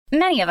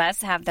Many of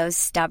us have those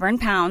stubborn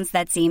pounds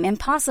that seem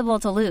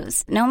impossible to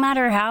lose, no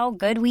matter how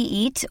good we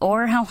eat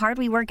or how hard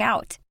we work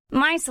out.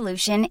 My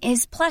solution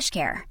is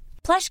PlushCare.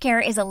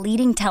 PlushCare is a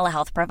leading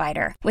telehealth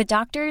provider with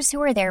doctors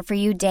who are there for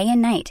you day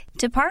and night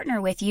to partner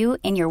with you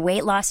in your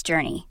weight loss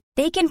journey.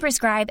 They can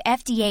prescribe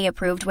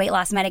FDA-approved weight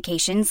loss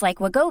medications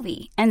like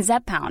Wegovy and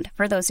Zepbound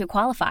for those who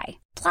qualify.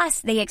 Plus,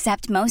 they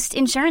accept most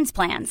insurance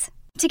plans.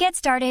 To get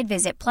started,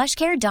 visit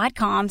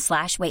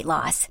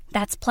plushcare.com/weightloss.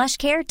 That's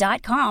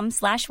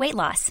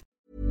plushcare.com/weightloss.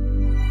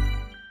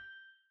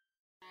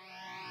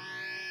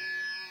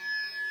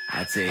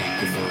 I'll take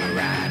you for a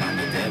ride on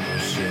the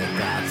devil's ship.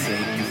 I'll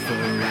take you for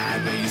a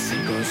ride where you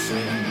sink or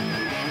swim.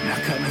 Now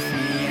come with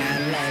me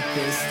and let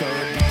this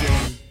story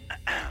begin.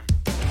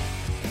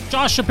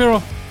 Josh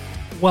Shapiro,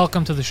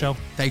 welcome to the show.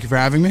 Thank you for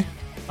having me.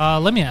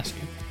 Let me ask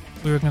you.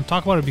 We were going to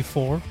talk about it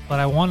before, but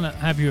I want to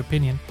have your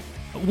opinion.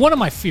 One of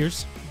my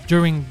fears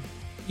during,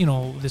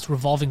 this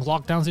revolving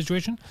lockdown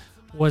situation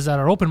was that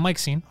our open mic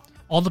scene,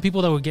 all the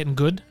people that were getting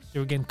good, they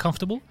were getting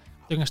comfortable,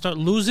 they're going to start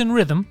losing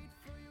rhythm.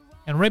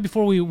 And right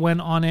before we went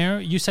on air,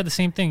 you said the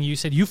same thing. You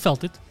said you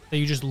felt it, that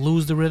you just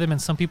lose the rhythm,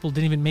 and some people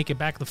didn't even make it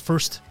back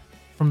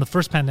from the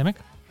first pandemic.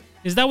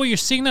 Is that what you're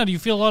seeing now? Do you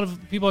feel a lot of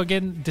people are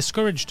getting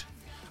discouraged?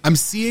 I'm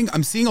seeing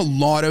a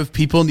lot of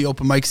people in the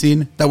open mic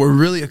scene that were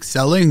really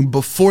excelling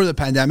before the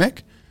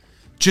pandemic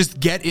just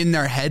get in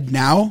their head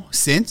now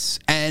since.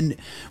 And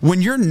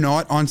when you're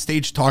not on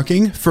stage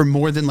talking for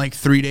more than like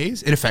 3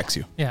 days, it affects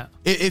you. Yeah.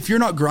 If you're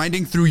not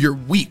grinding through your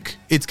week,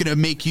 it's going to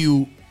make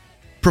you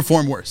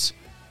perform worse.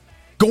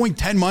 Going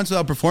 10 months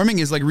without performing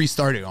is like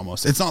restarting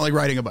almost. It's not like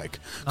riding a bike.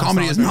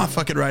 Comedy is not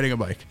fucking riding a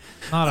bike.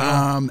 Not at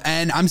all.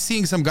 And I'm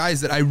seeing some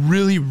guys that I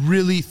really,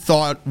 really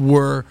thought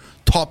were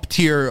top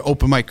tier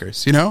open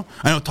micers,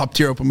 I know top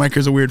tier open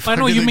micers are weird. I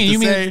know what you mean. You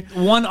mean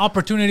one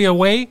opportunity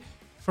away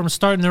from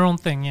starting their own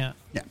thing, yeah.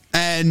 Yeah.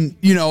 And,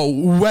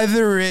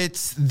 whether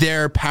it's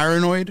they're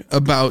paranoid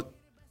about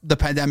the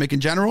pandemic in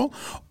general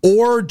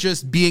or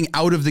just being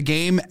out of the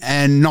game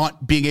and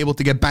not being able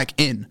to get back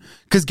in.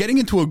 Because getting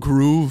into a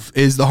groove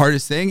is the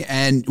hardest thing.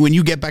 And when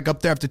you get back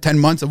up there after 10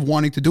 months of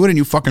wanting to do it and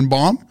you fucking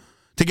bomb,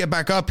 to get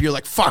back up, you're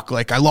like, fuck,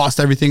 like I lost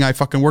everything I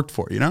fucking worked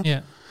for,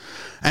 Yeah.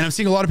 And I'm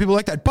seeing a lot of people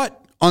like that.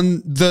 But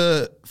on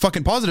the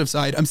fucking positive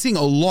side, I'm seeing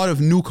a lot of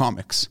new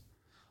comics.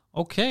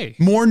 Okay.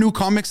 More new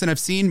comics than I've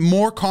seen.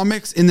 More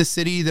comics in the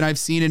city than I've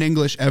seen in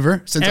English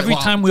ever. Since every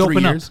time we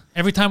open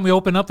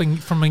up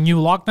from a new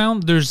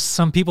lockdown, there's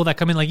some people that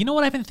come in like, you know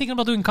what, I've been thinking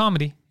about doing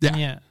comedy.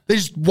 Yeah. They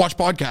just watch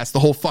podcasts the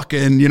whole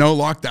fucking,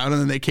 lockdown, and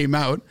then they came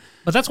out.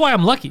 But that's why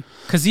I'm lucky.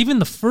 Because even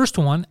the first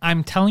one,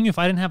 I'm telling you, if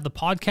I didn't have the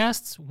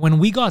podcasts, when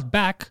we got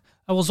back,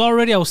 I was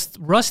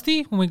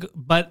rusty,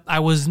 but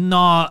I was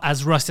not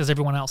as rusty as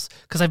everyone else.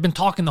 Because I've been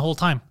talking the whole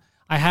time.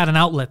 I had an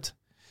outlet.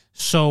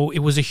 So it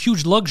was a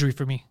huge luxury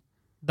for me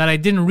that I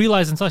didn't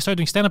realize until I started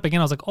doing stand-up again.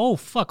 I was like, oh,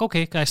 fuck,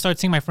 okay. I started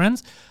seeing my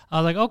friends.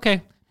 I was like,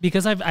 okay,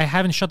 because I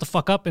haven't shut the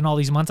fuck up in all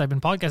these months I've been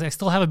podcasting, I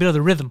still have a bit of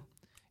the rhythm.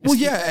 Well,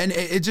 yeah, and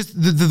it just,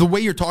 the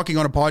way you're talking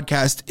on a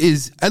podcast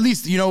is, at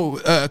least,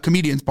 a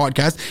comedian's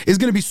podcast is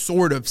going to be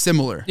sort of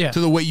similar to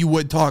the way you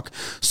would talk.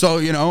 So,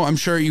 I'm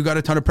sure you got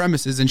a ton of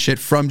premises and shit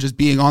from just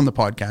being on the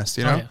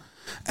podcast, Oh, yeah.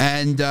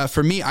 And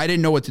for me, I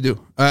didn't know what to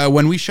do.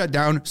 When we shut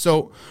down,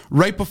 so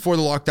right before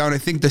the lockdown, I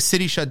think the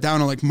city shut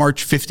down on like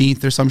March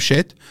 15th or some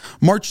shit.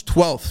 March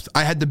 12th,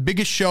 I had the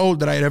biggest show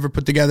that I had ever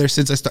put together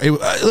since I started.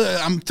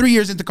 I'm 3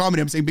 years into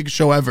comedy. I'm saying biggest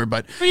show ever,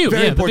 but for you,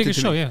 very important the biggest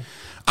show, yeah.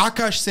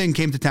 Akash Singh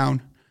came to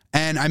town,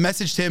 and I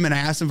messaged him and I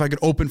asked him if I could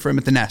open for him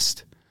at the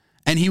Nest.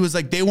 And he was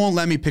like, they won't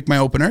let me pick my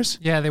openers.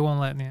 Yeah, they won't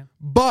let me.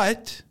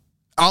 But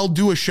I'll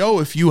do a show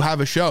if you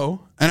have a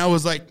show. And I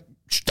was like,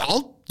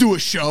 I'll do a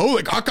show.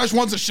 Like, Akash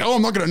wants a show.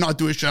 I'm not going to not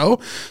do a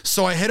show.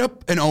 So I hit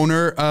up an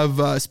owner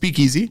of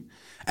Speakeasy.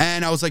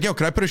 And I was like, yo,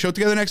 could I put a show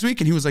together next week?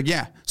 And he was like,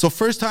 yeah. So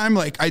first time,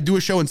 like, I do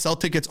a show and sell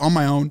tickets on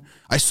my own.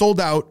 I sold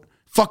out.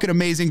 Fucking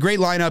amazing. Great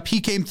lineup. He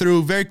came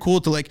through. Very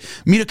cool to, like,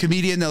 meet a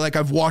comedian that, like,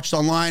 I've watched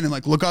online and,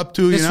 like, look up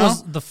to, This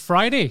was the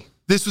Friday.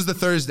 This was the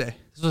Thursday.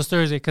 This was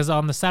Thursday, because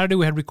on the Saturday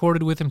we had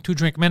recorded with him 2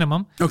 drink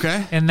minimum.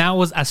 Okay. And that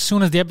was, as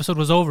soon as the episode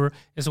was over,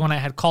 is when I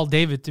had called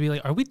David to be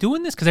like, are we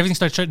doing this? Because everything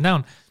started shutting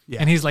down. Yeah.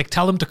 And he's like,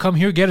 tell him to come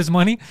here, get his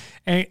money,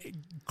 and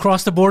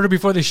cross the border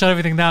before they shut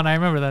everything down. I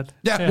remember that.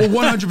 Yeah.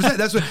 Well, 100%.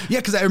 That's what. Yeah,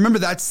 because I remember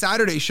that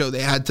Saturday show they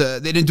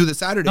didn't do the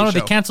Saturday show. No,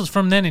 they canceled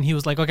from then, and he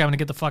was like, okay, I'm going to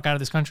get the fuck out of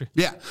this country.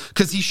 Yeah,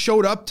 because he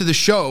showed up to the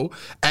show,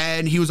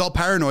 and he was all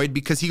paranoid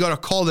because he got a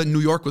call that New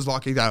York was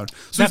locking down.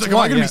 So he's like, am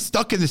I going to be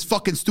stuck in this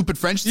fucking stupid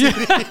French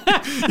city?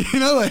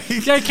 Yeah.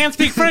 Yeah, I can't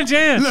speak French,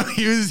 yeah. No,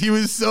 he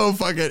was so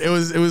fucking, it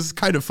was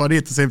kind of funny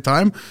at the same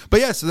time. But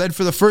yeah, so then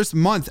for the first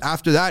month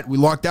after that, we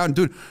locked down.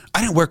 Dude,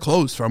 I didn't wear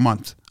clothes for a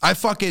month. I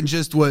fucking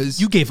just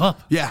was. You gave up.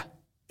 Yeah.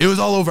 It was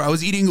all over. I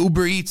was eating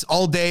Uber Eats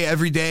all day,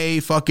 every day,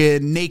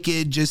 fucking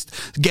naked,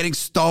 just getting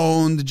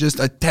stoned, just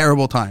a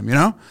terrible time,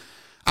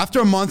 After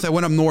a month, I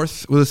went up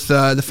north with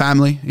the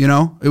family,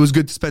 It was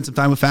good to spend some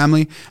time with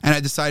family. And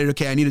I decided,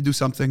 okay, I need to do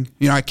something.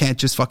 I can't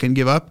just fucking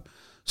give up.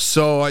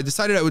 So I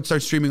decided I would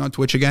start streaming on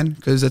Twitch again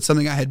because that's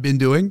something I had been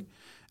doing.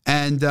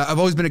 And I've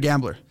always been a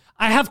gambler.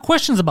 I have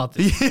questions about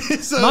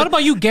this. So- Not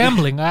about you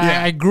gambling.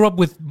 Yeah. I grew up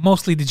with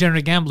mostly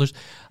degenerate gamblers.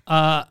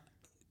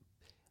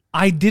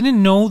 I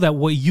didn't know that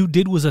what you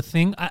did was a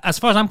thing. As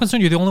far as I'm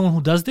concerned, you're the only one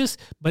who does this,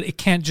 but it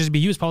can't just be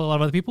you. It's probably a lot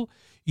of other people.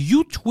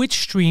 You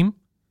Twitch stream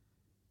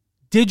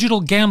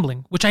digital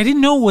gambling, which I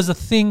didn't know was a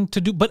thing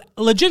to do, but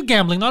legit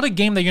gambling, not a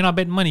game that you're not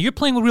betting money. You're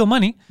playing with real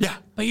money, Yeah.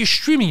 but you're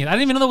streaming it. I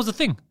didn't even know that was a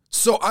thing.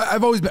 So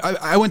I've always been,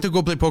 I went to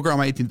go play poker on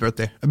my 18th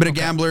birthday. I've been a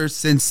gambler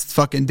since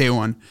fucking day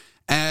one.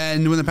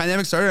 And when the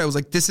pandemic started, I was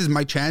like, this is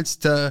my chance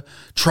to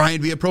try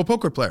and be a pro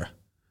poker player.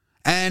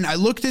 And I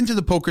looked into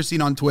the poker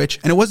scene on Twitch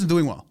and it wasn't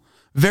doing well.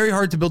 Very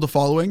hard to build a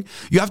following.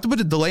 You have to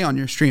put a delay on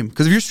your stream.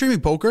 Because if you're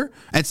streaming poker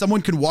and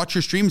someone can watch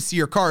your stream, see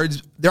your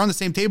cards, they're on the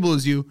same table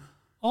as you.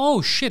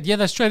 Oh, shit. Yeah,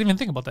 that's true. I didn't even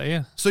think about that.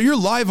 Yeah. So you're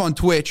live on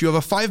Twitch. You have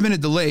a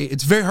 5-minute delay.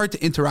 It's very hard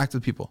to interact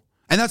with people.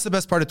 And that's the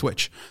best part of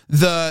Twitch.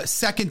 The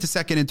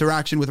second-to-second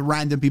interaction with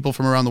random people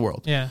from around the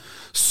world. Yeah.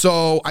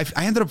 So I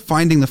ended up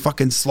finding the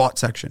fucking slot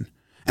section.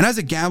 And as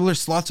a gambler,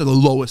 slots are the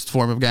lowest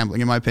form of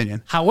gambling, in my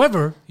opinion.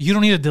 However, you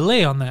don't need a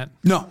delay on that.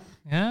 No.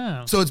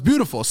 Yeah. So it's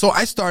beautiful. So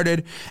I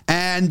started,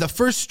 and the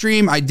first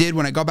stream I did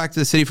when I got back to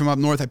the city from up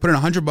north, I put in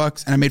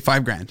 $100 and I made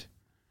 $5,000.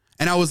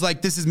 And I was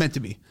like, this is meant to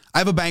be. I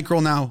have a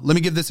bankroll now. Let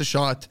me give this a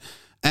shot.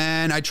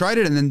 And I tried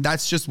it, and then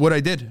that's just what I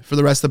did for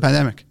the rest of the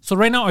pandemic. So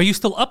right now, are you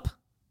still up?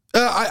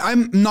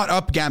 I'm not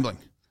up gambling.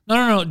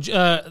 No.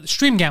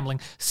 Stream gambling.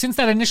 Since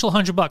that initial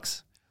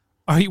 $100,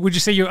 would you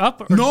say you're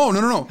up? Or? No.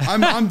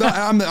 I'm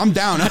down. I'm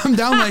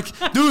down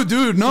like,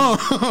 dude, no.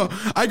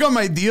 I got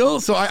my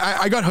deal. So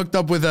I got hooked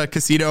up with a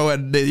casino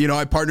and,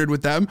 I partnered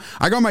with them.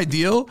 I got my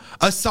deal.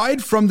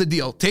 Aside from the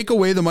deal, take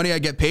away the money I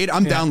get paid,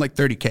 I'm down like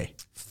 $30K.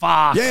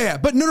 Fuck. Yeah.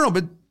 But no,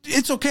 but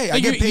it's okay. I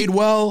get paid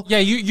well. Yeah,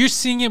 you're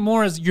seeing it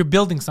more as you're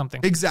building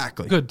something.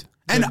 Exactly. Good.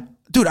 And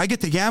dude, I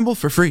get to gamble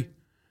for free.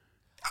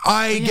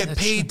 I get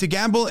that's paid true. to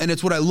gamble, and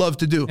it's what I love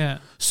to do. Yeah.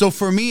 So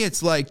for me,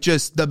 it's like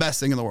just the best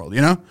thing in the world,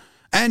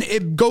 And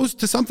it goes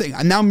to something.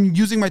 And now I'm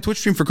using my Twitch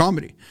stream for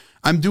comedy.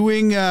 I'm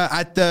doing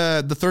at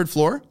the third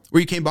floor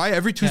where you came by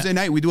every Tuesday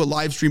night. We do a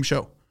live stream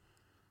show.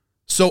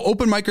 So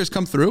open micers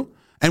come through,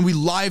 and we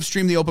live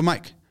stream the open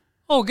mic.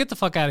 Oh, get the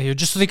fuck out of here.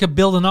 Just so they could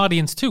build an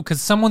audience too.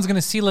 Because someone's going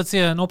to see, let's say,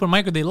 an open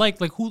micer they like,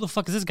 who the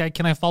fuck is this guy?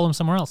 Can I follow him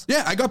somewhere else?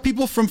 Yeah, I got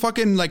people from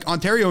fucking like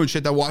Ontario and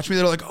shit that watch me.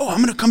 They're like, oh,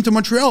 I'm going to come to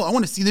Montreal. I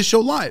want to see this show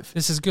live.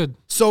 This is good.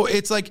 So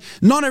it's like,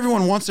 not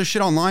everyone wants their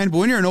shit online, but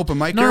when you're an open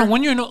micer, No,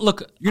 when you're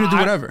look, you're going to do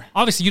whatever.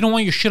 Obviously, you don't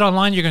want your shit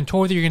online. You're going to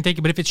tour with it. You're going to take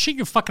it. But if it's shit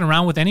you're fucking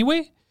around with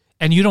anyway,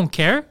 and you don't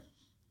care,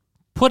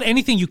 put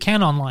anything you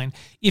can online.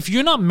 If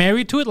you're not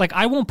married to it, like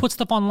I won't put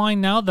stuff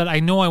online now that I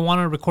know I want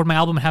to record my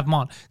album and have them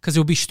on because it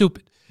would be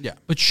stupid. Yeah.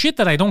 But shit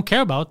that I don't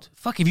care about,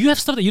 fuck, if you have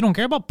stuff that you don't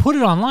care about, put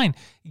it online.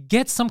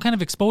 Get some kind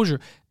of exposure.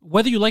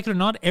 Whether you like it or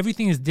not,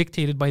 everything is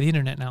dictated by the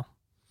internet now.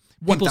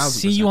 People 1000%.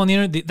 see you on the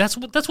internet. That's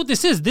what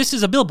this is. This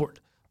is a billboard.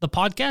 The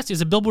podcast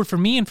is a billboard for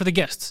me and for the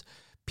guests.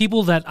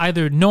 People that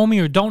either know me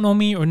or don't know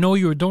me or know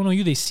you or don't know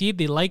you, they see it,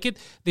 they like it,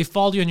 they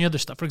follow you on your other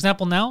stuff. For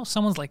example, now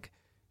someone's like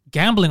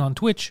gambling on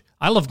Twitch.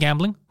 I love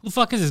gambling. Who the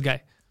fuck is this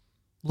guy?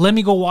 Let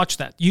me go watch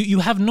that. You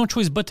have no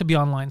choice but to be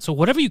online. So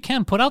whatever you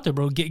can, put out there,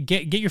 bro.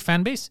 Get your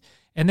fan base.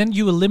 And then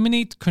you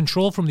eliminate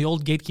control from the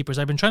old gatekeepers.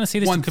 I've been trying to say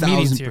this to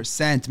comedians here.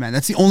 1000%, man.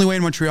 That's the only way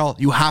in Montreal.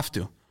 You have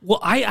to. Well,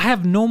 I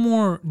have no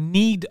more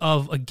need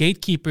of a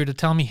gatekeeper to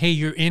tell me, hey,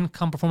 you're in,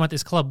 come perform at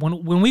this club.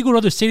 When we go to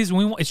other cities,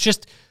 it's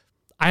just,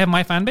 I have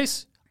my fan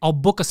base. I'll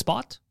book a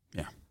spot.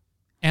 Yeah.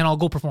 And I'll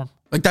go perform.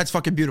 Like, that's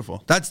fucking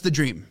beautiful. That's the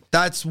dream.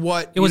 That's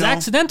what, It was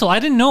accidental. I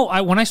didn't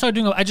know. When I started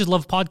doing it, I just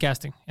love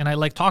podcasting. And I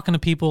like talking to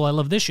people. I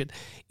love this shit.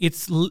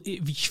 It's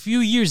a few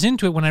years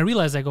into it when I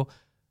realized, I go,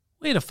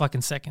 wait a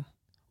fucking second.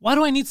 Why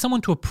do I need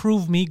someone to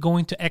approve me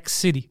going to X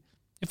city?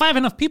 If I have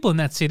enough people in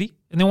that city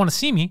and they want to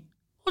see me,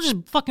 I'll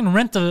just fucking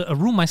rent a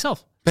room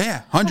myself.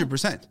 Yeah,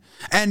 100%.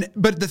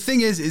 But the thing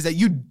is that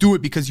you do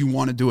it because you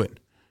want to do it.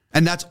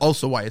 And that's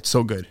also why it's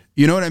so good.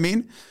 You know what I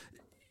mean?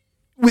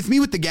 With me,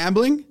 with the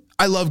gambling,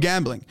 I love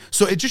gambling.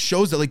 So it just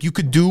shows that like you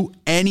could do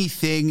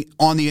anything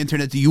on the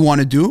internet that you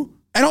want to do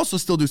and also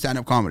still do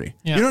stand-up comedy.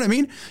 Yeah. You know what I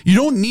mean? You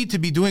don't need to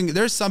be doing,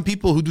 there's some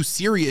people who do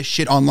serious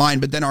shit online,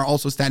 but then are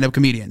also stand-up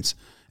comedians.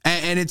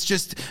 And it's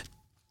just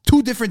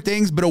two different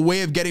things, but a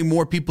way of getting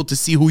more people to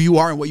see who you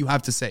are and what you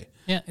have to say.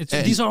 Yeah,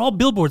 these are all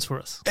billboards for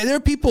us. And there are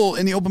people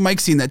in the open mic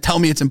scene that tell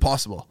me it's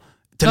impossible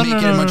to make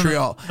it in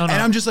Montreal. No.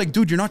 And I'm just like,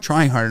 dude, you're not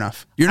trying hard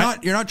enough. You're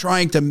not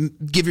trying to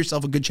give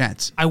yourself a good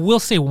chance. I will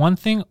say one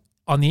thing.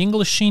 On the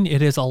English scene,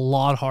 it is a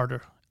lot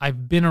harder.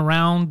 I've been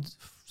around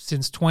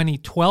since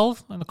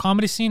 2012 on the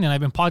comedy scene, and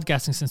I've been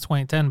podcasting since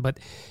 2010, but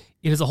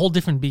it is a whole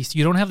different beast.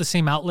 You don't have the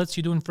same outlets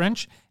you do in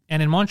French.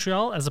 And in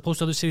Montreal, as opposed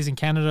to other cities in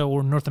Canada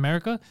or North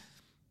America,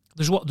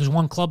 there's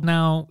one club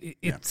now.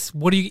 It's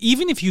what do you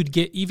even if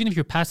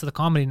you're past the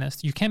Comedy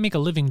Nest, you can't make a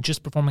living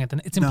just performing at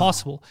the. It's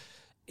impossible.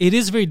 It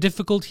is very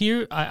difficult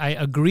here. I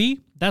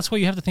agree. That's why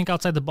you have to think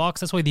outside the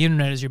box. That's why the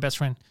internet is your best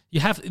friend.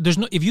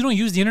 If you don't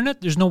use the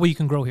internet, there's no way you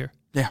can grow here.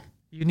 Yeah.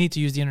 You need to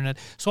use the internet.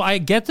 So I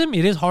get them.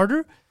 It is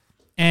harder.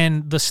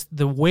 And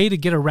the way to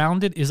get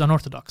around it is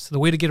unorthodox. The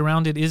way to get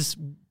around it is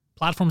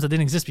platforms that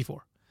didn't exist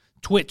before.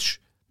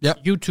 Twitch,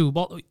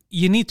 YouTube,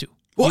 you need to.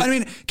 Well, I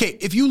mean, okay,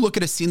 if you look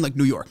at a scene like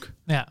New York,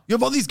 Yeah. you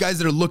have all these guys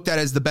that are looked at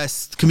as the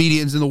best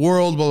comedians in the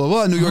world, blah, blah,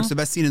 blah. New York's the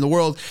best scene in the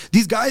world.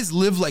 These guys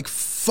live like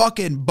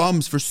fucking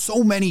bums for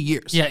so many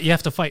years. Yeah, you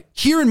have to fight.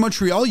 Here in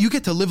Montreal, you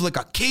get to live like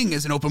a king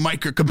as an open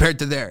micer compared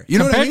to there. You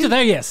know what I mean? Compared to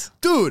there, yes.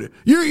 Dude,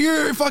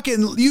 you're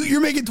fucking,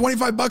 you're making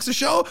 $25 a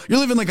show. You're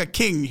living like a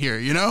king here,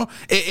 you know?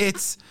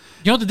 It's...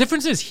 You know, the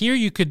difference is here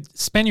you could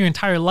spend your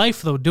entire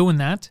life, though, doing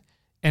that,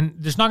 and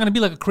there's not going to be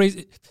like a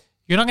crazy...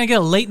 You're not going to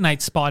get a late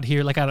night spot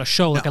here, like at a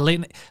show, like a late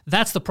night.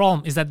 That's the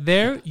problem, is that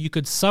there you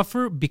could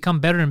suffer, become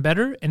better and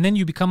better, and then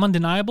you become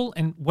undeniable.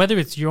 And whether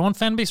it's your own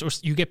fan base or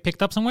you get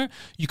picked up somewhere,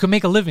 you can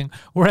make a living.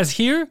 Whereas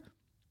here,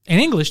 in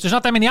English, there's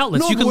not that many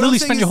outlets. You can literally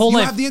spend your whole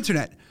life. You have the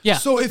internet. Yeah.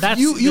 So if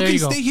you can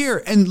stay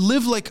here and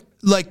live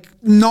like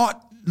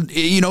not,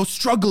 you know,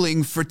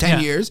 struggling for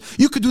 10 years,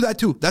 you could do that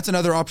too. That's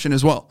another option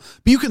as well.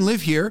 But you can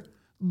live here,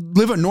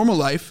 live a normal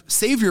life,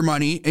 save your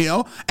money, you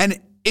know, and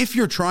if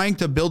you're trying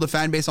to build a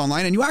fan base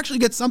online and you actually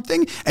get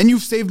something and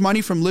you've saved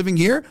money from living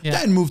here,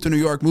 then move to New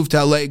York, move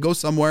to LA, go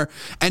somewhere,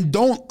 and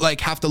don't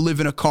like have to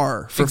live in a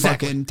car for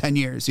fucking 10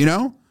 years, you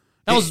know?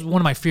 That was one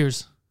of my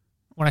fears.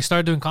 When I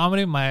started doing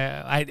comedy,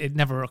 it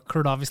never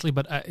occurred, obviously,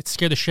 but it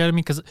scared the shit out of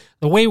me because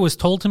the way it was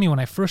told to me when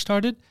I first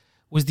started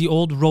was the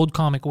old road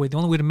comic way. The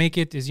only way to make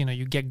it is, you know,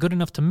 you get good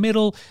enough to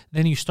middle,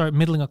 then you start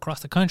middling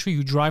across the country,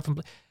 you drive from...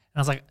 And I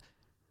was like,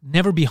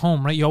 never be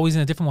home, right? You're always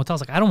in a different hotel. I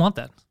was like, I don't want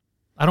that.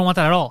 I don't want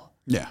that at all.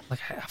 Yeah. Like,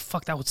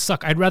 fuck, that would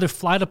suck. I'd rather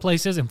fly to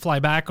places and fly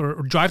back or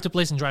drive to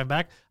places and drive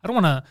back. I don't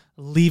want to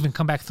leave and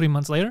come back 3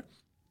 months later.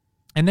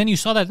 And then you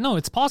saw that, no,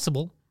 it's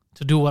possible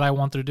to do what I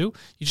wanted to do.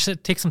 You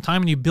just take some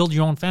time and you build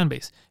your own fan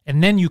base.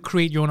 And then you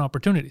create your own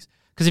opportunities.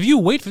 Because if you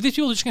wait for these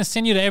people, they're just going to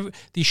send you to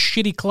these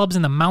shitty clubs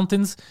in the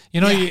mountains.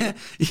 You know, you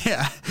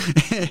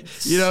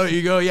know,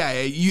 you go,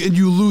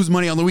 you lose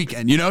money on the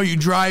weekend. You know, you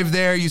drive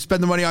there, you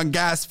spend the money on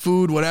gas,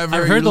 food, whatever.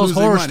 I've heard those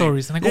horror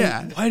stories. And I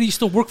go, why do you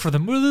still work for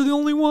them? Were they the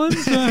only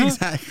ones?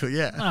 Exactly,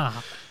 yeah.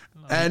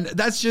 And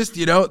that's just,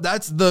 you know,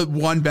 that's the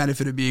one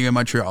benefit of being in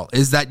Montreal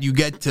is that you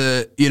get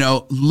to, you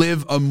know,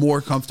 live a more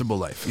comfortable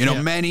life. You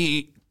know,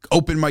 many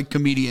open mic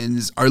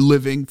comedians are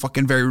living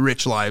fucking very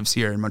rich lives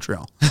here in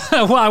Montreal.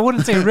 Well, I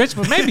wouldn't say rich,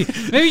 but maybe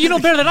you know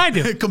better than I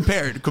do.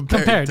 compared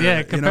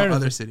to you know,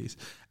 other cities.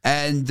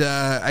 And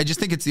I just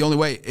think it's the only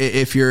way.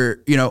 If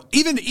you're, you know,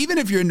 even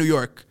if you're in New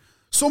York,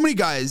 so many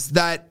guys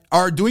that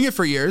are doing it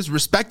for years,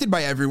 respected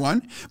by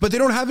everyone, but they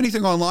don't have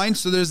anything online,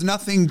 so there's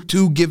nothing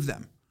to give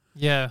them.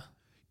 Yeah.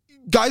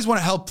 Guys want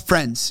to help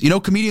friends, you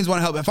know, comedians want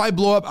to help. If I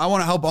blow up, I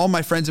want to help all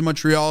my friends in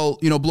Montreal,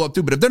 you know, blow up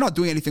too. But if they're not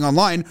doing anything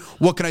online,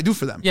 what can I do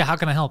for them? Yeah, how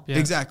can I help? Yeah.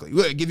 Exactly.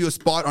 We'll give you a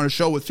spot on a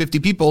show with 50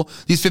 people.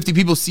 These 50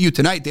 people see you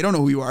tonight. They don't know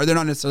who you are. They're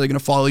not necessarily going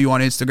to follow you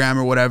on Instagram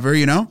or whatever,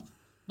 you know?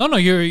 No,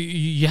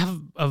 you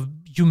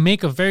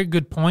make a very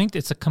good point.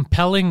 It's a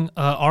compelling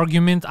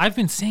argument. I've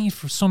been saying it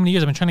for so many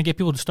years. I've been trying to get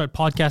people to start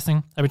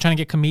podcasting. I've been trying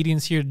to get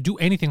comedians here to do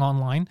anything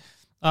online.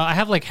 I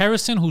have like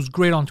Harrison, who's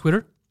great on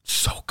Twitter.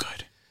 So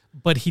good.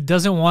 But he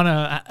doesn't want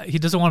to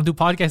do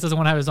podcasts, doesn't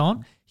want to have his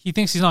own. He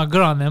thinks he's not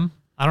good on them.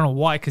 I don't know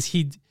why, because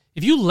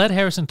if you let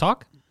Harrison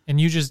talk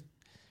and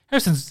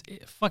Harrison's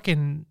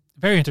fucking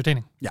very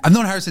entertaining. Yeah, I've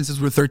known Harrison since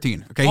we were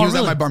 13. Okay, he was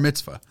really? at my bar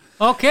mitzvah.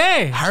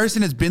 Okay.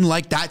 Harrison has been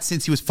like that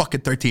since he was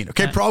fucking 13.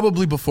 Okay,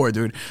 probably before,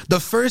 dude. The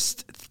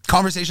first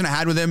conversation I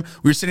had with him,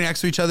 we were sitting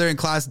next to each other in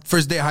class,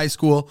 first day of high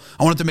school.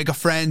 I wanted to make a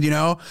friend, you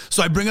know?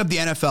 So I bring up the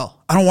NFL.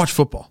 I don't watch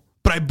football,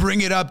 but I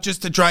bring it up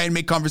just to try and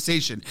make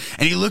conversation.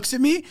 And he looks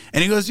at me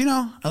and he goes, you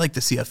know, I like the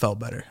CFL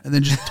better. And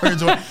then just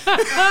turns away.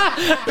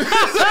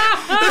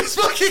 This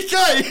fucking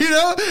guy, you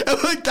know?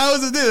 And like, that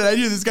was the thing. I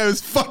knew this guy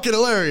was fucking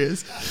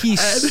hilarious.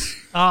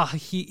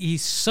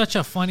 He's such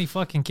a funny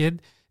fucking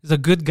kid. He's a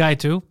good guy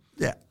too.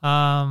 Yeah.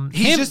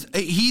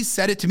 He's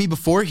said it to me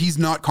before. He's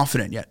not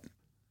confident yet.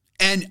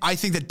 And I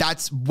think that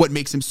that's what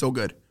makes him so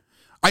good.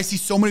 I see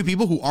so many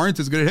people who aren't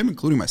as good at him,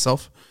 including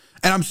myself.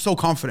 And I'm so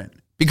confident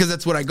because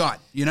that's what I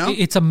got, you know?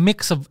 It's a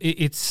mix of,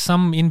 it's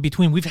some in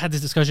between. We've had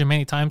this discussion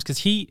many times because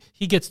he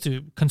gets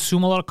to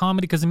consume a lot of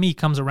comedy because of me. He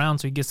comes around,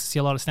 so he gets to see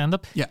a lot of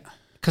stand-up. Yeah.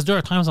 Because there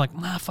are times I'm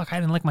like, fuck, I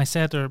didn't like my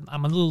set, or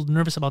I'm a little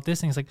nervous about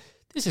this. And he's like,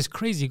 this is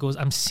crazy. He goes,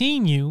 I'm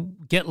seeing you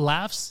get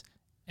laughs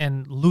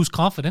and lose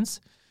confidence.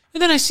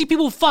 And then I see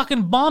people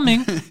fucking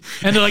bombing,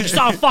 and they're like, "It's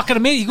not fucking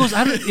amazing." He goes,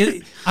 "I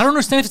don't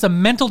understand if it's a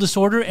mental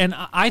disorder, and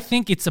I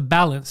think it's a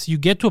balance. You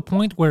get to a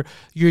point where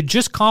you're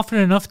just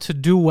confident enough to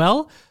do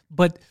well,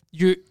 but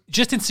you're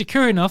just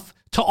insecure enough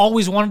to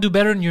always want to do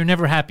better, and you're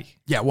never happy."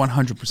 Yeah,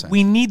 100%.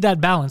 We need that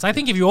balance. I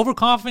think if you're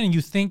overconfident and you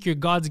think you're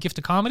God's gift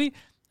to comedy,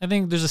 I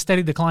think there's a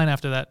steady decline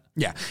after that.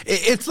 Yeah.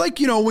 It's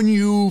like, you know, when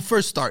you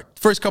first start,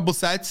 first couple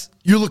sets,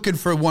 you're looking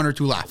for 1 or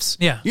 2 laughs.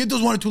 Yeah. You get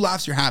those 1 or 2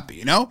 laughs, you're happy,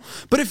 you know?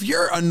 But if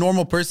you're a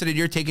normal person and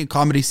you're taking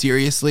comedy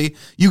seriously,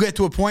 you get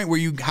to a point where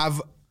you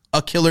have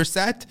a killer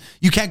set,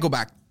 you can't go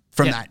back.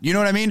 from that. You know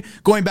what I mean?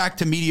 Going back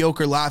to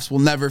mediocre laughs will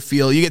never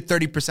feel, you get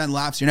 30%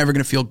 laughs, you're never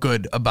going to feel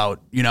good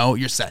about,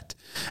 your set.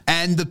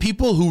 And the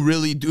people who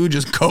really do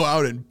just go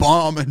out and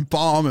bomb and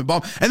bomb and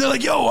bomb. And they're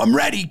like, yo, I'm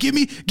ready. Give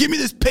me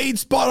this paid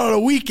spot on a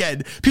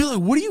weekend. People are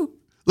like, what are you,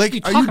 like,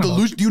 are you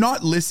delusional? Do you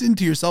not listen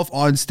to yourself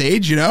on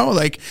stage?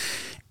 Like,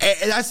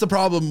 and that's the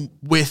problem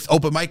with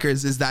open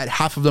micers, is that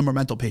half of them are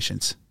mental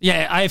patients.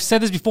 Yeah, I've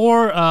said this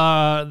before.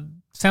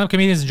 Stand-up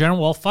comedians in general,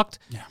 we're all fucked.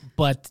 Yeah.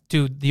 But,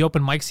 dude, the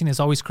open mic scene is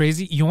always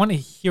crazy. You want to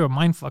hear a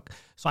mind fuck.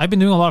 So I've been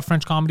doing a lot of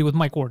French comedy with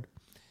Mike Ward.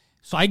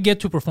 So I get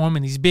to perform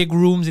in these big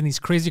rooms, in these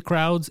crazy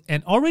crowds.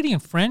 And already in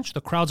French,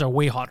 the crowds are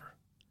way hotter.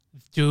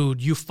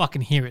 Dude, you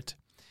fucking hear it.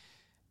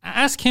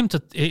 Ask him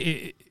to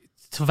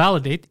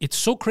validate. It's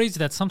so crazy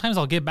that sometimes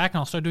I'll get back and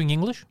I'll start doing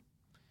English.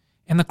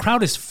 And the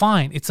crowd is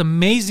fine. It's an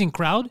amazing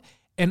crowd.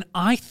 And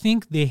I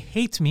think they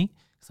hate me.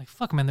 It's like,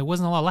 fuck, man, there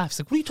wasn't a lot of laughs.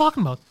 Like, what are you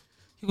talking about?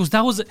 He goes,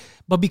 that was it.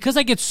 But because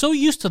I get so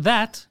used to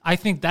that, I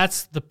think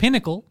that's the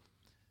pinnacle.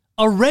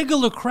 A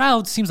regular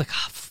crowd seems like,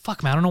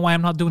 fuck, man, I don't know why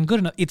I'm not doing good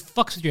enough. It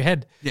fucks with your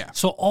head. Yeah.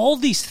 So all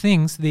these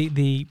things,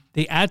 they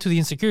add to the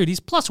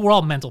insecurities. Plus, we're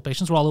all mental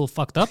patients. We're all a little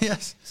fucked up.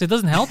 Yes. So it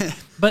doesn't help.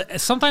 But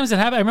sometimes it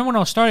happens. I remember when I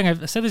was starting,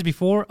 I've said this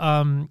before,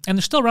 and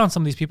they're still around,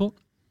 some of these people.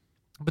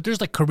 But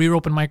there's like career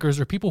open micers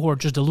or people who are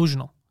just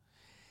delusional.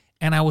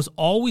 And I was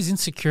always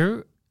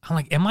insecure. I'm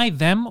like, am I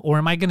them or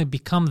am I going to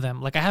become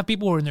them? Like, I have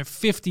people who are in their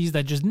 50s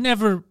that just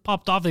never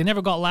popped off. They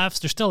never got laughs.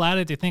 They're still at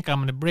it. They think I'm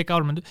going to break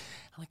out. I'm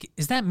like,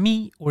 is that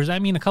me or is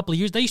that me in a couple of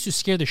years? That used to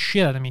scare the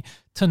shit out of me.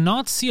 To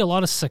not see a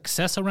lot of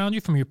success around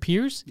you from your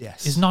peers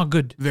is not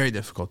good. Very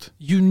difficult.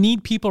 You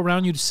need people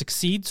around you to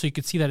succeed so you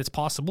could see that it's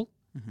possible.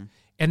 Mm-hmm.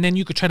 And then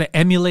you could try to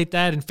emulate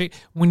that. And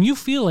when you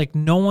feel like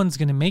no one's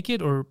going to make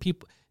it or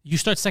people, you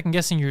start second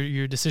guessing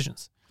your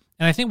decisions.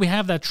 And I think we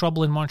have that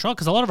trouble in Montreal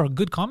because a lot of our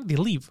good comedy,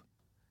 they leave.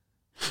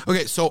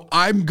 Okay, so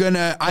I don't go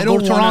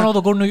to Toronto,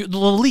 they'll go to New York,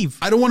 they'll leave.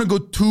 I don't want to go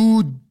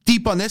too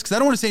deep on this because I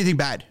don't want to say anything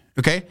bad,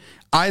 okay?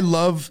 I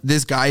love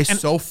this guy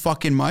so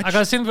fucking much. I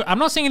gotta say, I'm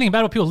not saying anything bad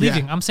about people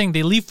leaving. I'm saying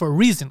they leave for a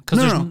reason because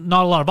there's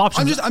not a lot of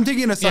options. I'm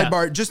taking a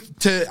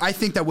sidebar I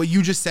think that what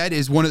you just said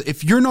is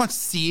if you're not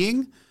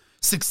seeing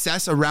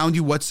success around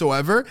you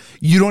whatsoever,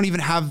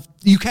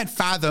 you can't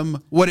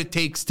fathom what it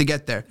takes to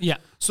get there. Yeah.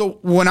 So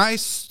when I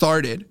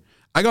started,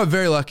 I got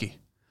very lucky.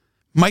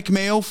 Mike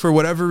Mayo, for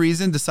whatever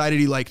reason, decided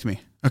he liked me.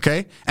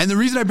 Okay? And the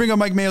reason I bring up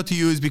Mike Mayo to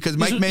you is because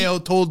Mike Mayo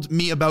told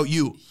me about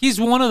you. He's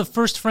one of the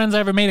first friends I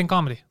ever made in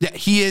comedy. Yeah,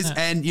 he is. Yeah.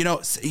 And,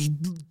 he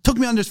took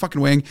me under his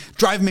fucking wing,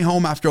 drive me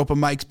home after open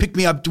mics, pick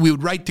me up. We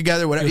would write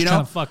together, whatever, He was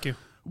trying to fuck you.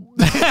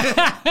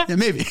 Yeah,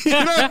 maybe.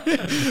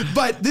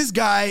 But this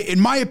guy, in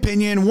my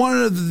opinion, one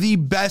of the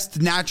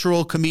best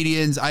natural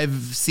comedians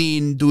I've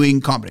seen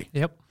doing comedy.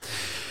 Yep.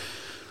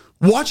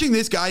 Watching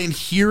this guy and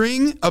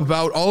hearing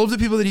about all of the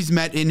people that he's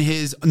met in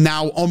his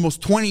now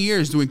almost 20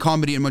 years doing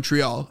comedy in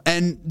Montreal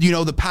and,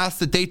 the path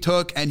that they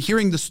took and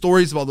hearing the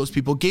stories of all those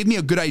people gave me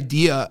a good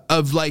idea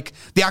of like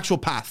the actual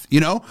path,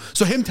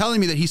 So him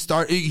telling me that he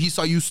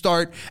saw you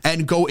start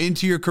and go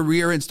into your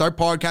career and start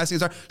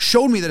podcasting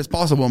showed me that it's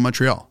possible in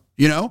Montreal,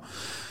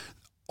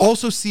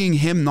 Also seeing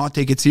him not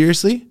take it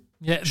seriously.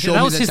 Yeah,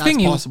 that was his thing.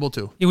 Possible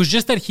too. It was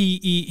just that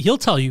he'll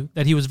tell you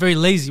that he was very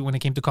lazy when it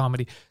came to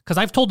comedy. Because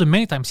I've told him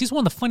many times, he's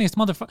one of the funniest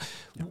motherfuckers.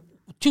 Yeah.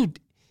 Dude,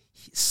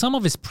 some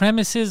of his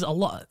premises,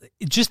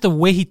 just the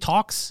way he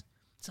talks,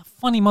 it's a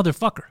funny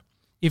motherfucker.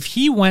 If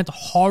he went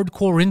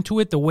hardcore into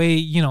it the way,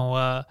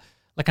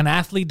 like an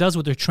athlete does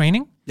with their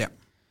training,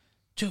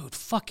 dude,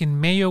 fucking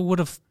Mayo would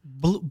have.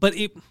 But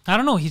I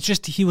don't know.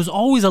 He was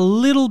always a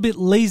little bit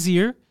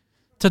lazier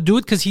to do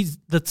it because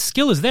the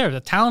skill is there, the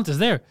talent is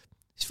there.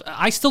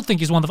 I still think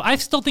he's I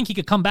still think he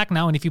could come back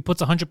now, and if he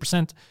puts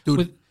 100%.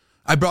 Dude,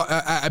 I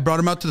brought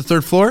him out to the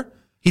third floor.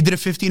 He did a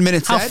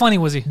 15-minute set. How funny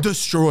was he?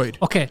 Destroyed.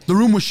 Okay. The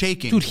room was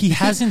shaking. Dude, he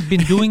hasn't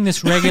been doing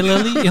this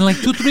regularly in like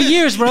 2-3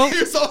 years, bro.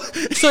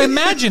 So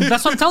imagine,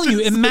 that's what I'm telling you.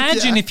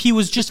 Imagine if he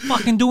was just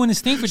fucking doing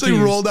his thing for 2 years.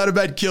 He rolled out of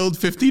bed, killed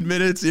 15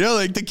 minutes,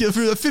 like to kill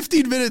for the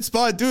 15-minute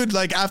spot, dude,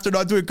 like after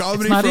not doing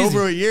comedy for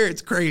over a year.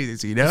 It's crazy,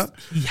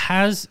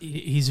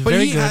 He's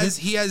very good.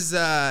 He has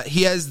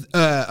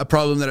a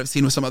problem that I've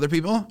seen with some other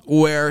people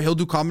where he'll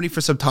do comedy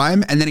for some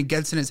time and then it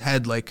gets in his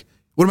head like,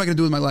 what am I going to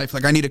do with my life?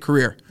 Like, I need a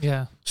career.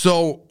 Yeah.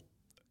 So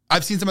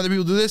I've seen some other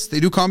people do this.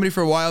 They do comedy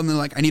for a while and they're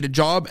like, I need a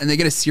job, and they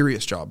get a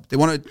serious job. They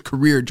want a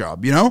career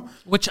job,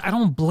 Which I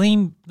don't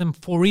blame them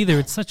for either.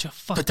 It's such a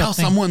fucked up thing. To tell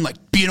someone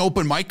like, be an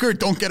open micer,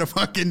 don't get a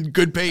fucking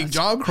good paying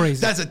job. Crazy.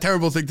 That's a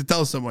terrible thing to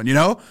tell someone,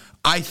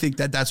 I think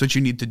that that's what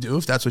you need to do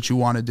if that's what you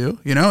want to do.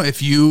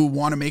 If you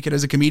want to make it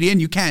as a comedian,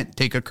 you can't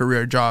take a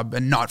career job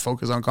and not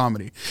focus on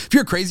comedy. If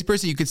you're a crazy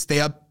person, you could stay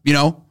up,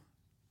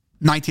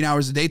 19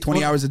 hours a day,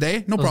 20 hours a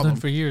day, no problem. I was doing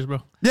for years,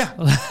 bro. Yeah.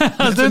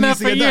 I was doing that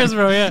for years,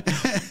 bro, yeah.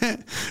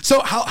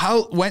 So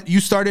when you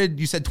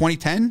started, you said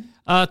 2010?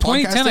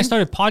 2010, I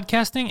started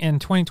podcasting, and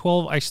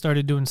 2012, I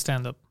started doing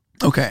stand-up.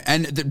 Okay,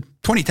 and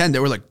 2010,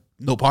 there were like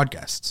no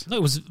podcasts. No,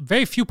 it was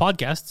very few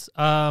podcasts.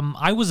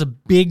 I was a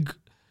big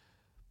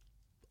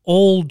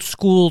old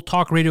school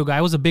talk radio guy.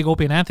 I was a big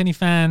Opie and Anthony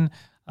fan.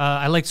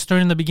 I liked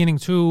Stern in the beginning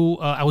too.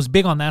 I was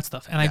big on that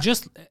stuff, and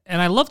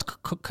I loved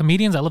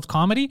comedians. I loved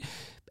comedy,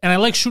 and I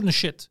liked shooting the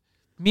shit.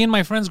 Me and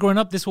my friends growing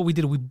up, this is what we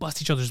did. We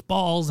bust each other's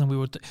balls, and we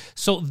would.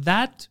 So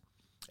that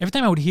every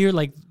time I would hear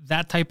like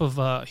that type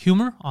of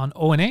humor on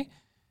O&A,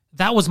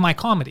 that was my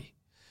comedy.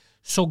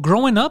 So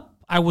growing up,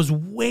 I was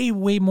way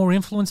more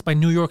influenced by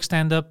New York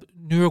stand-up,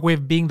 New York way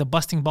of being, the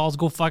busting balls,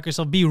 go fuck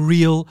yourself, be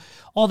real,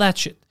 all that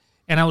shit.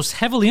 And I was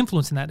heavily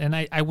influenced in that. And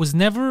I was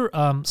never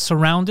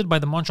surrounded by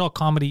the Montreal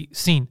comedy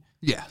scene.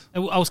 Yeah. I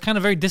was kind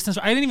of very distant.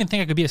 I didn't even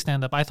think I could be a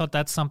stand-up. I thought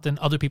that's something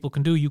other people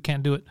can do. You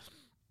can't do it.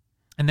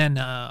 And then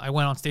I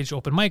went on stage to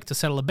open mic to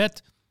settle a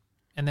bet.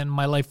 And then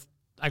my life,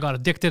 I got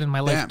addicted and my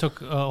life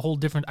took a whole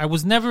different... I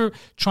was never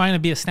trying to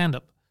be a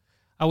stand-up.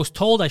 I was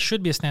told I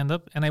should be a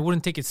stand-up and I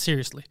wouldn't take it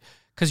seriously.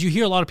 Because you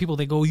hear a lot of people,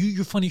 they go,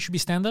 you're funny, you should be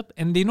stand-up.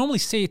 And they normally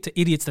say it to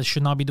idiots that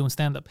should not be doing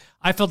stand-up.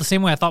 I felt the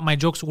same way. I thought my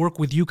jokes work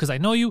with you because I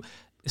know you.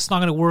 It's not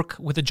going to work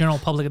with the general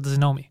public that doesn't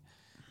know me.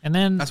 And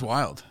then... That's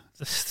wild.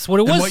 That's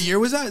what it was. And what year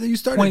was that you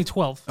started?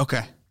 2012.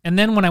 Okay. And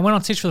then when I went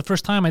on stage for the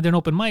first time, I did an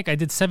open mic. I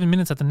did 7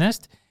 minutes at the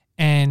Nest.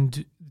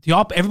 And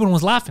everyone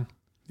was laughing.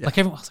 Yeah. Like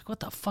everyone, I was like, what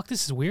the fuck?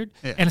 This is weird.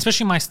 Yeah. And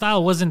especially my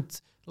style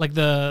wasn't like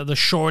the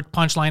short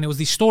punchline. It was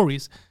these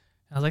stories.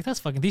 I was like, that's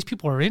fucking, these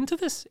people are into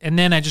this? And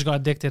then I just got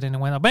addicted and it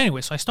went up. But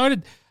anyway, so I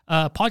started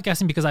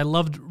podcasting because I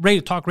loved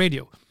talk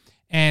radio.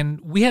 And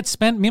we had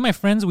spent, me and my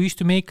friends, we used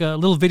to make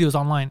little videos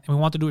online and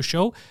we wanted to do a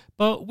show,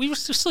 but we were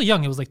still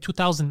young. It was like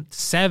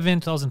 2007,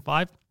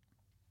 2005.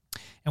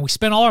 And we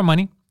spent all our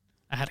money.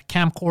 I had a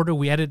camcorder.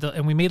 We edited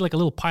and we made like a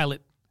little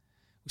pilot.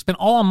 We spent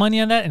all our money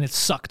on that and it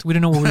sucked. We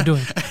didn't know what we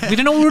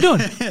were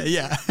doing.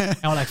 Yeah. And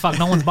we're like, fuck,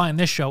 no one's buying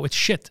this show. It's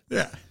shit.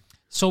 Yeah.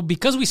 So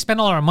because we spent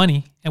all our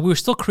money and we were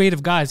still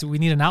creative guys, we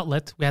need an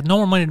outlet. We had no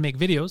more money to make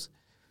videos.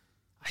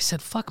 I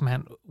said, fuck,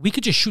 man, we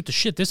could just shoot the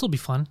shit. This will be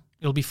fun.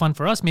 It'll be fun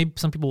for us. Maybe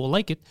some people will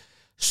like it.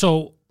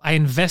 So I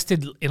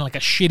invested in like a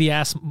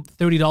shitty-ass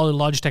 $30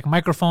 Logitech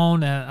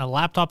microphone and a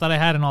laptop that I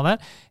had and all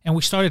that. And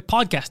we started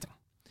podcasting.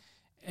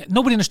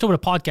 Nobody understood what a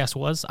podcast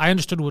was. I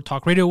understood what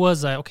talk radio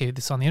was. Okay,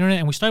 this is on the internet.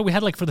 And we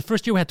had like, for the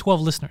first year, we had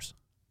 12 listeners.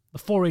 The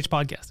 4H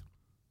podcast.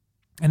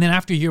 And then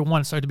after year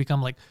one, it started to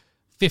become like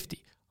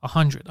 50.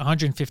 100,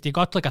 150. It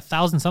got to like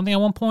 1,000 something at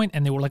one point,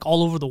 and they were like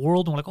all over the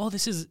world. And we're like, oh,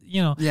 this is,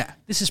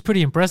 this is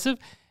pretty impressive.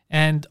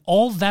 And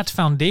all that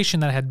foundation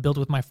that I had built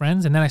with my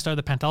friends, and then I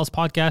started the Pantelis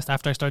podcast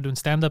after I started doing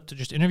stand-up to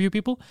just interview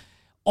people.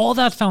 All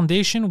that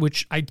foundation,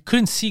 which I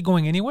couldn't see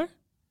going anywhere,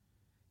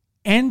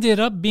 ended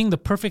up being the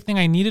perfect thing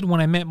I needed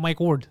when I met Mike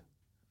Ward.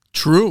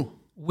 True.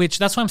 Which,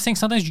 that's why I'm saying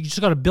sometimes you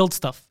just got to build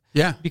stuff.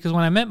 Yeah. Because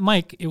when I met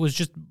Mike, it was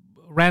just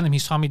random. He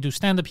saw me do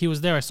stand-up. He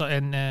was there. He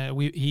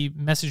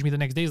messaged me the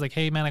next day. He's like,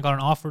 hey, man, I got an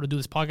offer to do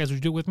this podcast. Would you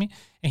do it with me?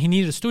 And he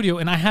needed a studio.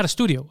 And I had a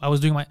studio. I was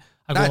doing I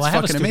have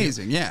fucking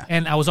amazing, yeah.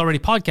 And I was already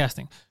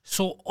podcasting.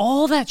 So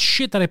all that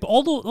shit that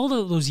all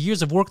those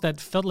years of work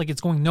that felt like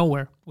it's going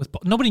nowhere.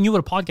 Nobody knew what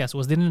a podcast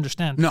was. They didn't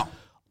understand. No.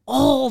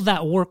 All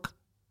that work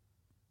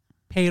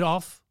paid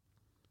off,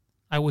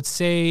 I would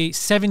say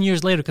 7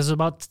 years later, because it was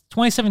about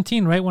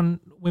 2017, right, when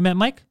we met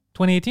Mike?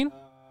 2018?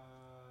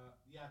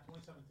 Yeah,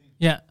 2017.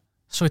 Yeah.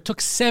 So it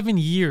took 7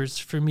 years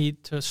for me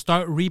to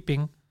start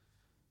reaping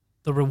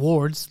the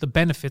rewards, the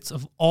benefits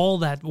of all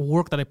that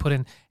work that I put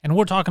in. And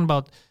we're talking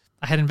about,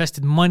 I had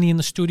invested money in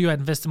the studio, I had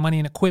invested money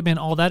in equipment,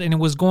 all that, and it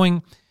was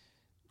going,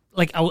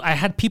 like, I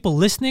had people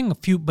listening,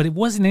 but it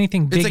wasn't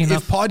anything big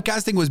enough. If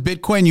podcasting was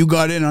Bitcoin, you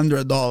got in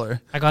under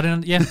 $1. I got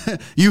in, yeah.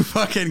 You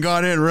fucking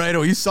got in right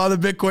away. You saw the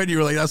Bitcoin, you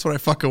were like, that's what I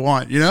fucking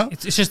want, you know?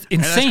 It's just insane.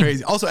 And that's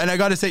crazy. Also, and I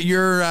got to say,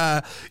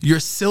 your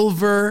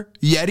silver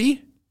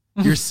Yeti,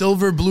 your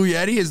silver blue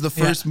Yeti is the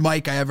first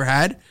mic I ever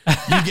had.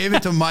 You gave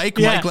it to Mike.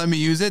 Yeah. Mike let me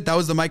use it. That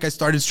was the mic I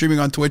started streaming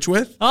on Twitch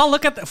with. Oh,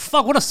 look at that.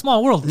 Fuck, what a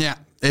small world. Yeah,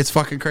 it's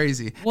fucking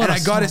crazy. What and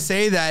I got to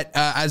say that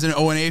as an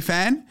O&A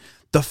fan,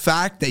 the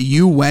fact that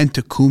you went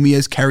to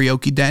Kumia's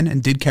karaoke den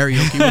and did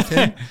karaoke with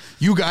him,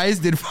 you guys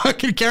did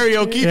fucking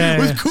karaoke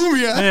with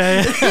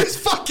Kumia in his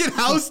fucking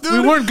house, dude.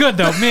 We weren't good,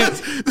 though. Man,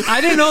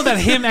 I didn't know that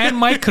him and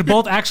Mike could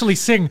both actually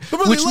sing,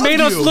 which made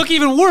us look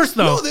even worse,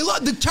 though. No, they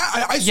loved the chat.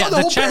 I saw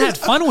the whole chat had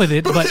fun with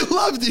it, but they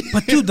loved it.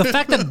 But dude, the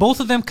fact that both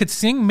of them could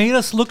sing made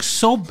us look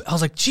so... I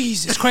was like,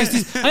 Jesus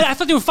Christ. I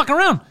thought they were fucking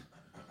around.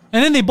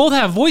 And then they both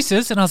have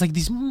voices, and I was like,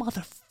 these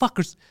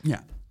motherfuckers. Yeah.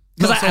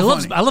 Because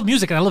I love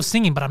music and I love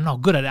singing, but I'm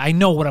not good at it. I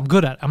know what I'm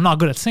good at. I'm not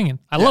good at singing.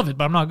 I love it,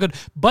 but I'm not good.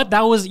 But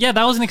that was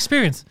an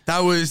experience.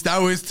 That was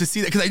to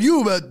see that, because I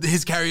knew about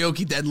his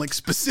karaoke den, like,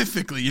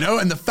 specifically, you know,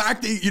 and the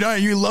fact that, you know,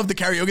 you love the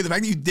karaoke, the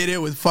fact that you did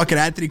it with fucking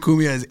Anthony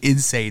Cumia is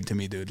insane to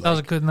me, dude. Like, that was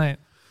a good night.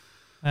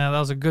 Yeah, that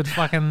was a good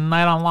fucking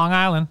night on Long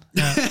Island.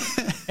 Yeah.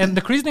 And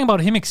the crazy thing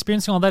about him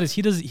experiencing all that is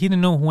he didn't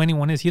know who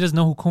anyone is. He doesn't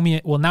know who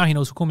Cumia. Well, now he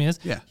knows who Cumia is.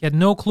 Yeah. He had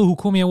no clue who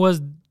Cumia was.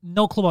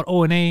 No clue about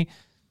O&A.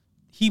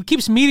 He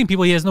keeps meeting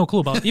people he has no clue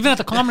about. Even at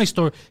the Comedy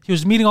Store, he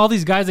was meeting all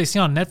these guys they see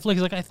on Netflix.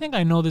 He's like, I think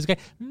I know this guy.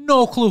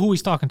 No clue who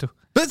he's talking to.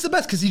 But it's the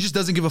best because he just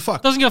doesn't give a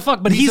fuck. Doesn't give a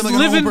fuck, but he's like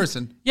living. A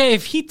person. Yeah,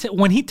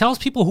 when he tells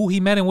people who he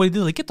met and what he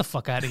did, like, get the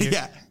fuck out of here.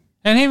 Yeah.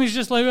 And Hamy's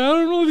just like, I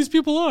don't know who these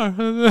people are.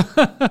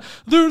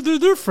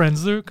 they're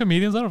friends. They're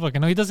comedians. I don't fucking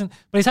know. He doesn't,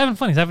 but he's having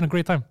fun. He's having a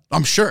great time.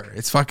 I'm sure.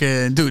 It's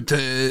fucking, dude,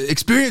 to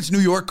experience New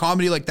York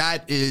comedy like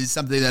that is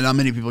something that not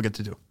many people get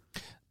to do.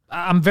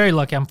 I'm very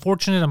lucky. I'm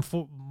fortunate.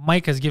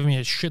 Mike has given me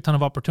a shit ton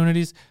of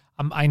opportunities.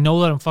 I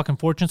know that I'm fucking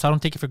fortunate, so I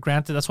don't take it for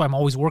granted. That's why I'm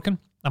always working.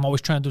 I'm always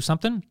trying to do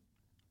something.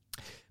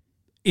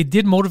 It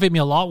did motivate me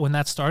a lot when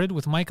that started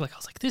with Mike. Like, I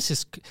was like, this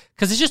is,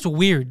 because it's just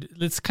weird.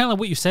 It's kind of like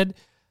what you said.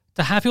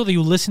 To have people that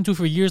you listen to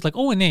for years, like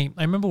O&A.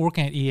 I remember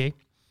working at EA,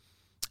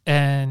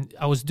 and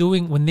I was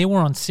doing, when they were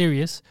on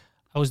Sirius,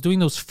 I was doing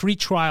those free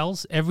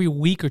trials every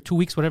week or 2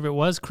 weeks, whatever it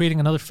was, creating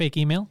another fake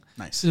email.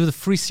 Nice. To do the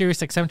free Sirius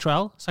XM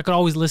trial, so I could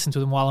always listen to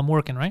them while I'm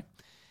working, right?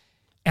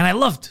 And I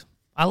loved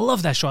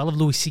that show. I loved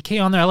Louis C.K.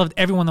 on there. I loved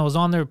everyone that was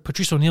on there.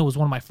 Patrice O'Neill was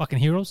one of my fucking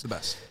heroes. The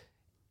best.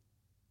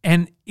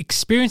 And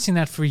experiencing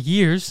that for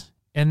years.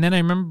 And then I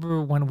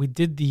remember when we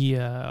did the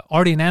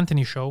Artie and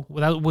Anthony show,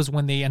 that was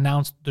when they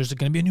announced there's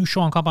going to be a new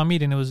show on Compound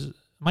Media, and it was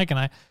Mike and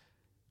I.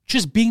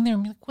 Just being there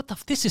and being like, what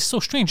the this is so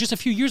strange. Just a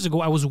few years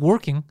ago, I was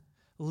working,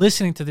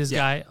 listening to this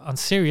guy on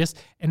Sirius,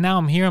 and now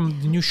I'm here,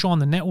 I'm the new show on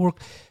the network.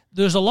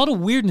 There's a lot of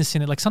weirdness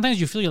in it. Like sometimes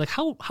you feel, you're like,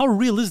 how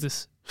real is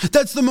this?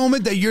 That's the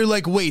moment that you're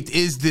like, wait,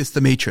 is this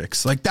the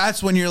Matrix? Like,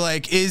 that's when you're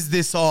like, is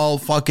this all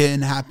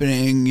fucking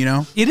happening, you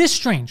know? It is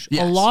strange.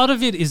 Yes. A lot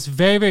of it is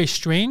very, very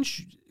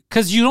strange.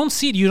 Because you don't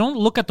see it. You don't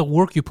look at the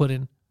work you put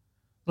in.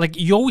 Like,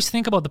 you always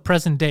think about the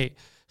present day.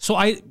 So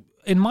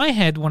in my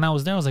head, when I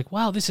was there, I was like,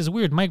 wow, this is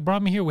weird. Mike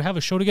brought me here. We have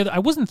a show together. I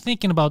wasn't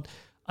thinking about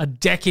a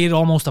decade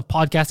almost of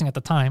podcasting at the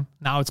time.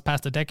 Now it's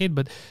past a decade,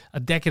 but a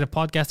decade of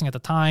podcasting at the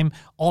time.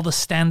 All the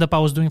stand-up I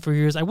was doing for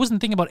years. I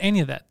wasn't thinking about any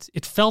of that.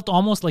 It felt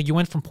almost like you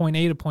went from point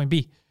A to point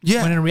B.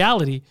 Yeah. When in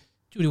reality,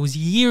 dude, it was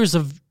years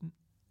of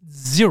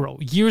zero.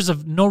 Years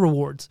of no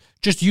rewards.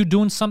 Just you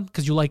doing something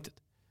because you liked it.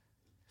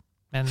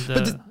 And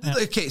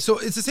okay, so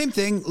it's the same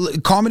thing.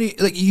 Comedy,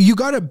 like you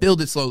got to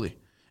build it slowly.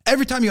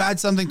 Every time you add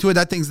something to it,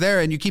 that thing's there,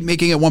 and you keep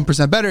making it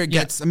 1% better. It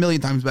gets a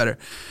million times better.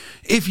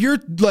 If you're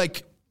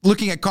like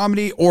looking at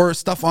comedy or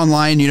stuff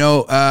online, you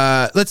know,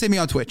 let's say me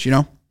on Twitch, you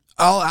know,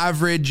 I'll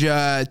average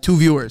 2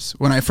 viewers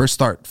when I first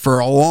start for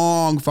a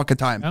long fucking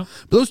time. Oh.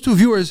 But those 2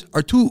 viewers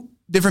are 2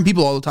 different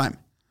people all the time.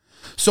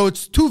 So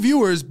it's 2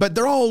 viewers, but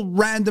they're all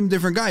random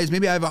different guys.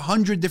 Maybe I have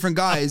 100 different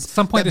guys. At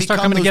some point, they start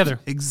coming together.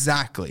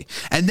 Exactly.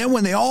 And then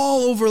when they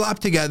all overlap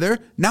together,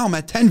 now I'm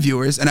at 10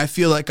 viewers, and I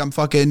feel like I'm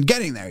fucking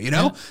getting there, you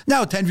know? Yeah.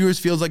 Now 10 viewers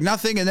feels like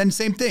nothing, and then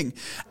same thing.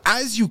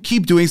 As you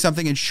keep doing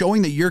something and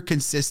showing that you're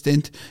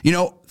consistent, you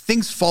know,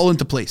 things fall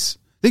into place.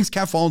 Things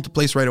can't fall into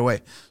place right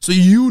away. So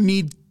you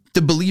need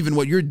to believe in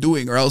what you're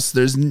doing, or else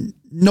there's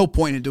no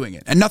point in doing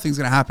it. And nothing's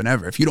going to happen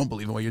ever if you don't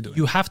believe in what you're doing.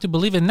 You have to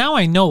believe it. Now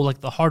I know,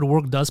 like, the hard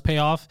work does pay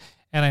off.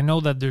 And I know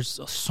that there's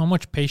so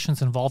much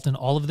patience involved in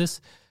all of this,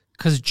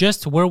 because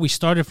just where we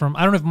started from,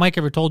 I don't know if Mike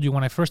ever told you,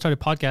 when I first started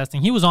podcasting,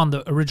 he was on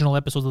the original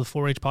episodes of the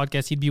 4H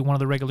podcast. He'd be one of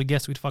the regular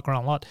guests. We'd fuck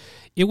around a lot.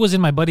 It was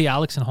in my buddy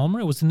Alex and Homer.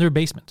 It was in their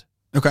basement.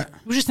 Okay.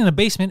 It was just in the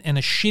basement and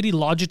a shitty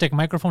Logitech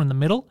microphone in the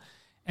middle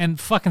and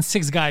fucking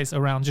 6 guys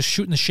around just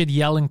shooting the shit,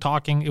 yelling,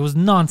 talking. It was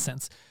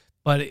nonsense.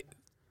 But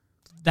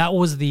that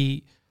was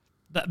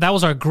that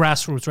was our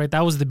grassroots, right?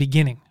 That was the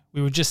beginning.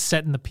 We were just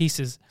setting the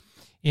pieces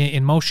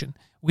in motion.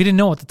 We didn't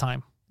know at the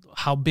time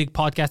how big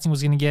podcasting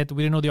was going to get.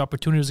 We didn't know the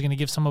opportunity it was going to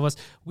give some of us.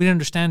 We didn't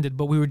understand it,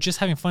 but we were just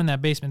having fun in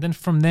that basement. Then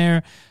from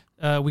there,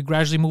 we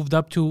gradually moved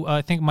up to,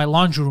 I think, my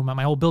laundry room at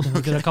my old building.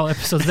 We did a couple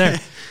episodes there.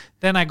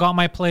 Then I got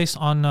my place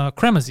on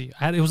Cremazy.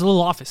 It was a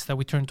little office that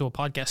we turned into a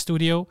podcast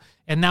studio.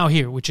 And now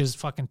here, which is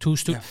fucking 2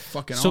 studios. Yeah,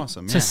 fucking so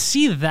awesome. To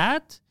see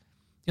that,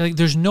 like,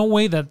 there's no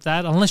way that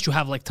unless you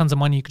have like tons of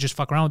money, you could just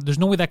fuck around with. There's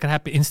no way that could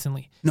happen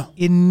instantly. No.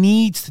 It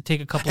needs to take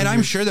a couple of And years.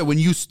 I'm sure that when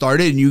you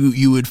started and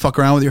you would fuck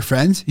around with your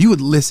friends, you would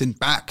listen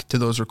back to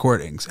those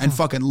recordings and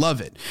fucking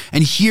love it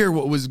and hear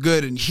what was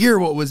good and hear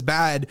what was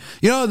bad.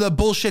 You know, the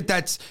bullshit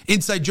that's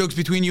inside jokes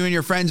between you and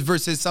your friends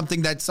versus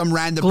something that some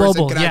random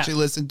person can actually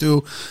listen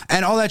to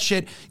and all that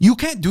shit. You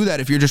can't do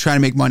that if you're just trying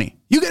to make money.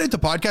 You get into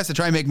podcasts to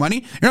try and make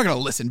money, you're not going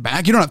to listen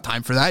back. You don't have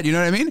time for that. You know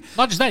what I mean?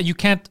 Not just that, you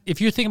can't, if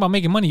you're thinking about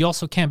making money, you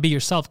also can't be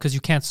yourself because you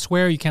can't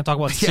swear, you can't talk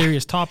about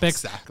serious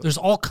topics. Exactly. There's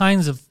all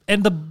kinds of,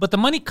 but the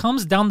money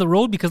comes down the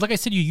road because, like I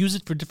said, you use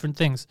it for different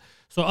things.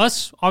 So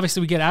us, obviously,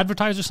 we get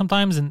advertisers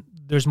sometimes and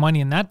there's money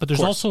in that, but there's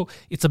also,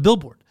 it's a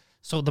billboard.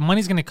 So the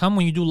money's going to come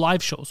when you do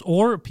live shows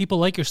or people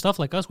like your stuff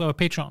like us, we have a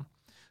Patreon.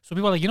 So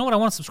people are like, you know what, I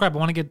want to subscribe. I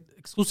want to get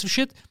exclusive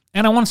shit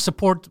and I want to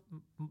support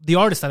the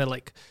artist that I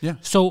like. Yeah.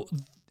 So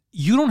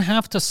you don't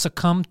have to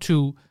succumb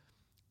to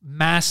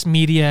mass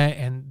media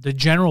and the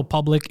general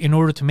public in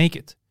order to make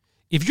it.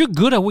 If you're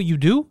good at what you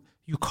do,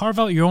 you carve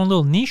out your own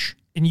little niche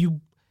and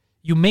you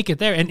make it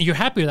there. And you're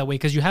happier that way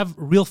because you have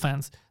real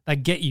fans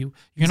that get you.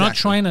 You're not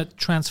trying to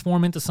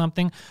transform into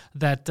something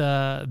that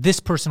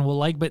this person will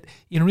like. But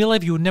in real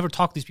life, you would never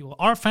talk to these people.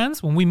 Our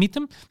fans, when we meet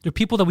them, they're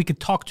people that we could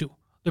talk to.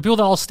 They're people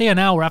that I'll stay an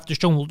hour after the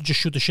show and we'll just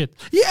shoot the shit.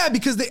 Yeah,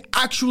 because they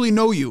actually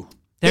know you.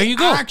 There you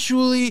go.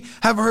 Actually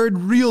have heard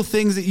real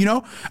things that, you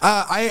know,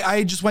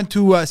 I just went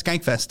to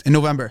Skankfest in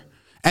November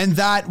And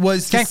that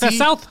was to Skankfest see-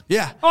 South?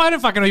 Yeah. Oh, I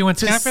didn't fucking know you went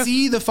to To Skankfest.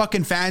 see the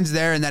fucking fans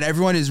there and that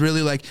everyone is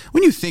really like,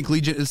 when you think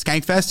Legion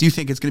Skankfest, you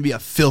think it's going to be a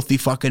filthy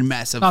fucking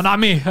mess of No, not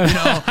me.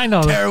 I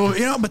know that.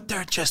 terrible, but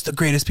they're just the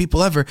greatest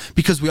people ever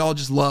because we all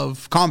just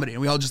love comedy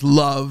and we all just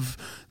love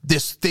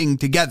this thing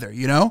together,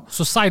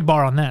 So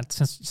sidebar on that,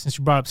 since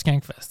you brought up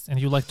Skankfest and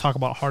you like to talk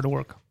about hard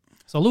work.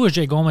 So Louis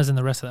J. Gomez and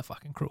the rest of that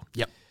fucking crew.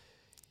 Yep.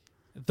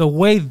 The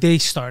way they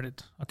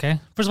started,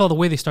 okay? First of all, the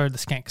way they started the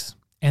Skanks.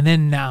 And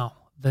then now,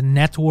 the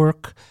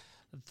network,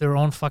 their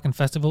own fucking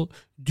festival.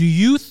 Do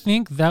you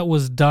think that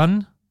was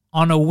done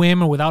on a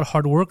whim or without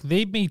hard work?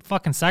 They made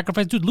fucking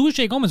sacrifice. Dude, Louis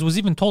J. Gomez was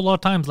even told a lot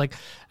of times, like,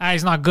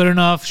 he's not good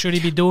enough. Should he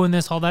be doing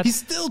this, all that? He's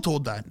still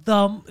told that.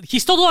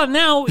 He's still doing it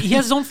now. He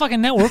has his own fucking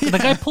network. The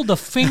guy pulled a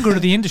finger to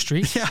the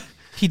industry. Yeah.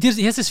 He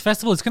has his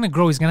festival. It's going to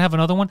grow. He's going to have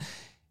another one.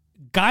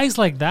 Guys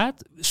like that.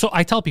 So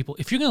I tell people,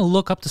 if you're going to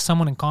look up to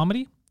someone in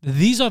comedy,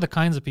 these are the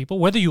kinds of people,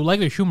 whether you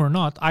like their humor or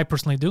not. I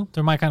personally do.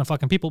 They're my kind of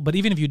fucking people. But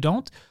even if you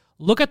don't,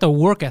 look at the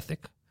work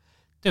ethic.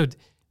 Dude,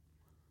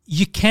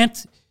 you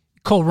can't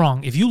go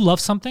wrong. If you love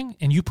something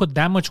and you put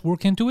that much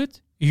work into it,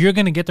 you're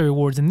going to get the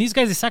rewards. And these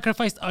guys, they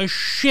sacrificed a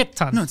shit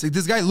ton. No, it's like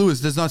this guy Lewis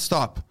does not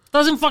stop.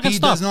 Doesn't fucking He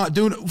stop. does not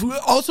do.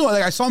 Also,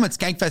 like I saw him at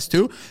Skankfest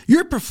too.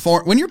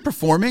 When you're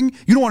performing,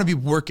 you don't want to be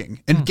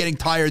working and getting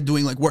tired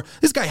doing like work.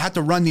 This guy had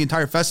to run the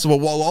entire festival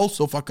while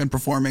also fucking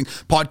performing,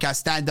 podcast,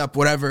 stand up,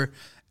 whatever.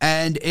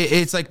 And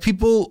it's like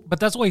people. But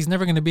that's why he's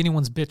never going to be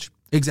anyone's bitch.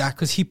 Exactly.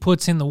 Because he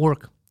puts in the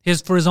work.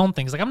 For his own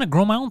thing. He's like, I'm going to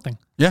grow my own thing.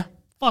 Yeah.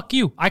 Fuck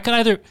you. I could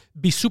either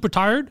be super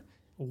tired,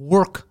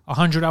 work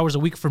 100 hours a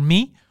week for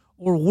me,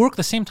 or work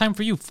the same time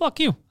for you.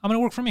 Fuck you. I'm going to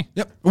work for me.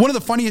 Yep. One of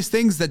the funniest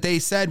things that they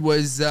said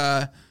was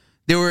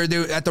they were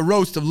at the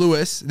roast of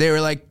Lewis. They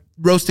were like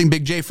roasting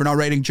Big J for not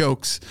writing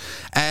jokes,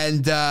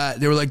 and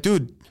they were like,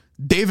 "Dude,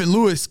 Dave and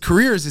Lewis'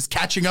 careers is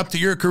catching up to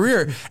your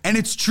career," and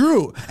it's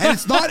true. And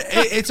it's not.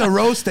 It's a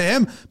roast to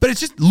him, but it's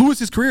just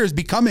Lewis's career is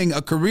becoming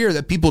a career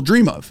that people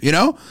dream of.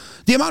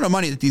 The amount of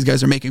money that these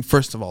guys are making,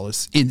 first of all,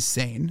 is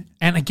insane.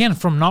 And again,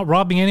 from not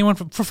robbing anyone,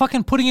 for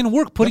fucking putting in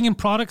work, putting in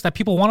products that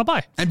people want to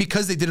buy. And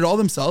because they did it all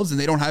themselves, and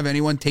they don't have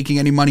anyone taking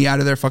any money out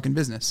of their fucking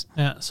business.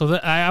 Yeah. So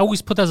I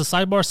always put that as a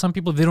sidebar. Some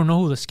people, they don't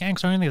know who the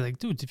Skanks are, and they're like,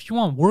 dude, if you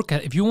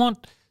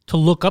want to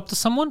look up to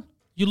someone,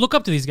 you look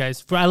up to these guys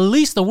for at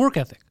least the work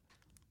ethic.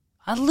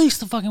 At least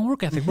the fucking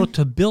work ethic, bro,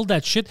 to build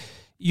that shit.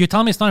 You're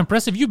telling me it's not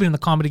impressive? You've been in the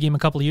comedy game a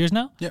couple of years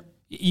now. Yep.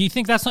 You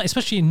think that's not,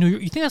 especially in New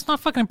York, you think that's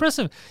not fucking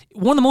impressive?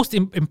 One of the most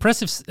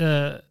impressive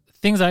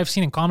things that I've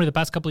seen in comedy the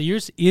past couple of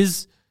years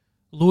is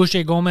Louis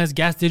J. Gomez,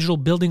 Gas Digital,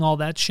 building all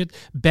that shit,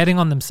 betting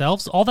on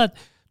themselves, all that.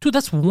 Dude,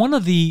 that's one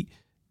of the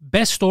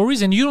best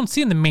stories, and you don't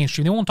see it in the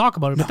mainstream. They won't talk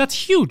about it, but that's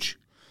huge.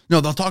 No,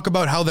 they'll talk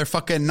about how they're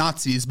fucking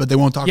Nazis, but they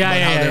won't talk about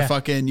how they're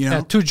fucking,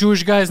 two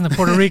Jewish guys and the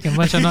Puerto Rican.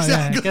 Bunch of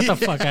Exactly, get the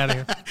fuck out of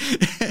here.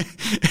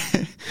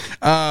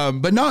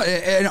 But no,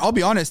 and I'll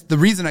be honest, the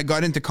reason I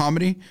got into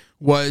comedy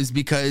was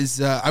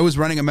because I was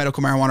running a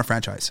medical marijuana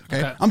franchise.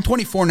 Okay. I'm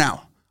 24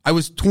 now. I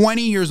was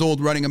 20 years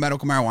old running a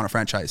medical marijuana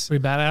franchise.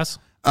 Pretty badass.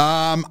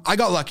 I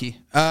got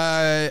lucky.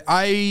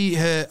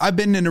 I've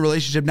been in a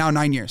relationship now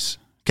 9 years.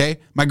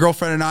 Okay. My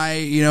girlfriend and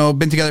I,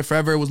 been together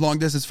forever. It was long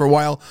distance for a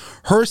while.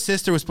 Her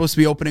sister was supposed to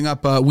be opening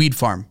up a weed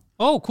farm.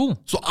 Oh,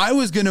 cool. So I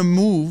was going to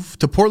move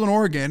to Portland,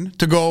 Oregon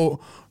to go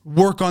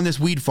work on this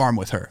weed farm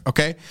with her.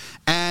 Okay.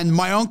 And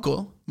my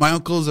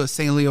uncle's a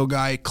St. Leo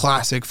guy,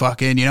 classic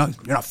fucking, you're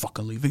not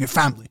fucking leaving your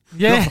family.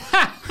 Yeah.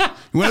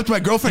 He went up to my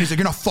girlfriend. He's like,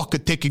 you're not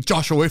fucking taking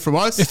Josh away from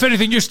us. If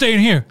anything, you're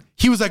staying here.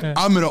 He was like,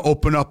 I'm going to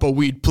open up a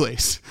weed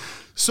place.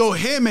 So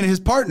him and his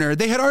partner,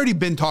 they had already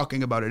been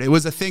talking about it. It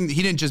was a thing that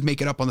he didn't just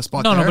make it up on the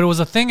spot. No, but it was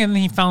a thing, and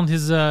then he found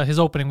his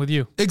opening with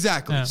you.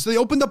 Exactly. Yeah. So they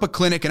opened up a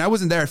clinic, and I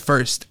wasn't there at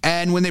first.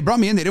 And when they brought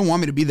me in, they didn't want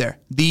me to be there.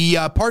 The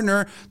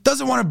partner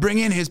doesn't want to bring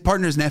in his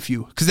partner's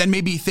nephew because then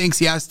maybe he thinks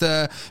he has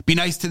to be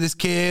nice to this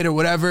kid or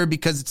whatever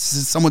because it's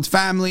someone's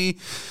family.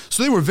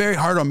 So they were very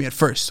hard on me at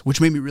first, which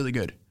made me really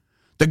good.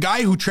 The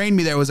guy who trained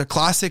me there was a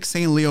classic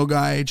St. Leo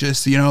guy,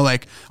 just,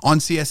 like on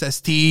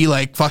CSST,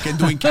 like fucking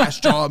doing cash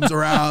jobs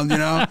around,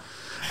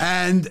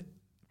 And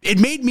it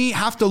made me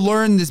have to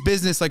learn this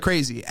business like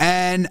crazy.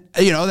 And,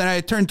 then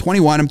I turned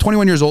 21. I'm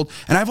 21 years old.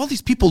 And I have all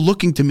these people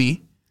looking to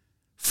me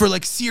for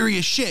like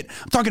serious shit.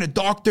 I'm talking to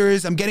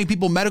doctors. I'm getting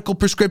people medical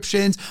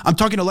prescriptions. I'm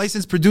talking to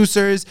licensed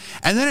producers.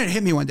 And then it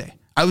hit me one day.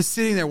 I was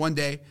sitting there one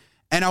day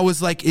and I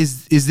was like,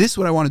 is this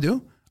what I want to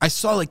do? I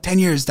saw like 10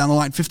 years down the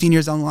line, 15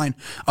 years down the line.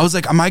 I was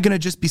like, am I going to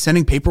just be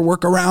sending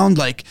paperwork around?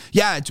 Like,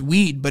 yeah, it's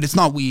weed, but it's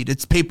not weed.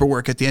 It's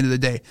paperwork at the end of the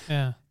day.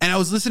 Yeah. And I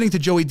was listening to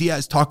Joey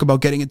Diaz talk about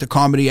getting into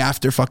comedy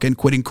after fucking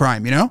quitting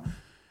crime, and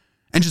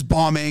just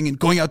bombing and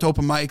going out to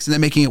open mics and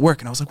then making it work.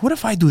 And I was like, what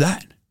if I do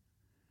that?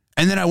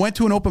 And then I went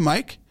to an open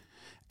mic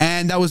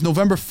and that was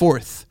November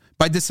 4th.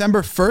 By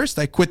December 1st,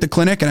 I quit the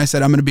clinic and I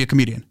said, I'm going to be a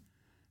comedian.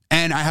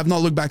 And I have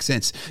not looked back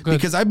since. Good.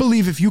 Because I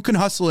believe if you can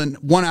hustle in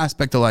one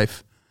aspect of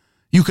life,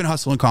 you can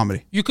hustle in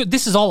comedy. You could.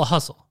 This is all a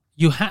hustle.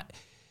 You have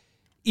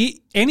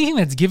anything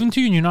that's given to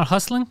you and you're not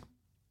hustling,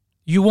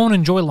 you won't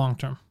enjoy long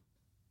term.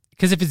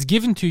 Because if it's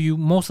given to you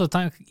most of the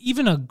time,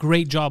 even a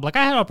great job, like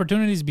I had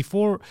opportunities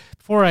before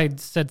I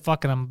said,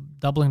 fuck it, I'm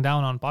doubling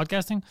down on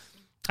podcasting.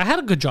 I had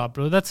a good job,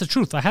 bro. That's the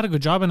truth. I had a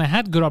good job and I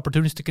had good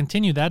opportunities to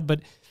continue that,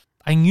 but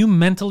I knew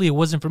mentally it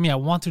wasn't for me. I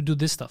wanted to do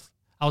this stuff.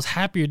 I was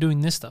happier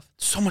doing this stuff.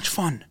 So much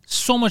fun.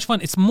 So much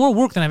fun. It's more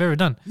work than I've ever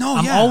done. No,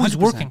 I'm yeah, always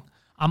 100%. working.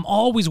 I'm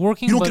always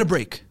working. You don't but get a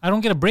break. I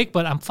don't get a break,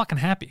 but I'm fucking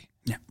happy.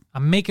 Yeah.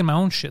 I'm making my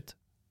own shit.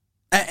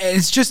 And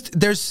it's just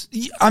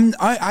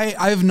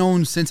I've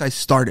known since I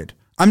started.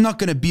 I'm not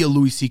gonna be a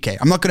Louis C.K.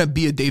 I'm not gonna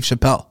be a Dave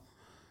Chappelle,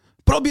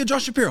 but I'll be a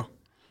Josh Shapiro.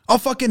 I'll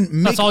fucking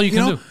make. That's all you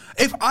can do.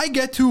 If I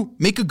get to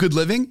make a good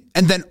living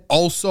and then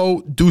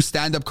also do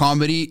stand-up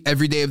comedy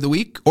every day of the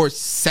week or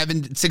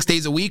 6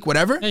 days a week,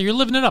 whatever, Yeah, you're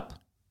living it up.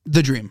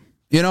 the dream.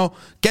 You know,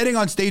 getting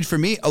on stage for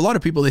me, a lot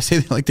of people, they say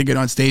they like to get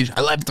on stage.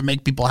 I like to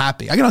make people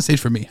happy. I get on stage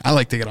for me. I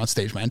like to get on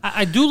stage, man.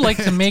 I do like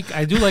to make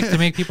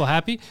people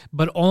happy,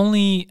 but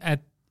only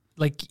at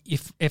like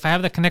if I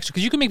have that connection,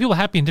 because you can make people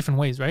happy in different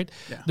ways, right?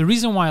 Yeah. The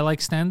reason why I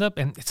like stand up,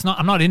 and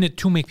I'm not in it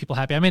to make people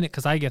happy. I'm in it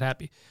because I get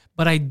happy.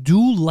 But I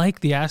do like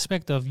the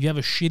aspect of you have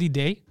a shitty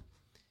day,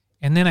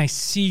 and then I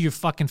see your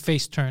fucking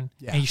face turn,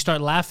 and you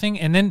start laughing,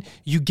 and then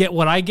you get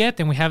what I get,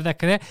 and we have that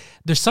connect.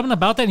 There's something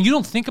about that, and you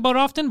don't think about it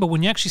often, but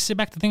when you actually sit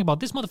back to think about,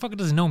 this motherfucker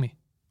doesn't know me.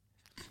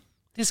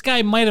 This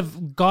guy might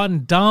have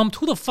gotten dumped.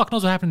 Who the fuck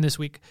knows what happened this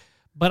week?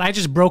 But I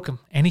just broke him,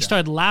 and he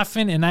started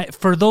laughing, and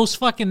for those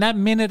fucking, that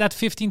minute, that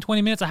 15,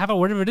 20 minutes, a half hour,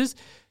 whatever it is,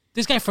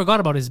 this guy forgot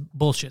about his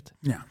bullshit.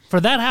 Yeah. For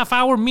that half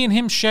hour, me and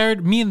them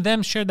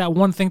shared that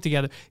one thing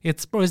together.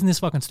 It's, bro, isn't this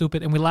fucking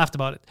stupid? And we laughed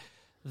about it.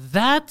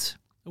 That,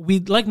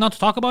 we'd like not to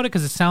talk about it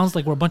because it sounds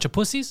like we're a bunch of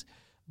pussies,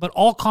 but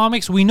all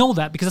comics, we know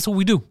that because that's what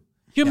we do.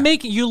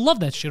 You love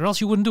that shit, or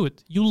else you wouldn't do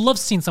it. You love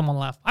seeing someone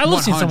laugh. I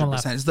love seeing someone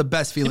laugh. It's the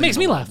best feeling. It makes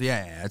in the me world. laugh.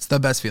 Yeah, it's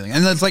the best feeling.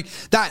 And it's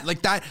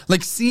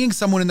like seeing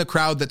someone in the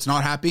crowd that's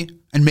not happy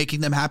and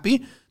making them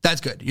happy,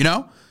 that's good, you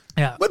know?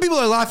 Yeah. When people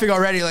are laughing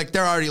already, like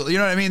they're already, you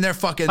know what I mean? They're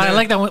fucking. But I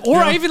like that one. Or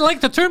I even like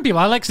to turn people.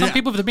 I like some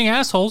people, if they're being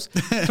assholes,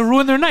 to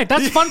ruin their night.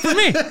 That's fun for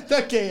me.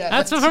 Okay, yeah.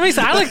 That's fun for me.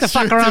 So I like to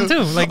fuck around too.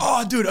 Like,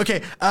 oh, dude.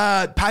 Okay.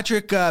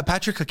 Patrick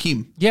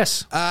Hakeem.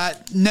 yes.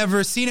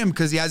 Never seen him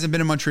because he hasn't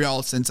been in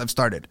Montreal since I've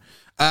started.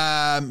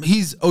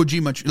 He's OG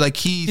Montreal. Like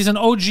He's an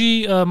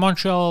OG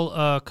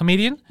Montreal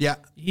comedian. Yeah.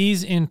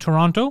 He's in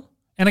Toronto.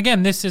 And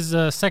again, this is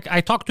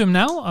I talked to him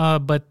now,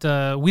 but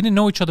we didn't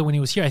know each other when he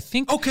was here.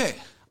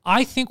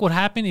 I think what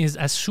happened is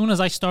as soon as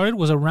I started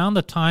was around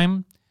the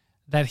time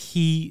that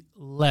he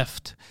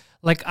left.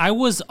 Like I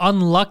was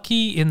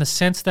unlucky in the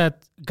sense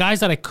that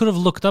guys that I could have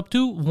looked up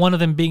to, one of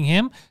them being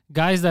him,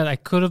 guys that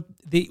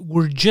they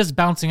were just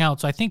bouncing out.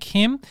 So I think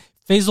him,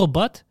 Faisal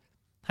Butt,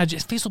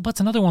 Faisal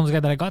Butt's another one of those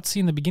guys that I got to see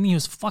in the beginning. He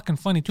was fucking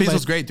funny too.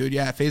 Faisal's great, dude.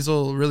 Yeah,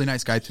 Faisal, really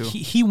nice guy too.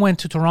 He went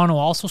to Toronto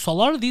also. So a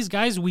lot of these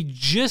guys, we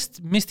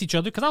just missed each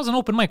other because I was an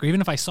open micer. Even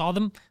if I saw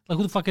them, like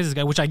who the fuck is this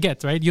guy? Which I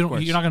get, right? You're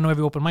not gonna know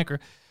every open micer.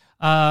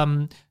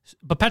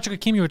 But Patrick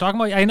Hakeem, you were talking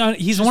about, I know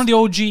he's one of the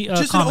OG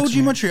just an OG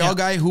Montreal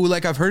guy who,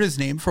 like, I've heard his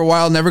name for a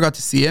while, never got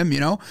to see him, you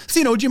know?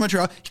 Seen OG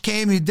Montreal. He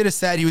came, he did a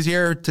set, he was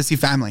here to see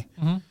family.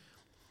 Mm-hmm.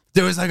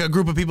 There was like a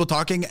group of people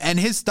talking, and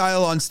his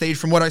style on stage,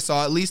 from what I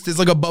saw at least, is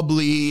like a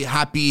bubbly,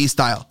 happy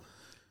style.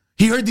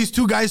 He heard these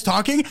two guys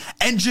talking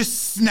and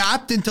just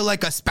snapped into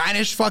like a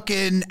Spanish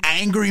fucking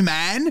angry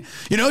man,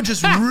 you know,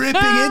 just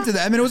ripping into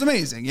them. And it was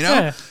amazing, you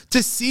know,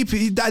 to see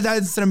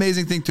that's an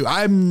amazing thing too.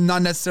 I'm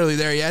not necessarily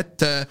there yet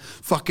to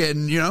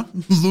fucking, you know,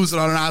 lose it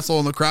on an asshole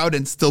in the crowd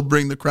and still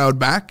bring the crowd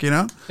back, you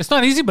know. It's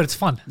not easy, but it's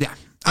fun. Yeah.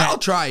 I'll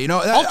try, you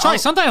know. I'll try.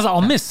 Sometimes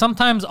I'll miss.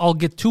 Sometimes I'll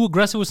get too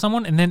aggressive with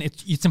someone, and then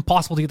it's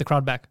impossible to get the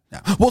crowd back.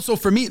 Yeah. Well, so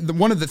for me,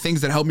 one of the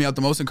things that helped me out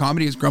the most in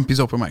comedy is Grumpy's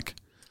open mic.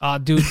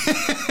 Dude.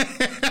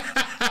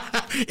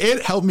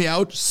 It helped me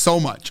out so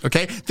much,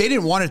 okay? They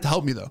didn't want it to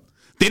help me, though.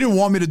 They didn't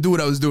want me to do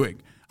what I was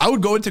doing. I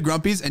would go into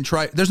Grumpy's and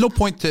try. There's no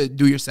point to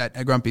do your set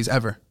at Grumpy's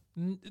ever.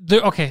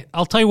 Okay,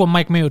 I'll tell you what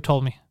Mike Mayo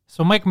told me.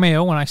 So Mike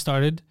Mayo, when I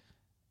started,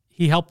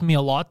 he helped me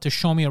a lot to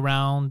show me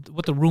around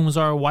what the rooms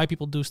are, why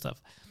people do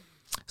stuff.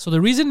 So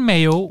the reason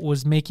Mayo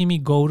was making me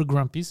go to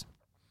Grumpy's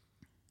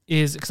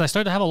is because I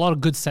started to have a lot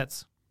of good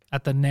sets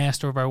at the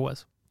Nest or wherever I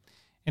was.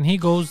 And he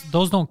goes,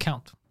 those don't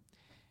count.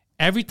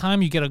 Every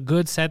time you get a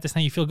good set this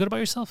night, you feel good about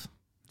yourself.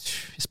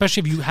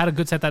 Especially if you had a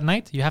good set that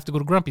night, you have to go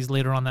to Grumpy's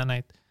later on that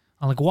night.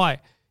 I'm like, why?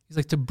 He's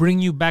like, to bring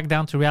you back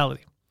down to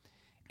reality.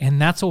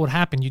 And that's what would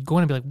happen. You'd go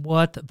in and be like,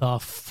 what the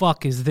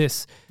fuck is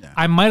this? Yeah.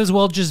 I might as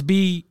well just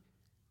be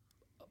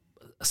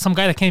some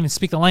guy that can't even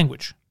speak the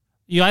language.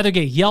 You either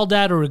get yelled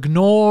at or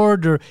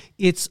ignored, or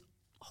it's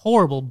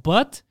horrible.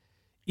 But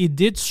it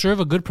did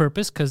serve a good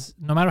purpose because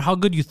no matter how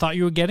good you thought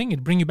you were getting,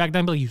 it'd bring you back down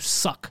and be like, you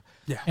suck.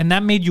 Yeah. And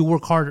that made you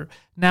work harder.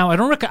 Now,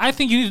 I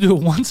think you need to do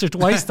it once or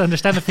twice to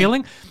understand the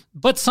feeling,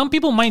 but some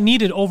people might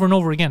need it over and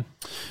over again.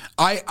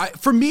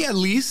 For me at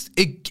least,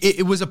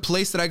 it was a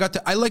place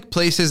that I like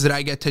places that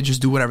I get to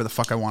just do whatever the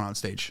fuck I want on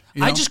stage.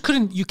 You know? I just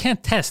couldn't. You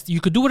can't test. You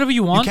could do whatever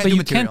you want, can't but do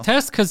you material. can't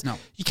test because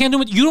you can't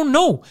do it. You don't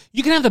know.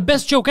 You can have the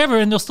best joke ever,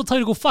 and they'll still tell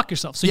you to go fuck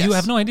yourself. So you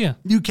have no idea.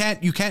 You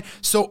can't.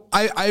 So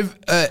I've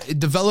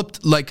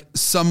developed like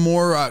some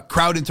more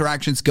crowd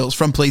interaction skills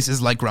from places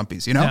like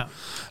Grumpy's. You know.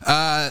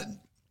 Yeah.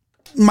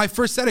 My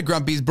first set of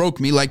Grumpy's broke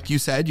me, like you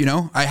said. You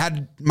know, I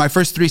had my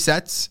first 3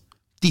 sets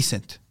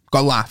decent,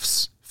 got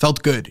laughs.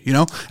 Felt good, you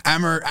know.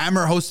 Amber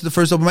hosted the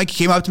first open mic.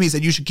 He came up to me and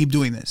said, "You should keep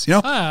doing this." You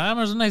know,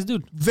 Amber's a nice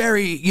dude.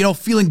 Very, you know,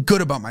 feeling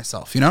good about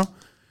myself. You know,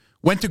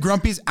 went to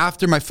Grumpy's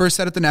after my first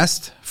set at the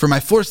Nest for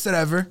my 4th set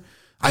ever.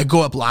 I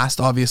go up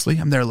last. Obviously,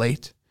 I'm there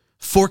late.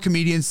 4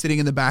 comedians sitting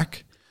in the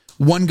back.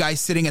 1 guy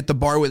sitting at the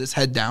bar with his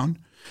head down,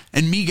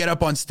 and me get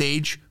up on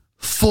stage.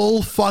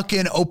 Full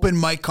fucking open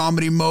mic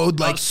comedy mode,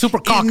 like super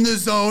cocked. in the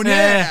zone.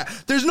 Yeah.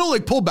 There's no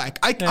like pullback.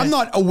 I'm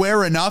not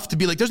aware enough to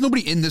be like, there's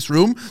nobody in this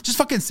room. Just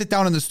fucking sit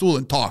down on the stool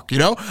and talk, you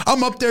know?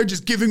 I'm up there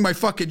just giving my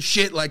fucking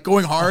shit, like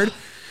going hard.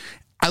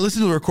 I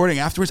listened to the recording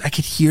afterwards. I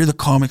could hear the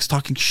comics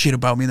talking shit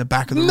about me in the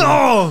back of the room.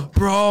 No!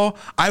 Bro,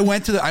 I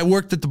worked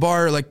at the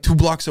bar like 2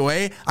 blocks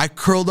away. I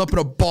curled up in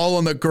a ball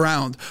on the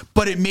ground,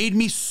 but it made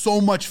me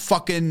so much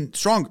fucking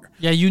stronger.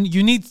 Yeah,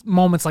 you need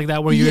moments like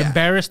that where you're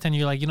embarrassed and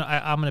you're like,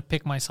 I'm going to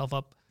pick myself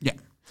up. Yeah.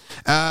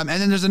 And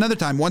then there's another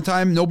time. One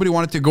time, nobody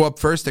wanted to go up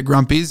first at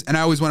Grumpy's, and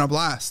I always went up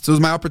last. So it was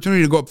my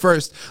opportunity to go up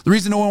first. The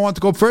reason no one wanted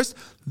to go up first,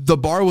 the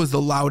bar was the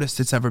loudest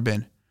it's ever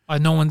been.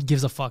 No one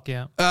gives a fuck,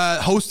 yeah.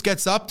 Host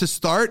gets up to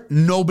start.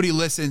 Nobody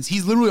listens.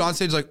 He's literally on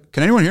stage like,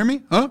 can anyone hear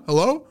me? Huh?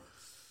 Hello?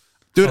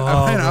 Dude,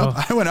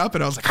 I went up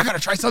and I was like, I got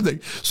to try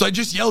something. So I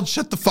just yelled,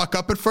 shut the fuck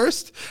up at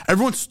first.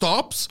 Everyone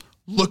stops,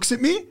 looks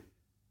at me,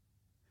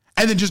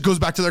 and then just goes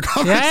back to their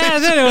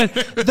conversation. Yeah,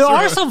 there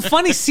are some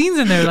funny scenes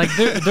in there. Like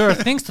there are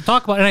things to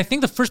talk about. And I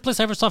think the first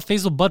place I ever saw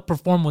Faisal Butt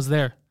perform was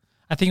there.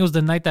 I think it was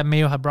the night that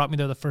Mayo had brought me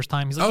there the first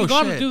time. He's like, you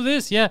got to do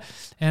this. Yeah.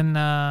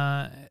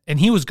 And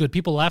he was good.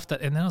 People laughed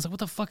at it. And then I was like, what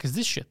the fuck is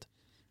this shit?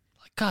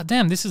 Like, God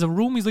damn, this is a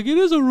room? He's like, it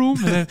is a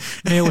room. And then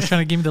Mayo was trying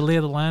to give me the lay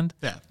of the land.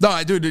 Yeah. No,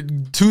 I do.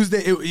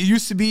 Tuesday, it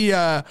used to be,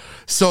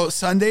 so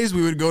Sundays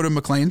we would go to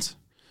McLean's.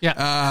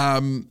 Yeah.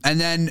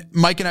 And then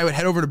Mike and I would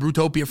head over to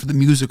Brutopia for the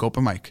music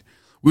open mic.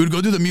 We would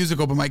go do the music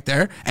open mic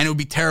there, and it would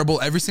be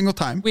terrible every single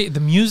time. Wait, the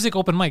music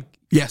open mic?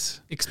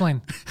 Yes.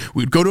 Explain.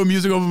 We'd go to a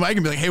music open mic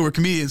and be like, hey, we're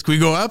comedians. Can we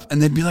go up?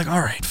 And they'd be like, all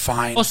right,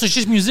 fine. Oh, so it's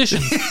just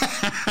musicians.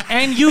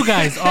 And you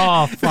guys.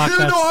 Oh, fuck. There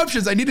were no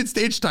options. I needed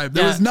stage time.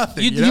 There was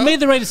nothing. You made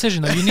the right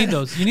decision, though. You need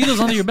those. You need those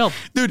under your belt.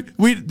 Dude,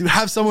 we'd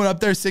have someone up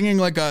there singing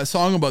like a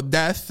song about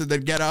death and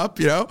then get up,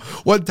 you know?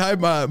 One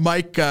time,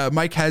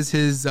 Mike has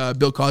his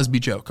Bill Cosby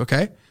joke,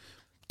 okay?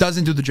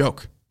 Doesn't do the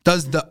joke.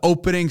 Does the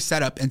opening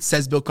setup and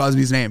says Bill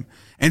Cosby's name.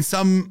 And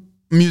some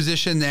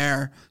musician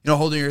there, you know,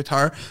 holding a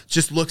guitar,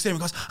 just looks at him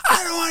and goes,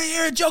 I don't want to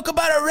hear a joke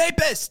about a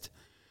rapist.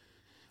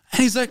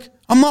 And he's like,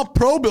 I'm not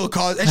pro Bill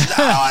Cosby. And she's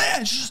like,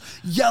 and she's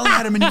just yelling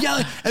at him and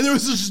yelling. And there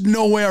was just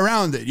no way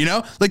around it, you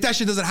know? Like that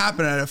shit doesn't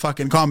happen at a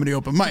fucking comedy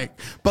open mic.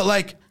 But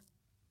like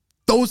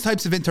those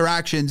types of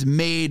interactions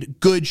made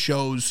good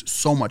shows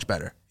so much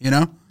better, you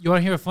know? You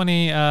want to hear a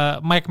funny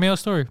Mike Mayo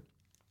story?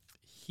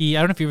 I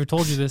don't know if he ever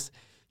told you this.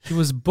 He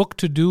was booked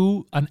to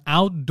do an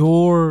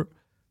outdoor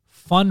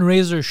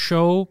fundraiser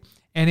show,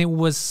 and it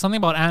was something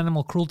about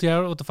animal cruelty. I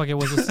don't know what the fuck it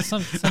was. It was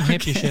some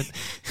hippie shit.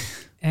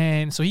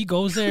 And so he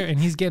goes there, and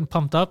he's getting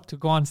pumped up to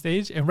go on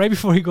stage. And right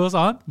before he goes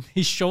on,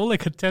 he show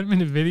like a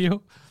 10-minute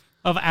video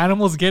of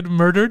animals getting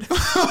murdered.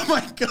 Oh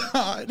my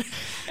God.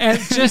 And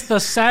just the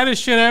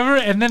saddest shit ever.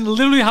 And then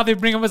literally how they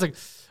bring him is like,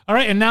 all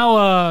right, and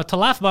now to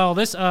laugh about all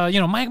this,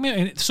 Mike Mayo.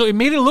 And so it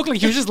made it look like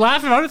he was just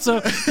laughing about it.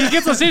 So he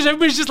gets on stage,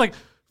 everybody's just like,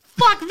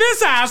 fuck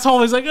this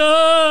asshole. He's like,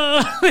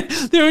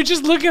 they were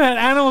just looking at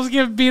animals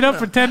getting beat up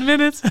for 10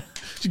 minutes.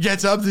 She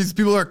gets up, these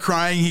people are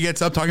crying. He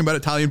gets up talking about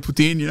Italian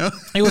poutine, you know?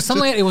 It was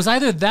something. It was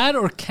either that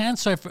or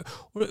cancer.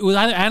 It was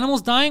either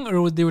animals dying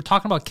or they were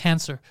talking about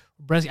cancer.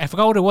 I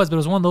forgot what it was, but it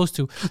was one of those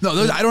two. No,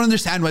 I don't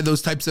understand why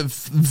those types of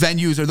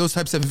venues or those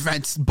types of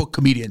events book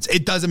comedians.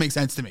 It doesn't make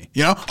sense to me.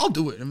 You know, I'll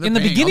do it. In the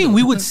beginning,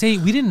 we would say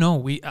we didn't know.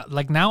 We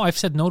like now I've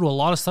said no to a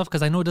lot of stuff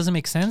because I know it doesn't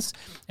make sense.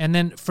 And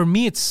then for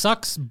me, it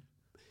sucks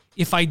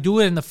if I do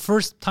it and the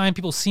first time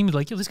people see me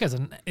like, yo, this guy's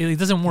it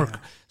doesn't work. Yeah.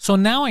 So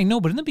now I know.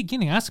 But in the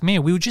beginning, ask me.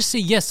 We would just say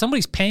yes.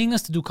 Somebody's paying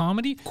us to do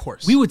comedy. Of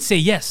course, we would say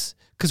yes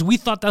because we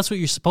thought that's what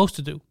you're supposed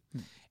to do.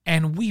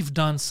 And we've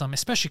done some,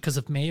 especially because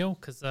of Mayo,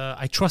 because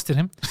I trusted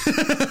him.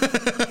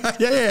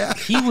 Yeah.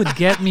 He would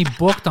get me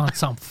booked on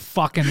some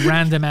fucking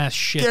random ass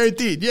shit.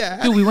 Guaranteed,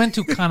 yeah. Dude, we went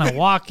to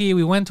Kanawaki.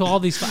 We went to all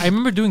these. I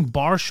remember doing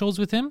bar shows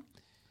with him,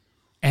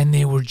 and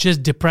they were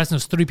just depressing.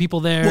 There's 3 people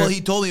there. Well, he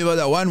told me about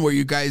that one where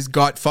you guys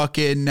got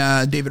fucking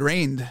David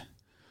Rained.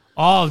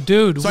 Oh,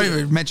 dude. Sorry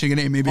for mentioning a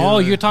name. Maybe. Oh,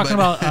 you're talking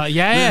about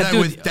that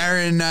dude. with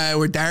Darren,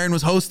 where Darren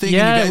was hosting.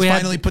 Yeah, and we you guys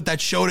had- finally put that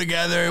show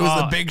together. It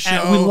was the big show.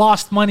 And we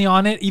lost money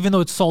on it, even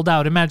though it's sold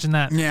out. Imagine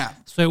that. Yeah.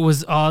 So it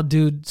was,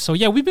 dude. So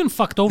yeah, we've been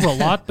fucked over a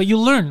lot, but you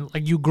learn.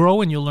 Like you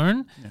grow and you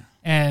learn,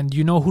 and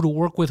you know who to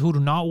work with, who to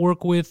not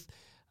work with.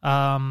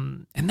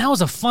 And that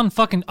was a fun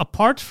fucking.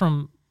 Apart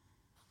from,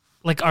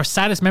 like, our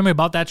saddest memory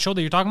about that show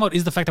that you're talking about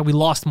is the fact that we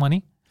lost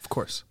money. Of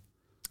course.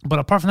 But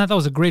apart from that, that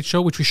was a great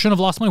show, which we shouldn't have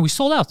lost money. We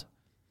sold out.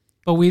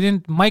 But we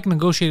didn't. Mike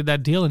negotiated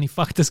that deal, and he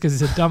fucked us because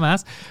he's a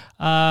dumbass.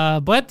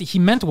 But he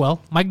meant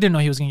well. Mike didn't know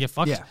he was going to get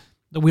fucked. Yeah.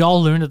 We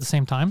all learned at the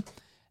same time.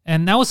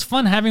 And that was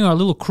fun having our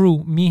little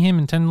crew, me, him,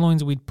 and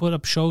Tenderloins. We'd put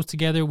up shows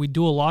together. We'd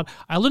do a lot.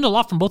 I learned a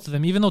lot from both of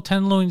them. Even though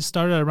Tenderloins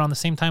started around the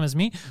same time as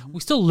me, we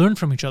still learned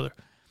from each other.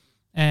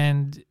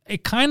 And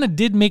it kind of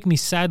did make me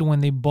sad when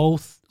they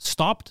both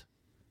stopped,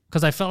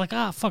 because I felt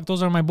like, fuck,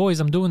 those are my boys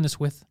I'm doing this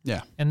with.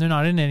 Yeah. And they're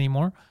not in it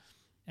anymore.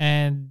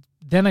 And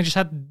then I just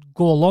had to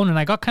go alone, and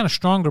I got kind of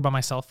stronger by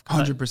myself.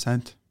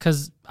 100%.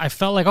 Because I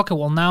felt like, okay,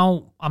 well,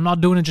 now I'm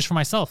not doing it just for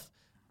myself.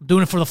 I'm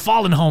doing it for the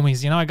fallen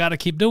homies. I got to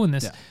keep doing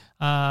this. Yeah.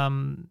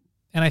 And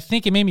I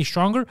think it made me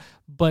stronger,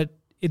 but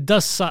it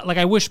does suck. Like,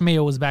 I wish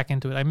Mayo was back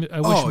into it.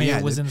 I wish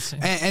Mayo was in the same.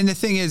 And the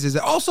thing is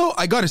that also,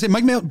 I got to say,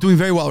 Mike Mayo doing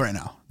very well right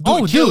now.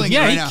 Dude,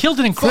 yeah, he killed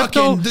it in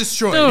crypto. Fucking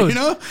destroyed,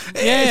 Dude.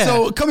 Yeah.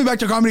 So coming back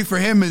to comedy for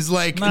him is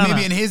like maybe no.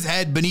 in his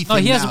head beneath Oh,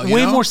 him he has now,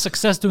 way more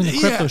success doing the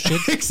crypto shit.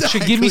 Exactly.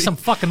 Should give me some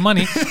fucking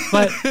money.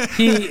 But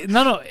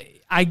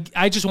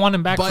I just want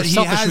him back But for he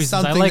selfish has reasons.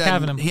 I something like that,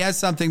 having him. He has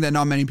something that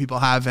not many people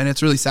have, and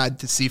it's really sad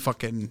to see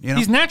fucking,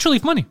 He's naturally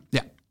funny.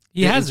 Yeah.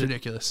 He has It's it.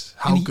 ridiculous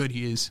how good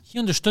he is. He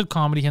understood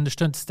comedy. He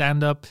understood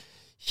stand-up.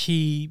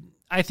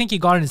 I think he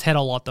got in his head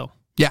a lot, though.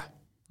 Yeah.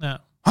 Yeah.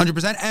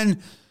 100%.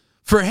 And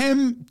for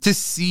him to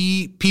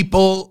see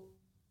people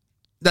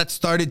that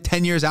started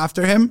 10 years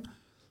after him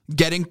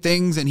getting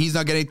things and he's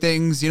not getting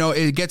things,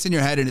 it gets in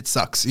your head and it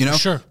sucks,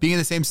 Sure. Being in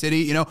the same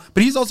city,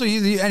 but he's also,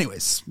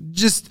 anyways,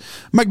 just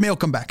Mike Mayo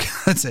come back.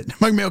 That's it.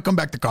 Mike Mayo come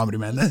back to comedy,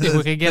 man. I think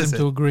we can get him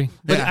to agree.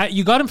 But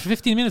you got him for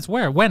 15 minutes.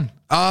 Where? When?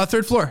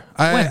 Third floor.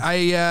 When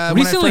I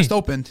Recently? first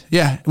opened.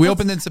 Yeah. We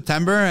opened in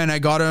September and I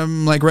got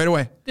him like right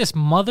away. This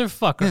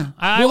motherfucker. Yeah.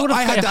 I would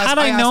have.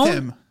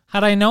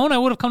 Had I known, I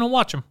would have come to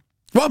watch him.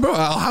 Well, bro,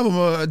 I'll have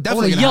him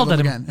definitely would've gonna yelled have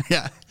him at him. again.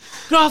 Yeah.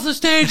 Get off the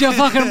stage, you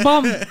fucking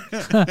bum.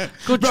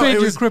 Go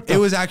trade your crypto. It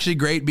was actually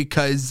great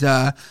because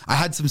I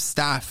had some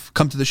staff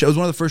come to the show. It was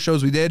one of the first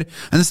shows we did,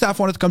 and the staff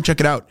wanted to come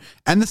check it out.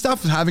 And the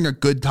staff was having a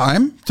good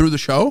time through the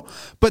show,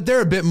 but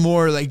they're a bit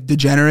more like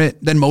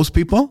degenerate than most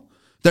people.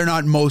 They're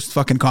not most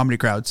fucking comedy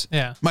crowds.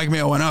 Yeah. Mike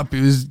Mayo went up.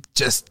 He was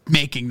just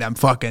making them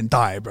fucking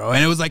die, bro.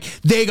 And it was like,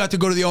 they got to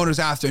go to the owners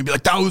after and be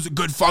like, that was a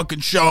good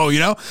fucking show,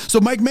 So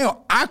Mike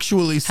Mayo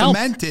actually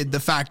cemented the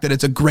fact that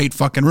it's a great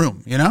fucking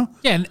room, Yeah,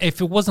 and if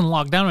it wasn't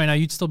locked down right now,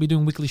 you'd still be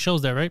doing weekly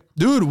shows there, right?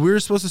 Dude, we're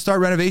supposed to start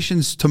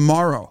renovations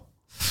tomorrow.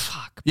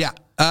 Fuck. Yeah.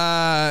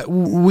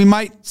 We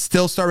might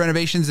still start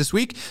renovations this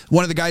week.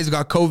 One of the guys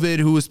got COVID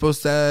who was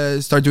supposed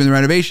to start doing the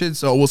renovations,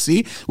 so we'll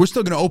see. We're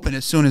still going to open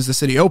as soon as the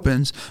city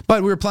opens,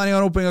 but we were planning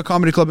on opening a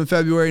comedy club in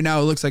February. Now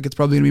it looks like it's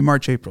probably going to be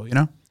March, April,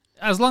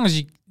 As long as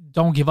you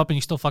don't give up and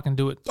you still fucking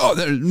do it. Oh,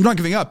 they're not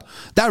giving up.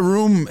 That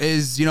room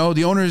is, the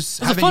owners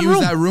haven't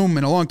used that room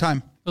in a long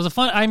time. It was a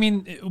fun. I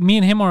mean, me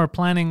and him are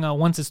planning.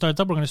 Once it starts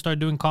up, we're going to start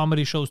doing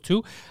comedy shows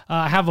too.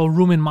 I have a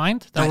room in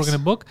mind that we're going to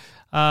book.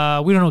 We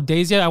don't know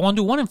days yet. I want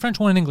to do one in French,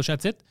 one in English.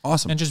 That's it.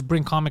 Awesome. And just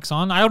bring comics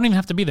on. I don't even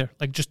have to be there.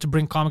 Like, just to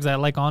bring comics that I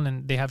like on,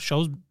 and they have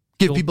shows.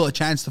 Give people a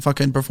chance to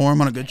fucking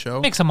perform on a good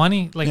show. Make some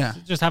money.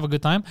 Just have a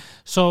good time.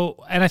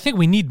 So, and I think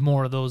we need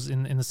more of those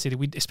in the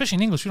city. Especially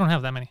in English, we don't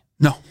have that many.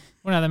 No.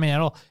 We don't have that many at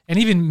all. And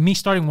even me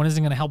starting one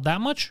isn't going to help that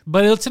much.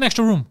 But it's an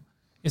extra room.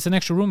 It's an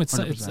extra room. It's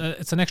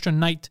an extra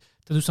night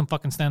to do some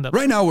fucking stand-up.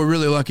 Right now, we're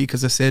really lucky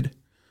because of Sid.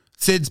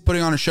 Sid's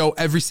putting on a show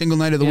every single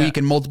night of the week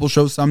and multiple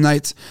shows some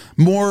nights.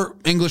 More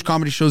English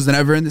comedy shows than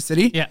ever in the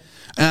city. Yeah.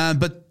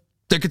 But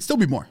there could still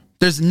be more.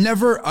 There's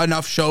never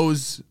enough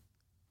shows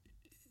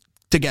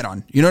to get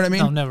on. You know what I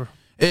mean? No, never.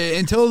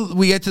 Until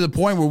we get to the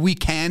point where we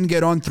can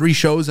get on 3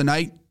 shows a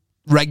night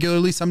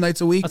regularly, some nights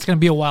a week. That's going to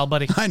be a while,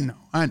 buddy. I know.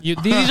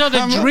 These are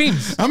the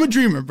dreams. I'm a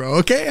dreamer, bro.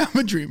 Okay? I'm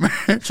a dreamer.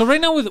 So right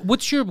now,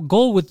 what's your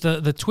goal with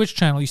the Twitch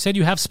channel? You said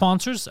you have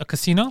sponsors, a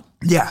casino?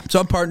 Yeah. So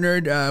I'm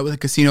partnered with a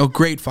casino.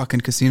 Great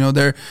fucking casino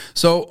there.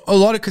 So a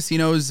lot of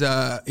casinos,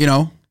 are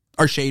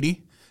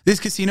shady. This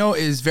casino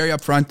is very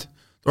upfront.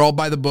 They're all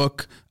by the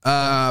book.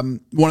 One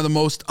of the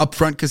most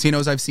upfront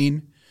casinos I've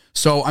seen.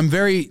 So I'm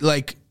very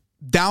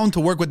down to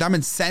work with them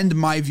and send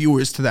my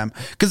viewers to them.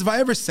 Because if I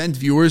ever sent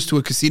viewers to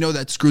a casino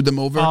that screwed them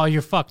over, oh,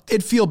 you're fucked.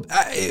 It'd feel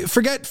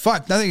forget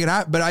fucked. Nothing could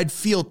happen, but I'd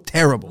feel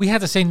terrible. We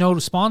had to say no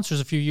to sponsors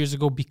a few years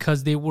ago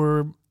because they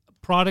were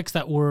products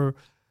that were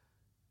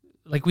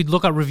like, we'd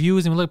look at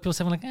reviews and we look at people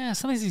saying like,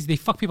 sometimes they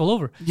fuck people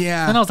over.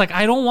 Yeah. And I was like,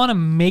 I don't want to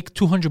make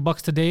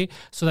 $200 today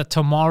so that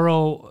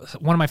tomorrow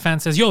one of my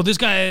fans says, yo, this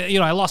guy,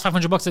 I lost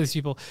 $500 to these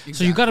people. Exactly.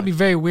 So you got to be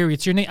very wary.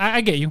 It's your name. I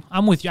get you.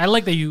 I'm with you. I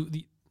like that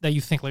that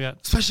you think like that?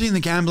 Especially in the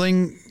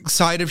gambling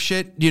side of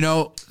shit,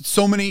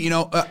 so many,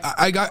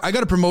 I got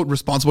to promote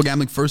responsible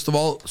gambling first of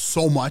all,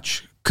 so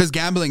much, because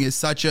gambling is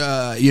such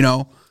a,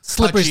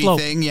 slippery touchy slope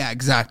thing. Yeah,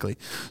 exactly.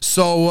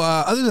 So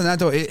other than that,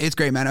 though, it's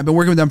great, man. I've been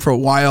working with them for a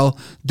while.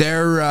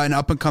 They're an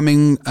up and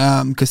coming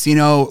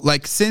casino.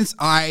 Like, since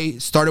I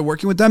started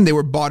working with them, they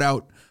were bought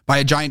out by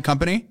a giant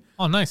company.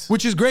 Oh, nice.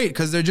 Which is great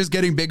because they're just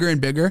getting bigger and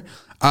bigger.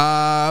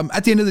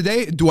 At the end of the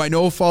day, do I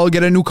know if I'll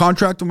get a new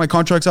contract when my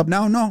contract's up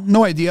now?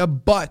 No idea.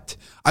 But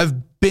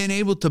I've been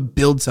able to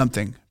build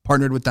something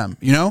partnered with them,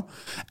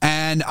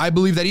 And I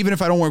believe that even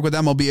if I don't work with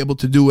them, I'll be able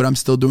to do what I'm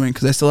still doing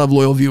because I still have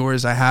loyal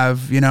viewers. I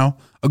have,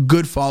 a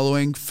good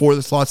following for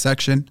the slot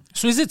section.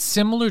 So is it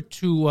similar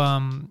to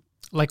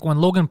like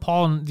when Logan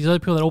Paul and these other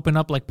people that open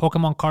up like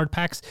Pokemon card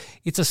packs?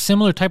 It's a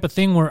similar type of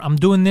thing where I'm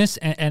doing this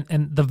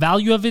and the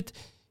value of it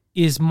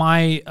is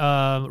my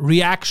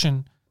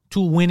reaction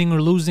to winning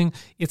or losing.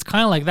 It's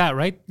kind of like that,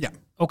 right? Yeah.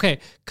 Okay,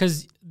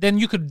 because then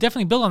you could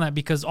definitely build on that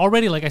because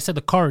already, like I said,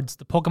 the cards,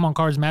 the Pokemon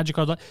cards, Magic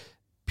cards,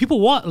 people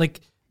want,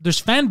 like, there's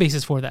fan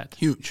bases for that.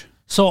 Huge.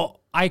 So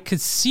I could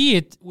see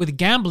it with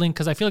gambling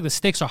because I feel like the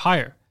stakes are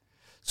higher.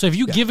 So if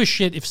you give a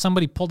shit if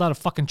somebody pulled out a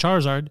fucking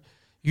Charizard,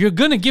 you're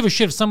going to give a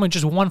shit if someone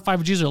just won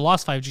 5Gs or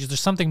lost 5Gs. There's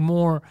something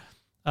more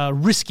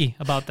risky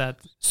about that.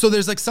 So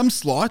there's like some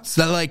slots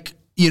that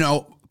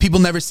people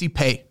never see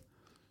pay.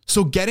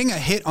 So getting a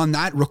hit on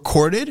that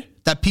recorded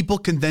that people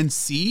can then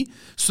see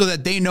so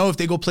that they know if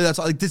they go play that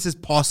slot, like this is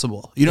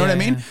possible. You know what I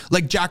mean? Yeah.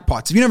 Like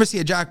jackpots. If you never see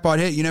a jackpot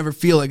hit, you never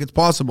feel like it's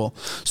possible.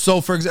 So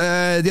for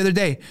the other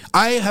day,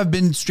 I have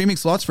been streaming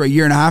slots for 1.5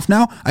 years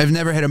now. I've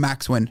never hit a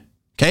max win.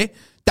 Okay?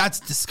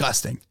 That's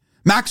disgusting.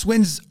 Max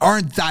wins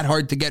aren't that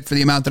hard to get for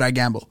the amount that I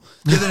gamble.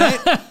 The other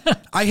night,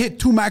 I hit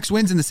 2 max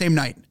wins in the same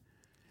night.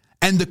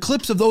 And the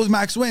clips of those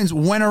max wins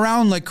went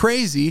around like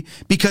crazy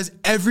because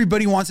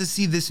everybody wants to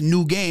see this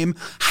new game,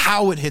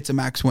 how it hits a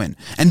max win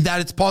and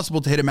that it's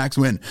possible to hit a max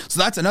win. So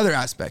that's another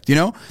aspect,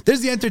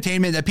 There's the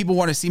entertainment that people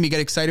want to see me get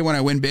excited when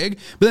I win big.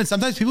 But then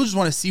sometimes people just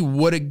want to see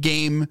what a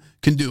game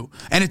can do.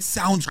 And it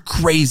sounds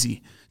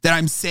crazy that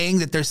I'm saying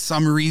that there's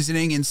some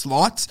reasoning in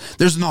slots.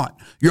 There's not.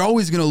 You're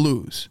always going to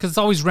lose. Because it's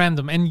always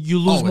random and you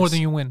lose more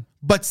than you win.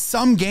 But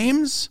some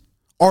games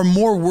are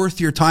more worth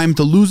your time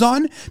to lose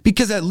on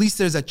because at least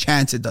there's a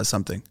chance it does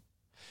something.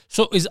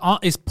 So is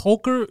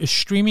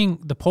streaming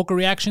the poker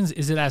reactions,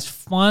 is it as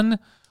fun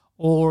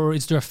or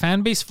is there a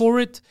fan base for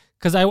it?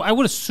 Because I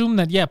would assume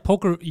that,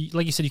 poker,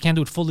 like you said, you can't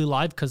do it fully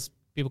live because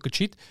people could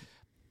cheat.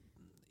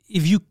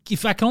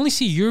 If I can only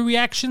see your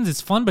reactions, it's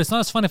fun, but it's not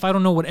as fun if I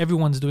don't know what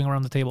everyone's doing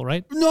around the table,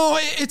 right? No,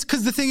 it's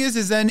because the thing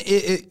is then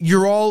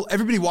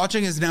everybody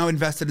watching is now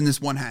invested in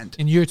this one hand.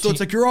 In your so team. It's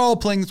like you're all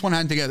playing this one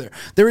hand together.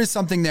 There is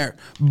something there.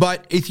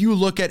 But if you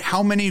look at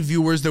how many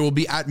viewers there will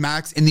be at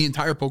max in the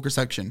entire poker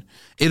section,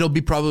 it'll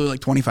be probably like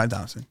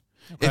 25,000.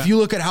 Okay. If you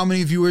look at how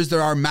many viewers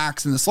there are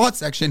max in the slot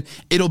section,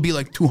 it'll be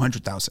like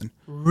 200,000.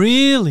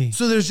 Really?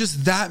 So there's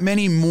just that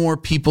many more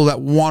people that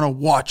want to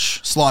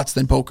watch slots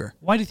than poker.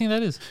 Why do you think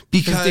that is?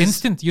 Because it's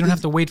instant. You don't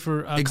have to wait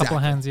for a couple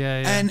of hands.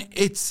 Yeah. And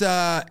it's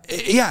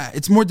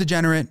it's more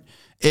degenerate.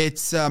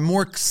 It's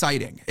more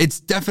exciting.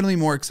 It's definitely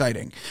more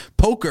exciting.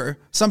 Poker,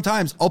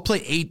 sometimes I'll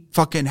play 8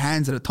 fucking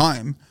hands at a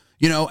time.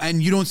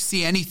 And you don't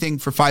see anything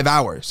for 5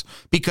 hours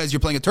because you're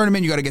playing a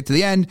tournament. You got to get to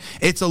the end.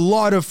 It's a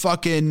lot of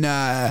fucking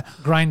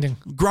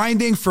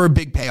grinding for a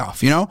big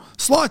payoff.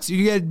 Slots,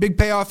 you get a big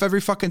payoff every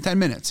fucking 10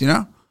 minutes.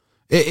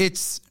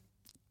 It's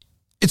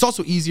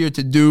also easier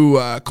to do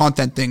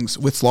content things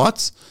with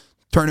slots,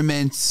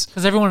 tournaments,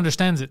 because everyone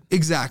understands it.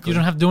 Exactly. You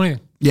don't have to do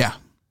anything. Yeah,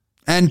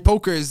 and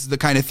poker is the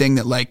kind of thing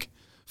that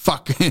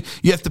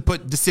you have to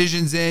put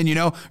decisions in,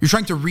 you're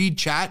trying to read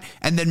chat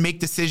and then make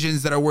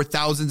decisions that are worth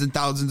thousands and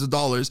thousands of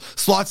dollars.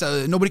 Slots,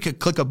 nobody could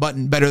click a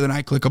button better than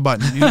I click a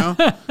button,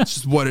 It's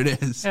just what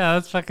it is. Yeah,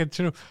 that's fucking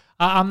true.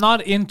 I'm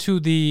not into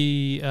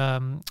the, I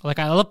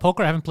love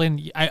poker. I haven't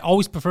played, I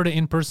always prefer it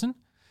in person.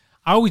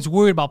 I always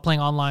worried about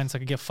playing online so I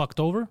could get fucked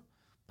over.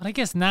 But I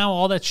guess now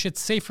all that shit's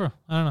safer.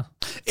 I don't know.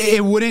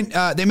 It wouldn't,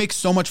 they make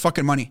so much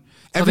fucking money.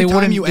 Every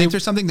time you enter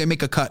something, they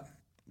make a cut.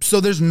 So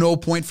there's no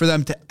point for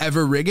them to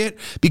ever rig it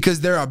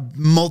because they're a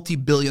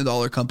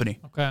multi-billion-dollar company.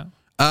 Okay.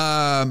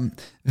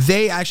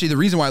 The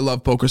reason why I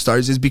love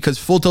PokerStars is because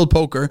Full Tilt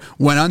Poker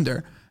went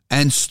under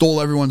and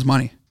stole everyone's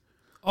money.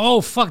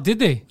 Oh, fuck, did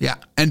they? Yeah.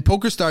 And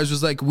PokerStars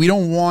was like, we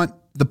don't want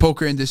the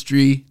poker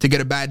industry to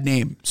get a bad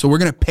name. So we're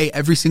going to pay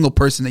every single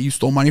person that you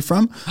stole money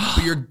from,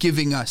 but you're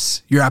giving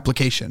us your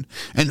application.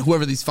 And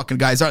whoever these fucking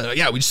guys are, they're like,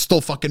 yeah, we just stole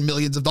fucking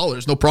millions of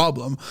dollars, no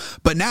problem.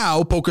 But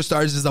now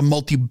PokerStars is a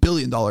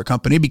multi-billion-dollar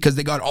company because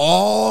they got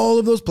all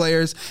of those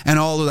players and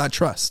all of that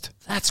trust.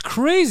 That's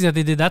crazy that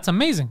they did. That's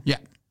amazing. Yeah.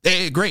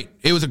 Great.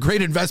 It was a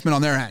great investment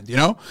on their end,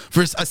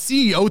 For a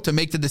CEO to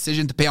make the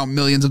decision to pay out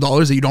millions of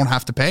dollars that you don't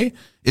have to pay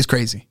is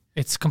crazy.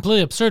 It's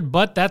completely absurd,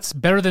 but that's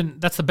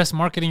the best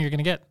marketing you're going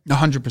to get.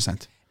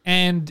 100%.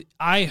 And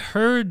I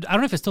heard, I don't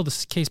know if it's still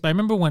the case, but I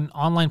remember when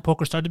online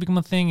poker started to become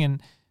a thing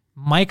and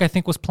Mike, I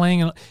think, was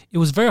playing, and it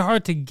was very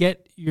hard to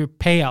get your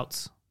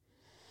payouts.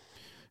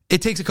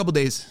 It takes a couple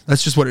days.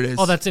 That's just what it is.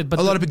 Oh, that's it. But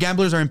a lot of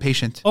gamblers are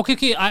impatient.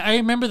 Okay. I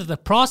remember that the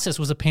process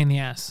was a pain in the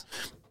ass.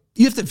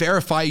 You have to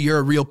verify you're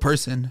a real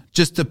person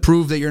just to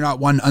prove that you're not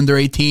one under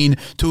 18,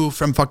 two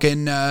from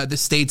fucking the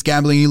States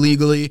gambling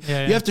illegally.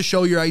 Yeah. You have to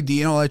show your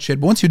ID and all that shit.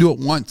 But once you do it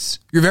once,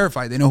 you're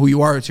verified. They know who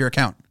you are. It's your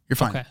account. You're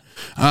fine. Okay.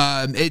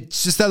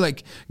 It's just that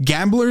like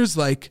gamblers,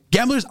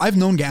 I've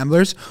known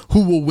gamblers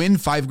who will win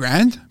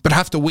 $5,000 but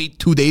have to wait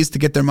 2 days to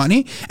get their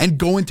money and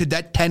go into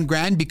debt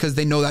 $10,000 because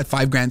they know that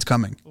 $5,000's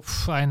coming.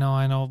 Oof, I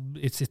know.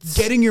 It's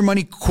Getting your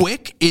money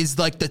quick is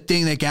like the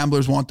thing that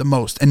gamblers want the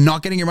most, and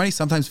not getting your money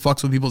sometimes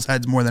fucks with people's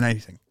heads more than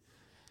anything.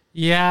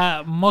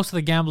 Yeah, most of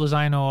the gamblers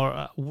I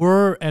know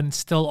were and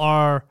still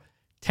are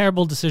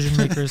terrible decision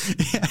makers,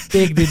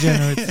 big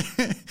degenerates.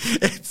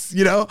 It's,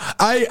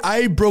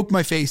 I broke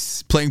my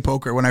face playing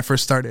poker when I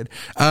first started.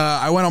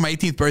 I went on my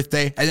 18th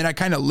birthday, and then I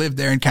kind of lived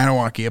there in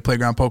Kanawaki at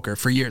Playground Poker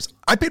for years.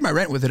 I paid my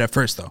rent with it at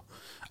first, though.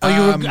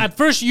 At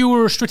first you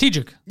were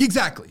strategic.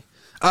 Exactly.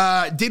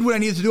 Did what I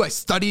needed to do. I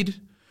studied.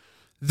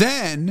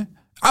 Then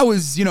I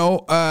was, then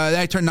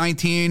I turned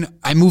 19.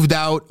 I moved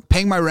out,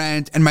 paying my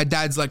rent, and my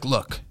dad's like,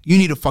 look, you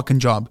need a fucking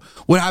job.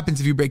 What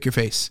happens if you break your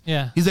face?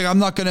 Yeah. He's like, I'm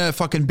not going to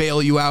fucking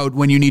bail you out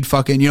when you need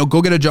fucking,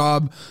 go get a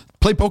job,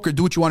 play poker,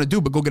 do what you want to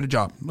do, but go get a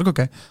job. I'm like,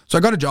 okay. So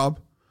I got a job.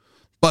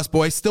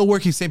 Busboy, still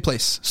working same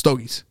place,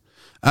 Stogies.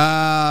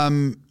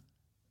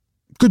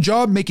 Good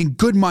job, making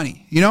good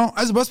money.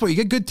 As a busboy, you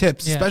get good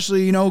tips,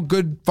 especially,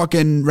 good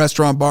fucking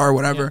restaurant, bar,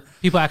 whatever. Yeah.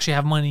 People actually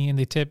have money and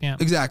they tip, yeah.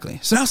 Exactly.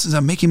 So now since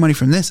I'm making money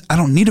from this, I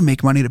don't need to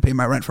make money to pay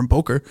my rent from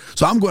poker.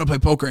 So I'm going to play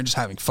poker and just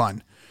having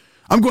fun.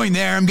 I'm going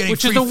there. I'm getting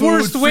free food, free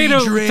drinks. Which is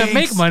the worst way to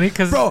make money.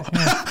 Bro,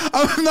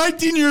 I'm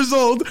 19 years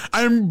old.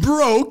 I'm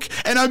broke.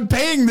 And I'm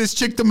paying this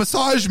chick to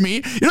massage me.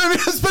 You know what I mean?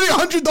 I'm spending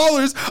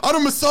 $100 on a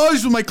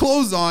massage with my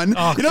clothes on.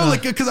 Oh,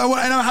 because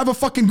I have a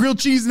fucking grilled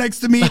cheese next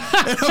to me.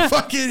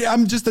 And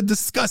I'm just a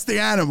disgusting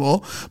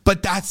animal.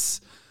 But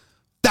that's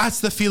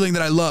the feeling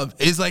that I love.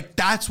 Is like,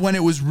 that's when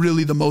it was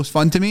really the most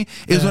fun to me.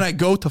 Is when I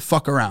go to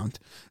fuck around.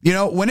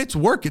 When it's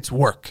work, it's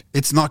work.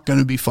 It's not going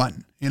to be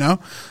fun.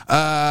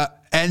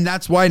 And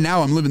that's why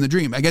now I'm living the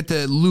dream. I get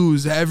to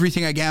lose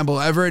everything I gamble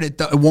ever, and it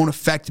won't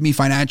affect me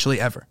financially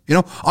ever.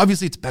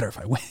 Obviously it's better if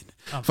I win.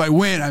 If I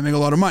win, I make a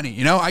lot of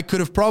money. I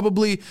could have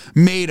probably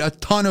made a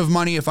ton of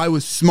money if I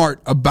was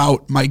smart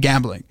about my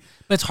gambling.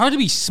 But it's hard to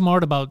be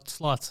smart about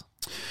slots.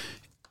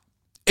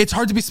 It's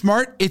hard to be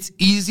smart. It's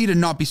easy to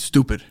not be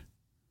stupid.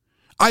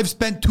 I've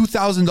spent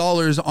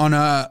 $2,000 on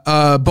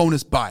a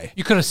bonus buy.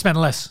 You could have spent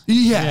less.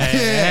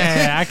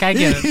 Yeah. I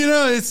get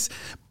it.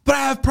 But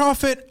I have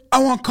profit.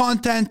 I want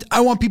content.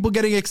 I want people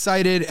getting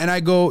excited. And I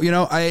go,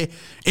 I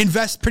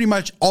invest pretty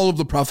much all of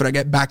the profit I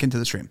get back into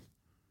the stream.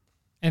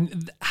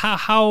 And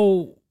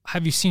how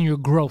have you seen your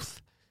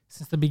growth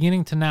since the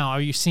beginning to now?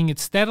 Are you seeing it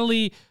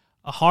steadily?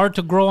 Hard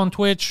to grow on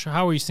Twitch?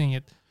 How are you seeing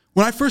it?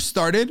 When I first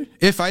started,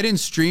 if I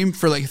didn't stream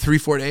for like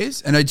 3-4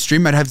 days and I'd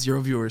have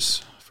 0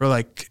 viewers for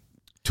like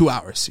 2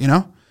 hours,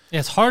 Yeah,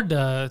 it's hard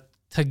to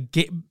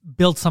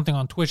build something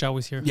on Twitch, I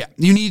always hear. Yeah,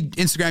 you need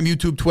Instagram,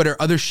 YouTube, Twitter,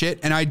 other shit,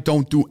 and I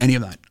don't do any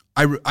of that.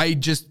 I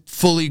just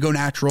fully go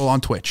natural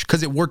on Twitch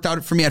because it worked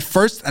out for me at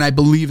first, and I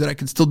believe that I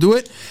can still do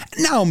it.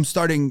 And now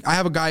I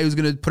have a guy who's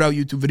going to put out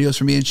YouTube videos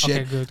for me and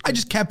shit. Okay, good. I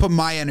just can't put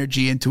my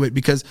energy into it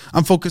because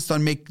I'm focused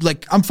on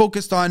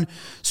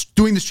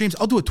doing the streams.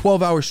 I'll do a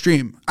 12-hour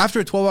stream.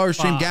 After a 12-hour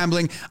stream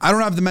gambling, I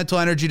don't have the mental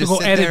energy to sit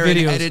there and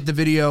edit the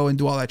video and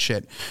do all that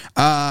shit.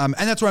 And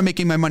that's where I'm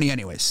making my money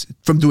anyways,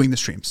 from doing the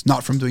streams,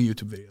 not from doing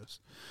YouTube videos.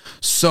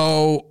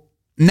 So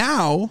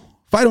now,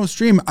 if I don't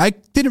stream, I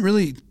didn't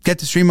really get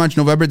to stream much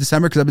November,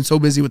 December because I've been so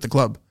busy with the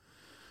club.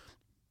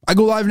 I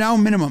go live now,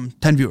 minimum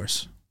 10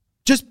 viewers.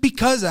 Just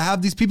because I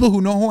have these people who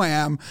know who I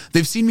am.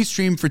 They've seen me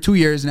stream for 2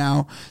 years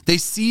now. They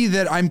see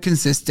that I'm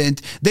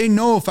consistent. They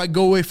know if I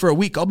go away for a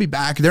week, I'll be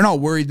back. They're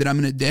not worried that I'm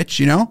in a ditch,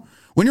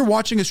 When you're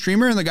watching a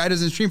streamer and the guy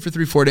doesn't stream for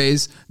 3-4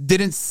 days,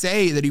 didn't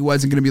say that he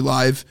wasn't going to be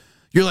live,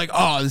 you're like,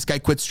 oh, this guy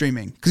quit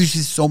streaming. Because you see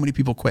so many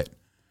people quit.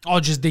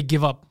 Oh, just they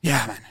give up.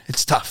 Yeah, man.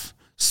 It's tough.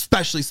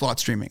 Especially slot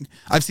streaming.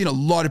 I've seen a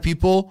lot of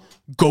people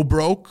go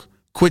broke,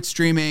 quit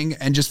streaming,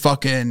 and just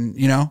fucking,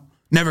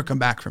 never come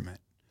back from it.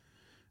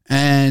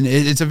 And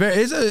it's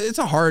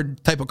a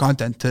hard type of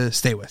content to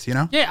stay with,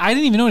 Yeah, I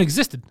didn't even know it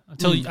existed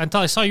until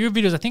I saw your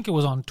videos. I think it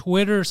was on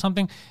Twitter or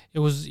something. I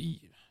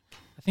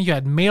think you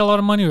had made a lot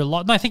of money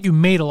I think you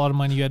made a lot of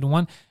money. You had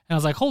one. And I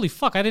was like, holy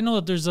fuck, I didn't know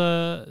that there's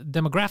a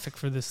demographic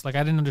for this. Like,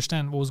 I didn't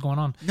understand what was going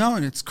on. No,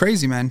 and it's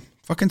crazy, man.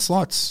 Fucking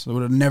slots. I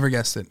would have never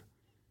guessed it.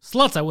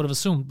 Sluts, I would have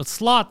assumed, but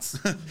slots,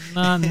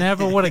 nah,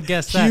 never would have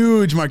guessed that.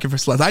 Huge market for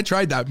sluts. I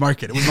tried that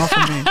market. It was not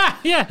for me.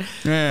 Yeah.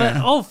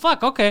 But, oh,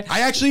 fuck, okay.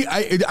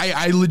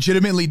 I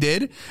legitimately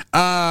did.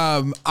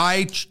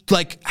 I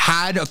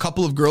had a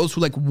couple of girls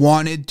who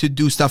wanted to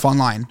do stuff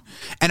online.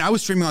 And I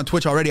was streaming on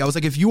Twitch already. I was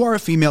like, if you are a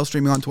female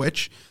streaming on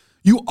Twitch,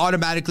 you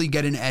automatically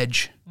get an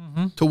edge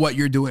to what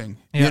you're doing,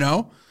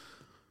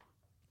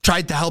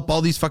 Tried to help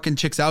all these fucking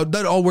chicks out.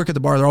 They all work at the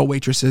bar. They're all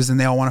waitresses, and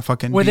they all want to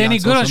fucking. Were they any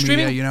good on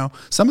streaming? Media,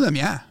 Some of them,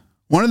 yeah.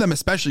 One of them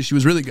especially, she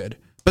was really good.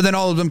 But then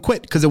all of them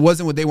quit because it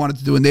wasn't what they wanted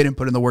to do and they didn't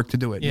put in the work to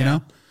do it, you Yeah.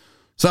 know?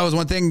 So that was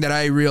one thing that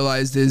I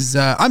realized is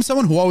I'm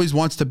someone who always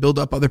wants to build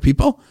up other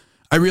people.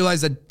 I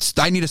realized that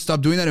I need to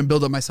stop doing that and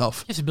build up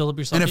myself. You have to build up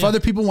yourself. And if other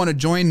people want to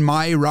join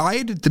my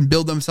ride to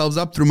build themselves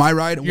up through my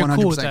ride, You're 100%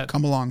 cool with that.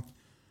 come along.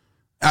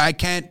 I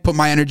can't put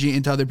my energy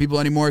into other people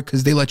anymore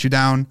because they let you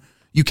down.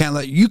 You can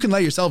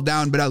let yourself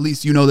down, but at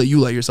least you know that you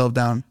let yourself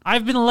down.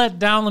 I've been let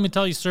down, let me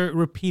tell you, sir,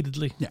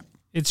 repeatedly. Yeah.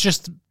 It's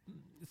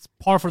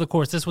par for the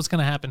course. This is what's going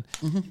to happen.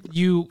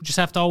 You just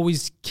have to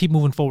always keep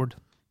moving forward.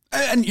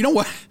 And you know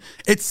what?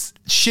 It's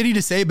shitty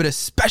to say, but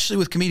especially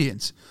with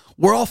comedians,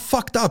 we're all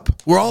fucked up.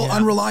 We're all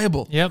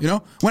unreliable. Yep. You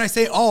know, when I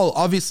say all,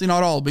 obviously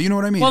not all, but you know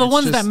what I mean? Well, the It's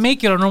ones just- that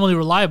make it are normally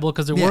reliable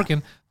because they're Yeah.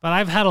 working. But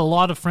I've had a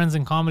lot of friends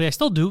in comedy, I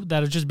still do,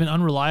 that have just been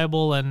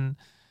unreliable and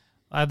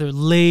either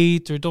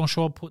late or don't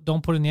show up,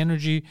 don't put in the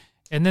energy.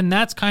 And then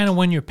that's kind of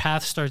when your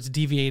path starts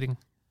deviating.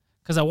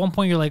 Because at one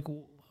point you're like,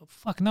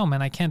 fuck no,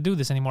 man, I can't do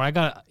this anymore.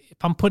 If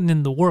I'm putting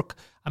in the work,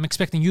 I'm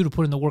expecting you to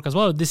put in the work as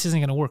well. This isn't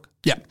going to work.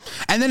 Yeah.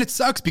 And then it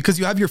sucks because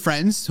you have your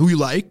friends who you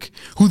like,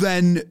 who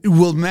then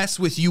will mess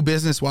with you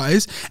business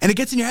wise. And it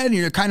gets in your head and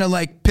you're kind of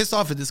like pissed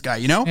off at this guy,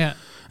 you know? Yeah.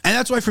 And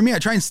that's why for me, I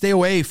try and stay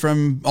away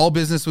from all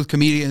business with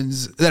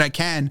comedians that I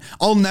can.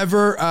 I'll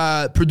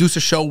never produce a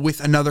show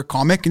with another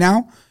comic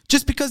now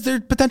just because they're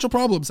potential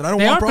problems and I don't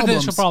They want are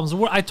problems. potential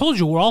problems. I told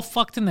you, we're all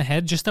fucked in the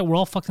head, just that we're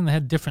all fucked in the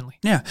head differently.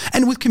 Yeah.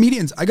 And with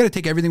comedians, I got to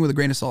take everything with a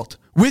grain of salt.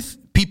 With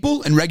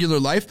people in regular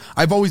life,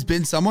 I've always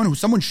been someone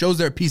someone shows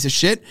they're a piece of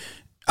shit,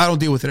 I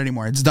don't deal with it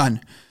anymore. It's done.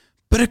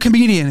 But a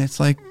comedian, it's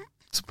like,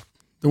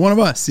 they're one of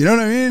us. You know what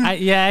I mean?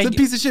 It's a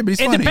piece of shit, but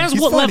he's funny. It depends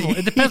He's what funny. level.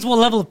 It depends what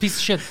level of piece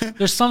of shit.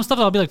 There's some stuff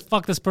that I'll be like,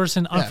 fuck this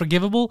person,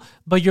 unforgivable.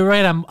 But you're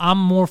right, I'm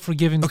more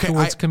forgiving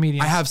towards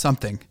comedians. I have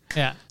something.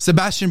 Yeah.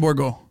 Sebastian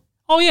Borgo.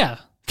 Oh, yeah.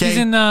 He's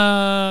Okay. in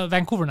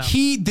Vancouver now.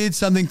 He did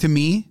something to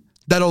me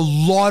that a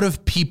lot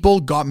of people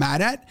got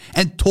mad at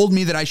and told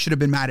me that I should have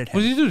been mad at him.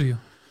 What did he do to you?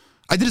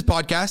 I did his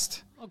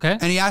podcast. Okay.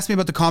 And he asked me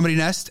about the Comedy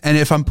Nest and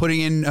if I'm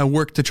putting in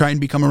work to try and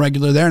become a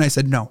regular there. And I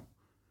said no.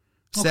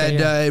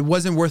 Said it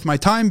wasn't worth my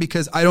time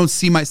because I don't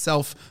see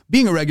myself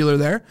being a regular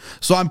there.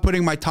 So I'm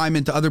putting my time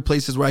into other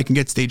places where I can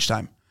get stage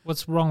time.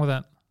 What's wrong with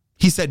that?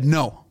 He said,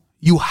 no,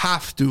 you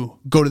have to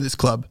go to this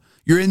club.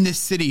 You're in this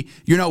city.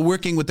 You're not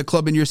working with the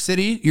club in your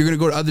city. You're going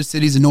to go to other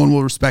cities and no one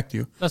will respect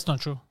you. That's not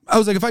true. I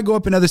was like, if I go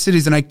up in other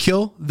cities and I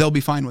kill, they'll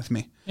be fine with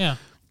me. Yeah.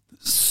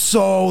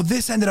 So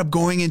this ended up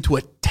going into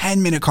a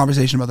 10-minute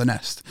conversation about the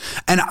Nest.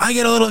 And I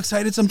get a little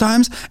excited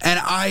sometimes. And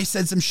I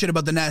said some shit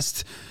about the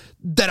Nest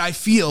that I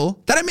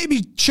feel that I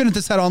maybe shouldn't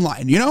have said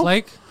online, you know?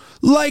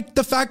 Like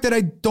the fact that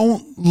I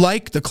don't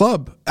like the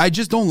club. I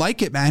just don't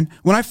like it, man.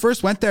 When I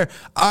first went there,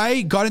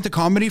 I got into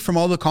comedy from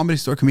all the Comedy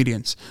Store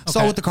comedians.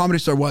 Saw what the Comedy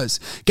Store was.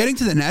 Getting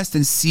to the Nest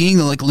and seeing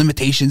the like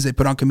limitations they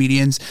put on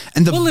comedians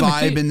and the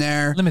vibe in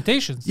there.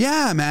 Limitations.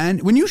 Yeah, man.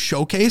 When you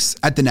showcase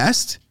at the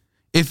Nest,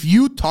 if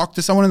you talk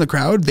to someone in the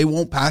crowd, they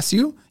won't pass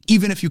you,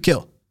 even if you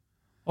kill.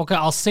 Okay,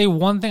 I'll say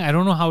one thing. I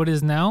don't know how it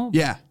is now.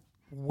 Yeah.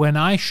 When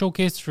I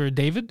showcased for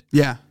David.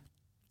 Yeah.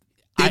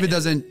 David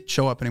doesn't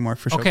show up anymore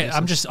for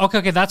showcases.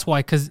 Okay, that's why.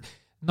 Because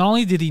not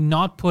only did he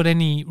not put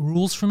any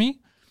rules for me,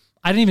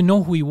 I didn't even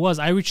know who he was.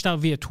 I reached out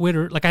via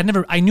Twitter. Like I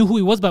knew who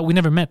he was, but we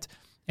never met.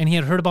 And he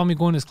had heard about me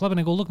going to his club. And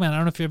I go, look, man, I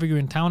don't know if you're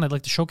in town. I'd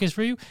like to showcase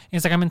for you. And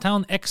he's like, I'm in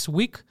town X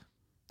week.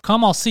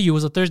 Come, I'll see you. It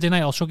was a Thursday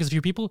night. I'll showcase a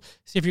few people.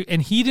 See if you.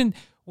 And he didn't.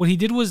 What he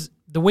did was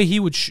the way he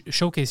would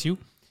showcase you.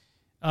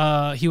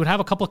 He would have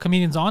a couple of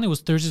comedians on. It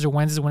was Thursdays or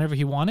Wednesdays, whenever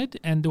he wanted.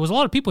 And there was a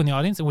lot of people in the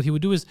audience. And what he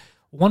would do is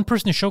one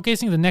person is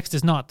showcasing, the next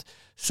is not.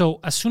 So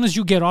as soon as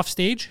you get off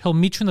stage, he'll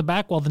meet you in the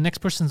back while the next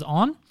person's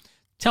on,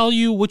 tell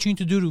you what you need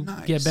to do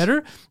to get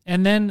better.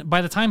 And then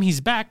by the time he's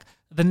back,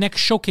 the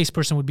next showcase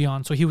person would be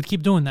on. So he would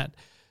keep doing that.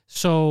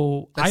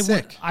 So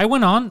I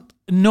went on.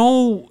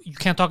 No, you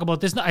can't talk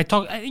about this. I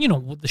talk,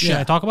 the shit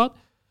I talk about.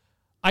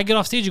 I get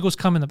off stage. He goes,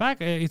 come in the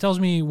back. He tells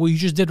me what you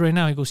just did right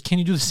now. He goes, can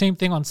you do the same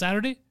thing on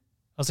Saturday?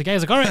 I was like, yeah.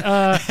 He's like, all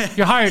right,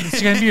 you're hired.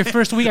 It's going to be your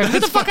first week. I go,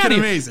 get the fuck out of here.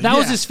 Amazing. That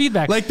was his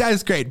feedback. Like, that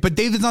is great. But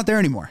David's not there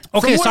anymore.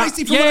 Okay, from what I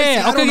see,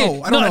 I don't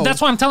know. I don't know.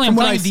 That's why I'm telling you. From I'm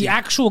what telling I you, the see.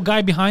 actual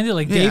guy behind it,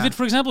 like David,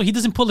 for example, he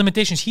doesn't put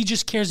limitations. He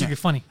just cares if you're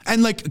funny.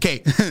 And like,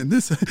 okay,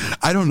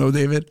 I don't know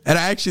David. And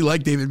I actually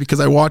like David because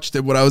I watched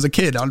it when I was a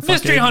kid on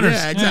Mystery Hunters.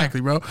 Yeah, exactly,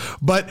 bro.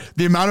 But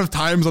the amount of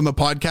times on the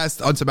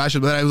podcast on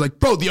Sebastian that I was like,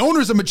 bro, the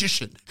owner's a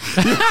magician.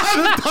 The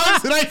amount of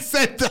times that I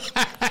said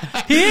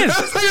that. He is.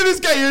 I was like, this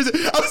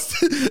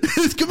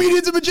guy, his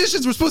comedians and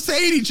magicians were supposed to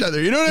hate each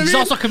other. You know what I mean? He's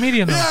also a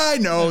comedian, though. Yeah, I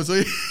know. So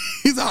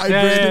he's a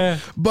hybrid. Yeah.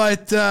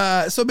 But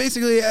so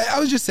basically, I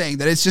was just saying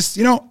that it's just,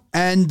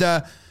 and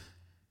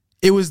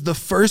it was the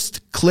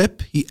first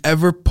clip he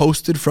ever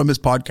posted from his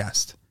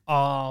podcast.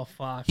 Oh,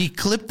 fuck. He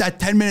clipped that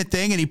 10-minute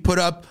thing and he put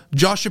up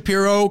Josh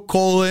Shapiro,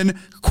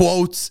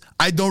 quotes,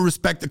 I don't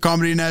respect the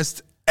Comedy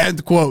Nest.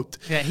 End quote.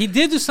 Yeah, he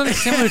did do something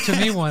similar to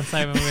me once.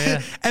 I remember.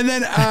 Yeah. And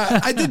then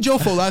I did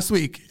Jofo last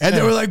week, and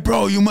they were like,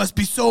 "Bro, you must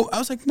be so." I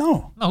was like,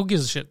 "No, No, who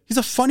gives a shit? he's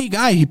a funny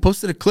guy." He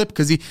posted a clip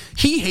because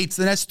he hates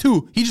the Nets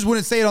too. He just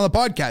wouldn't say it on the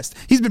podcast.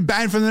 He's been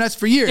banned from the Nets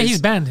for years. Yeah,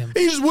 he's banned him.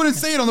 He just wouldn't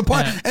say it on the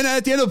podcast. Yeah. And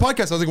at the end of the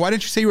podcast, I was like, "Why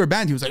didn't you say you were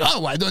banned?" He was like, "Oh,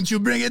 why don't you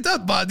bring it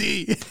up,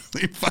 buddy?"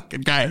 You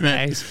fucking guy, Yeah,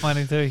 man. he's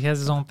funny too. He has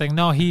his own thing.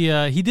 No, he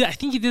did. I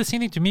think he did the same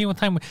thing to me one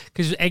time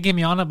because egging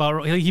me on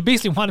about. He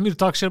basically wanted me to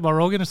talk shit about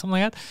Rogan or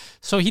something like that.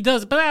 So he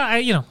does.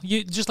 But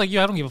you just like you,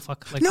 I don't give a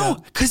fuck. Like, No,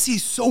 because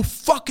he's so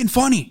fucking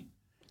funny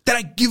that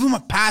I give him a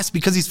pass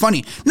because he's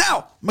funny.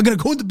 Now, am I gonna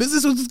go into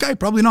business with this guy?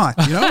 Probably not.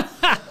 You know,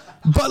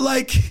 but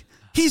like.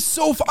 He's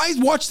so. I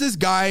watched this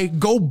guy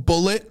go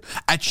bullet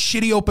at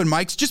shitty open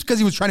mics just because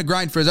he was trying to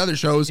grind for his other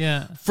shows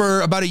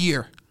for about a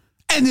year.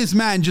 And this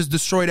man just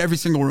destroyed every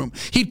single room.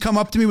 He'd come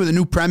up to me with a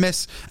new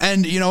premise,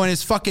 and in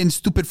his fucking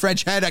stupid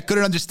French head, I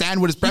couldn't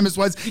understand what his premise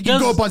was. He'd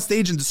go up on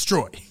stage and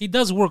destroy. He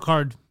does work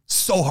hard.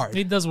 So hard.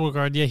 He does work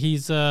hard. Yeah,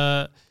 he's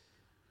in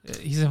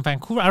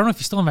Vancouver. I don't know if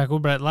he's still in Vancouver,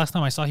 but last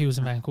time I saw he was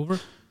in Vancouver.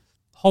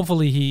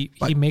 Hopefully he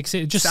makes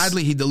it. Just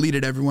sadly, he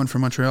deleted everyone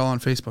from Montreal on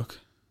Facebook.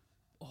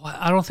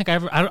 I don't think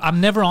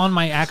I'm never on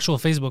my actual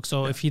Facebook,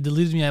 so if he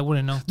deleted me, I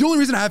wouldn't know. The only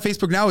reason I have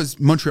Facebook now is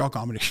Montreal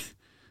Comedy.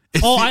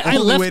 It's I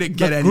left way to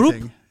get the anything.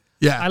 group.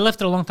 Yeah, I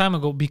left it a long time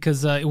ago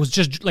because it was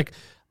just like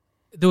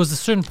there was a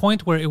certain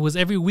point where it was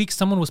every week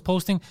someone was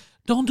posting,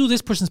 "Don't do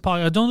this person's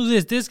podcast. Don't do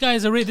this. This guy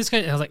is a rape. This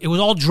guy." I was like, it was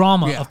all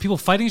drama of people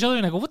fighting each other,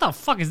 and I go, "What the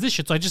fuck is this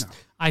shit?" So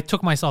I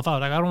took myself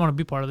out. Like, I don't want to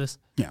be part of this.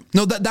 Yeah,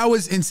 no, that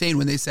was insane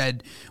when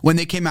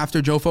they came after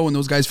Jofo when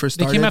those guys first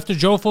started. They came after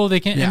Jofo.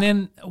 And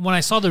then when I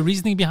saw the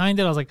reasoning behind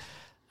it, I was like,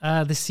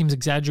 this seems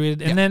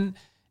exaggerated. And then,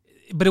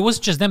 but it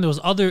wasn't just them. There was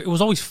it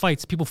was always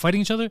fights, people fighting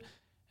each other.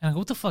 And I go,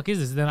 what the fuck is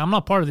this? Then I'm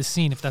not part of this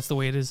scene if that's the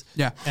way it is.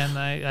 Yeah. And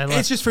I left.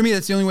 It's just for me,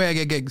 that's the only way I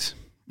get gigs.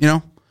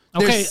 There's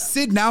Okay.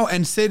 Sid now,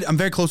 and Sid, I'm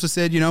very close to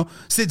Sid,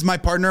 Sid's my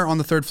partner on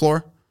the third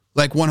floor.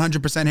 Like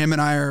 100% him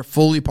and I are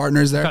fully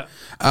partners there.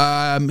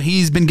 Okay.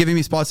 He's been giving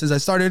me spots since I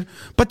started.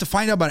 But to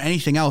find out about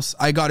anything else,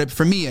 as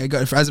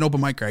an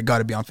open micer, I got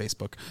to be on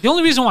Facebook. The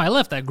only reason why I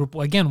left that group,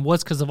 again,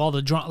 was because of all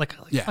the drama. Like,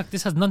 fuck,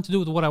 this has nothing to do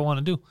with what I want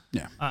to do.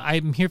 Yeah.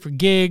 I'm here for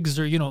gigs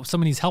or,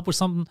 somebody needs help or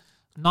something.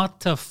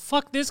 Not to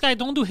fuck this guy,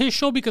 don't do his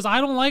show because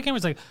I don't like him.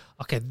 It's like,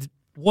 okay,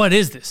 what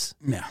is this?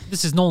 Yeah.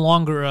 This is no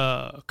longer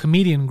a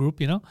comedian group,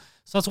 So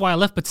that's why I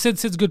left. But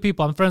Sid's good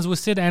people. I'm friends with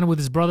Sid and with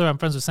his brother. I'm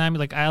friends with Sammy.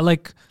 Like, I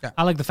like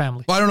the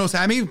family. Well, I don't know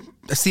Sammy.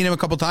 I've seen him a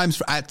couple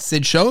times at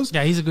Sid shows.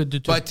 Yeah, he's a good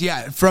dude too. But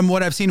yeah, from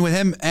what I've seen with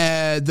him,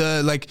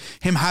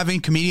 him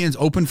having comedians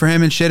open for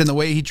him and shit, and the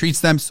way he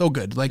treats them, so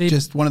good. Like,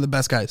 just one of the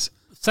best guys.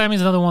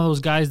 Sammy's another one of those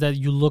guys that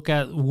you look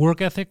at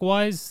work ethic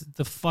wise.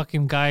 The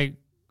fucking guy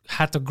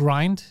had to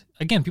grind.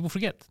 Again, people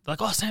forget. They're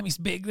like, oh, Sammy's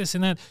big, this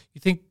and that. You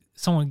think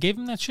someone gave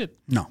him that shit?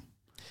 No.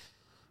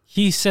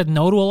 He said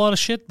no to a lot of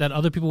shit that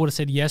other people would have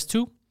said yes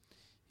to.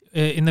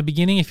 In the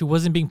beginning, if he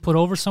wasn't being put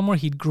over somewhere,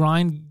 he'd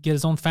grind, get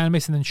his own fan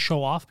base, and then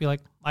show off. Be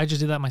like, I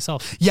just did that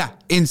myself. Yeah,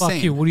 insane.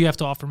 Fuck you. What do you have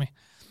to offer me?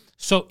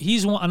 So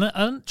he's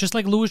one, just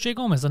like Louis J.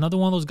 Gomez, another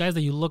one of those guys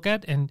that you look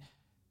at, and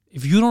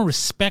if you don't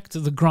respect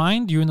the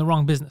grind, you're in the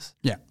wrong business.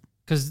 Yeah.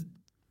 Because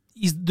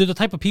they're the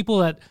type of people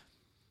that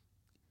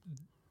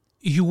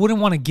you wouldn't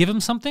want to give him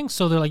something.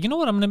 So they're like, you know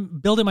what? I'm going to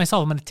build it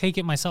myself. I'm going to take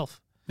it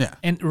myself. Yeah.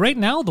 And right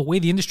now, the way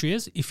the industry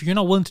is, if you're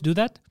not willing to do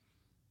that,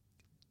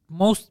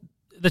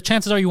 the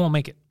chances are you won't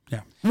make it.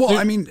 Yeah. Well,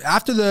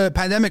 after the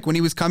pandemic, when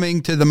he was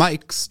coming to the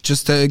mics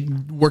just to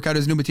work out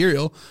his new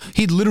material,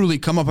 he'd literally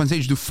come up on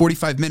stage, do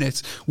 45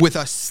 minutes with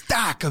a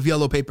stack of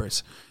yellow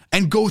papers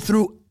and go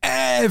through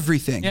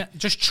everything. Yeah.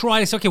 Just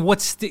try to say, okay,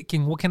 what's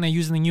sticking? What can I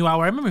use in the new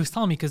hour? I remember he was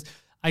telling me because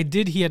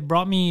he had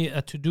brought me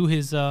to do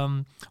his,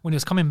 when he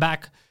was coming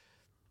back,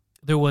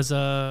 he was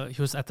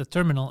at the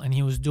terminal and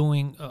he was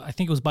doing, I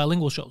think it was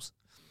bilingual shows,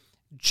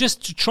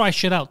 just to try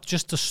shit out,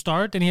 just to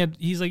start. And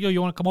he's like, yo,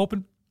 you want to come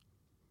open?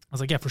 I was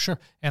like, yeah, for sure.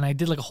 And I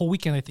did like a whole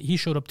weekend. He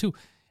showed up too.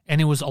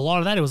 And it was a lot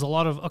of that. It was a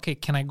lot of, okay,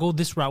 can I go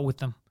this route with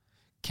them?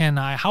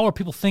 How are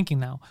people thinking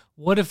now?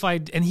 What if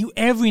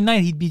every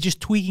night he'd be just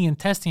tweaking and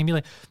testing and be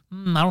like,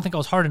 I don't think I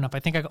was hard enough. I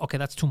think, okay,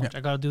 that's too much. I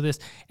got to do this.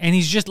 And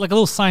he's just like a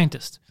little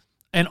scientist.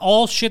 And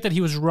all shit that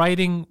he was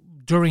writing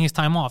during his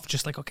time off,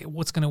 just like, okay,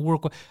 what's going to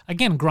work?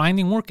 Again,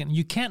 grinding, working.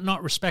 You can't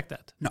not respect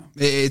that. No,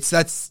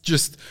 that's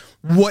just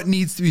what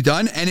needs to be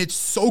done. And it's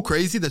so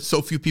crazy that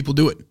so few people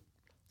do it.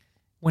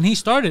 When he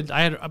started,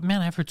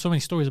 I've heard so many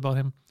stories about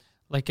him,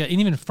 like, and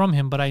even from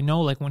him, but I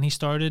know, like, when he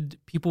started,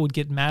 people would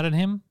get mad at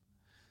him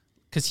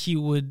because he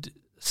would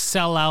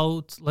sell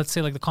out, let's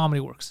say, like the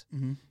Comedy Works.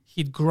 Mm-hmm.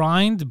 He'd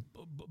grind,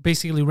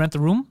 basically rent the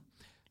room,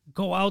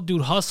 go out,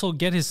 dude, hustle,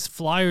 get his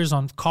flyers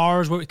on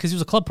cars, because he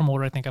was a club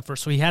promoter, I think, at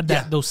first. So he had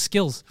those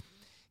skills.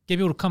 Get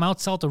people to come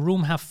out, sell at the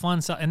room, have fun,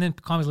 and then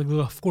comedy's like, well,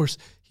 of course,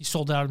 he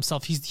sold it out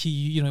himself.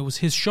 It was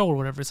his show or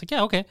whatever. It's like,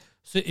 yeah, okay.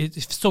 So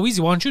it's so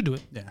easy. Why don't you do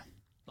it? Yeah.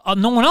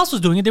 No one else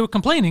was doing it. They were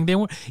complaining.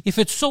 If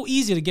it's so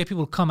easy to get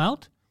people to come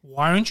out,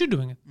 why aren't you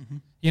doing it?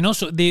 Mm-hmm.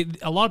 So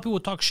a lot of people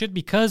would talk shit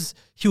because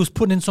he was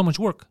putting in so much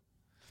work.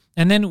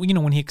 And then,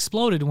 when he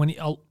exploded,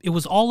 it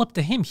was all up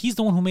to him. He's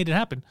the one who made it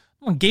happen.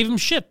 No one gave him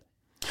shit.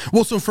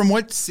 Well, so from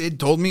what Sid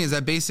told me is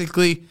that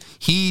basically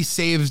he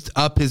saved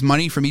up his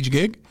money from each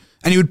gig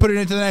and he would put it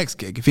into the next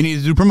gig if he needed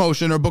to do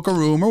promotion or book a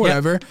room or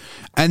whatever. Yep.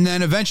 And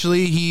then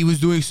eventually he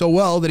was doing so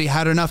well that he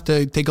had enough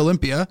to take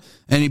Olympia,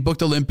 and he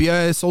booked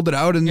Olympia, sold it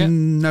out,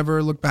 and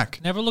never looked back.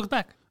 Never looked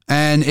back.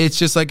 And it's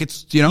just like,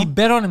 he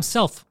bet on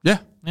himself. Yeah.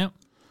 Yeah.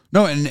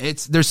 No, and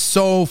there's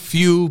so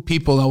few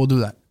people that will do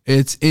that.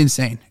 It's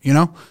insane,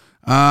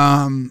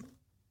 and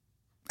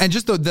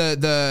just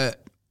the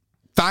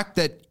fact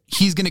that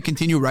he's going to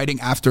continue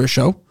writing after a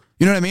show,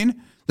 you know what I mean?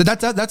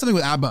 That's something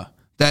with ABBA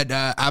that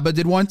ABBA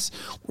did once.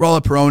 We're all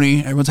at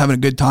Peroni, everyone's having a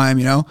good time,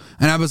 and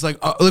I was like,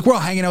 we're all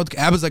hanging out.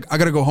 ABBA's like, I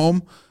gotta go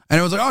home, and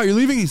I was like, oh, you're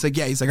leaving? He's like,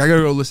 yeah. He's like, I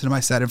gotta go listen to my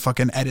set and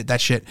fucking edit that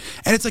shit.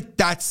 And it's like,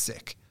 that's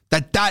sick.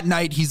 That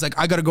night he's like,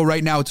 I gotta go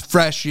right now. It's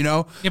fresh,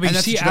 Yeah, but and you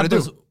that's see what you gotta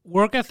ABBA's do.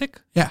 work ethic.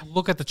 Yeah.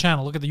 Look at the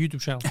channel. Look at the YouTube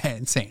channel.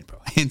 Insane,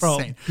 bro.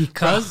 Insane.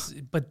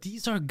 But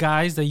these are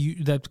guys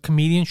that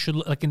comedians should,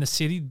 like, in the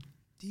city.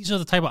 These are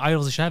the type of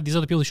idols they should have. These are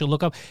the people they should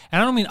look up.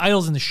 And I don't mean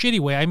idols in the shitty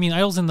way. I mean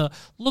idols in the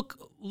look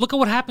at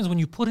what happens when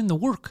you put in the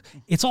work.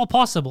 It's all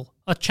possible.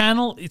 A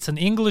channel, it's an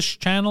English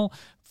channel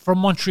from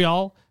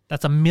Montreal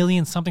that's 1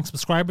 million something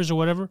subscribers or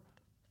whatever.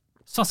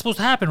 It's not supposed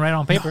to happen right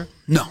on paper.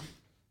 No.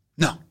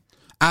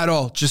 At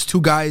all. Just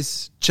two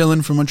guys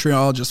chilling from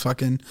Montreal, just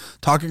fucking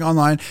talking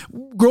online.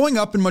 Growing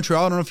up in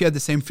Montreal, I don't know if you had the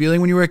same feeling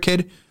when you were a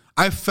kid.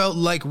 I felt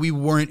like we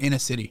weren't in a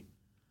city.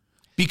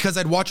 Because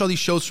I'd watch all these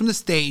shows from the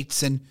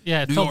States and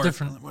it New felt York.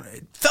 different.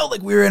 It felt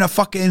like we were in a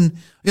fucking,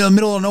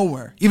 middle of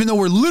nowhere, even though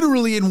we're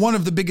literally in one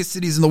of the biggest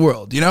cities in the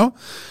world, And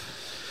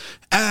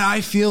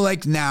I feel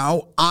like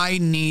now I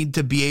need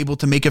to be able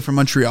to make it from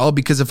Montreal,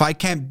 because if I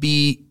can't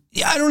be,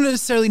 I don't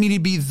necessarily need to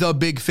be the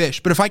big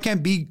fish, but if I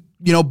can't be,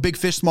 big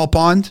fish, small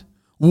pond,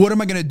 what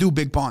am I going to do,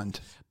 big pond?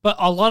 But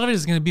a lot of it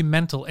is going to be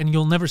mental, and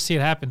you'll never see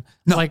it happen.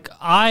 No. Like,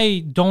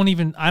 I don't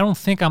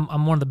think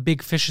I'm one of the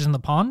big fishes in the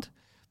pond.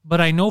 But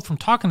I know from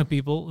talking to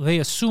people, they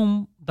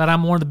assume that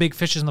I'm one of the big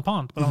fishes in the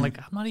pond. But I'm like,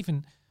 I'm not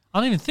even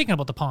thinking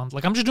about the pond.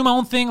 Like, I'm just doing my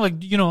own thing. Like,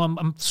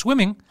 I'm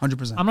swimming.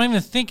 100%. I'm not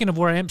even thinking of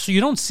where I am. So you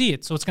don't see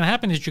it. So what's going to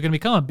happen is you're going to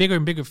become a bigger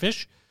and bigger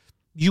fish.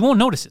 You won't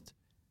notice it.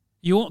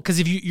 You won't, because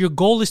if your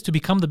goal is to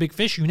become the big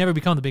fish, you never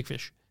become the big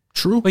fish.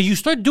 True. But you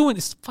start doing,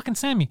 it's fucking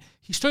Sammy.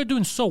 He started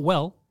doing so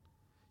well.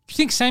 You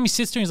think Sammy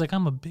sits there and he's like,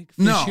 I'm a big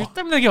fish No. here? I'm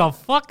going to give a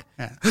fuck.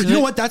 Yeah. You know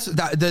what? That's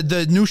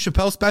the new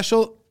Chappelle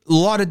special. A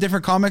lot of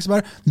different comics about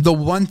it. The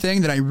one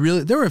thing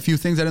that there were a few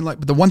things I didn't like,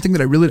 but the one thing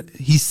that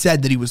he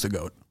said that he was the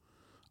GOAT.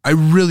 I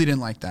really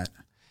didn't like that.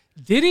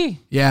 Did he?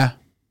 Yeah.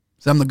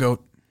 So I'm the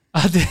GOAT.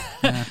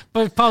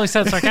 But probably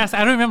said sarcastic.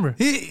 I don't remember.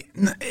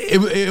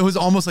 It was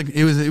almost like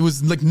it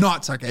was like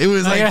not sarcastic. It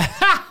was like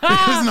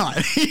it was not.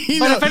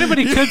 But if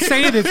anybody could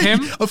say it, it's him.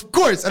 Of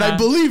course, and I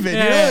believe it.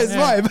 It's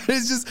fine. But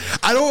it's just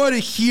I don't want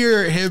to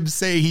hear him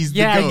say he's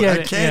the GOAT.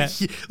 I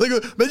can't.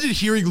 Imagine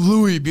hearing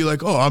Louis be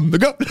like, "Oh, I'm the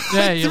GOAT."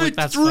 Yeah,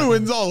 it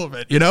ruins all of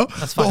it. The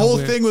whole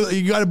weird. thing.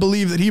 You got to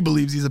believe that he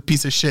believes he's a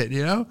piece of shit.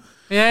 No,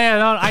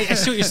 I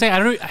see what you're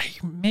saying.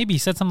 Maybe he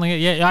said something like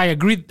that. Yeah, I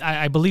agree.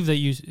 I believe that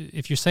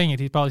if you're saying it,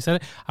 he probably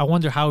said it. I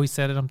wonder how he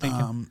said it. I'm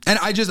thinking. And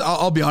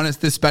I'll be honest,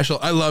 this special,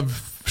 I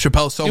love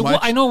Chappelle so much.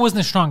 I know it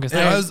wasn't the strongest.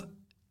 I was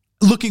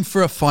looking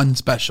for a fun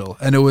special,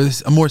 and it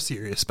was a more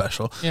serious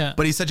special. Yeah.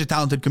 But he's such a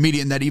talented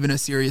comedian that even a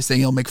serious thing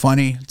he'll make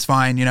funny. It's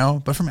fine,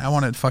 But for me, I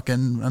wanted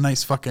a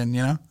nice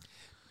fucking,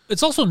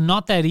 It's also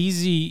not that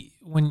easy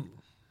when...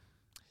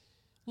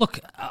 Look,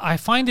 I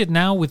find it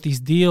now with these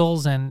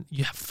deals and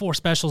you have 4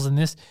 specials in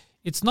this,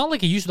 it's not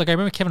like it used to. Like, I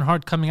remember Kevin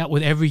Hart coming out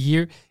with every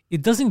year.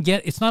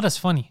 It's not as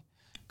funny.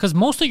 Because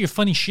most of your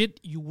funny shit,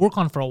 you work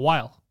on for a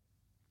while.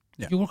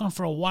 Yeah. You work on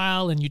for a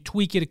while and you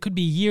tweak it. It could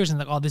be years and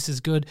like, oh, this is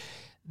good.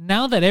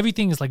 Now that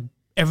everything is like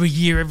every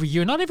year,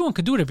 not everyone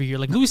can do it every year.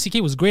 Like Louis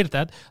C.K. was great at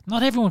that.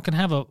 Not everyone can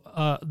have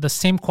the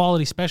same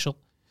quality special.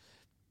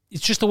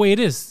 It's just the way it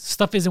is.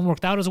 Stuff isn't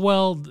worked out as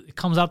well. It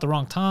comes out the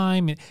wrong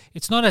time.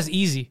 It's not as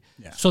easy.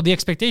 Yeah. So the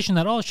expectation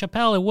that,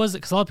 Chappelle, it was,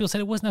 because a lot of people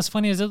said it wasn't as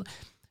funny as it,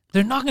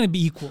 they're not going to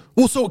be equal.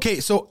 Well,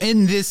 so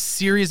in this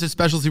series of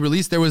specials he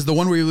released, there was the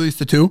one where he released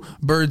the 2,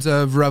 Birds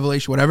of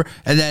Revelation, whatever,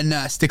 and then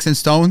Sticks and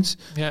Stones.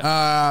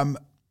 Yeah.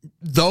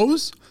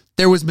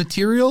 There was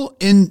material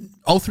in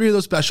all 3 of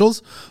those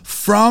specials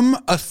from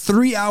a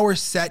 3-hour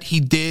set he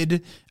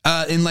did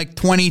in like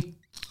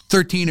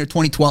 2013 or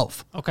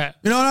 2012. Okay.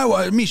 And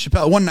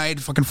Chappelle, one night,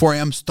 fucking 4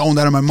 a.m., stoned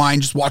out of my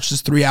mind, just watched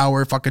this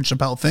 3-hour fucking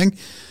Chappelle thing.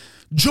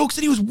 Jokes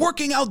that he was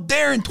working out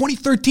there in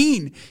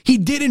 2013. He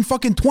did in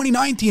fucking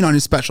 2019 on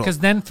his special. Because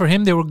then for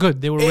him, they were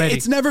good. They were ready.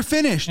 It's never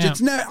finished. Yeah.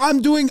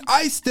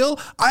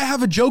 I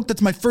have a joke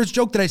that's my first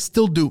joke that I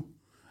still do.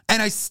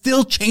 And I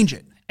still change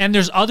it. And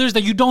there's others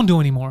that you don't do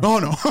anymore. Oh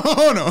no,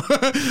 oh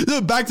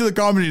no! Back to the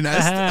comedy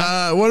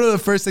nest. One of the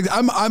first things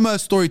I'm a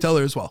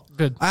storyteller as well.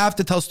 Good. I have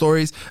to tell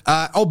stories.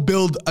 I'll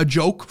build a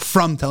joke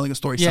from telling a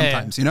story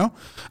sometimes. You know.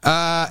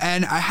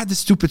 And I had this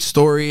stupid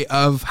story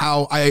of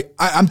how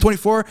I'm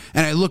 24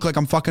 and I look like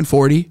I'm fucking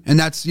 40, and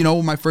that's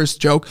my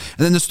first joke.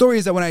 And then the story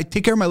is that when I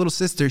take care of my little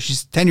sister,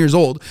 she's 10 years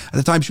old. At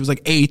the time she was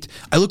like 8.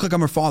 I look like I'm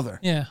her father.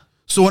 Yeah.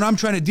 So when I'm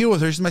trying to deal with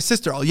her, she's my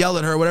sister. I'll yell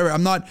at her, whatever.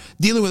 I'm not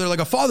dealing with her like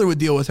a father would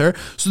deal with her.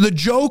 So the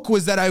joke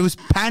was that I was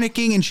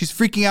panicking and she's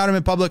freaking out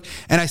in public,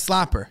 and I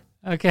slap her.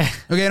 Okay.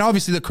 And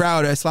obviously the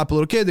crowd, I slap a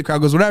little kid, the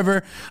crowd goes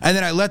whatever. And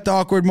then I let the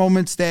awkward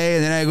moment stay,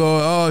 and then I go,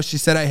 oh, she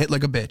said I hit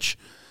like a bitch.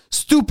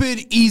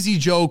 Stupid, easy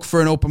joke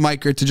for an open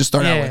micer to just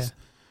start out with.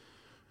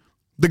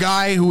 The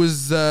guy who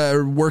was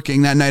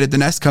working that night at the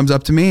Nest comes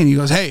up to me and he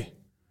goes, hey,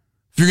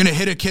 if you're going to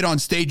hit a kid on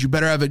stage, you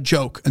better have a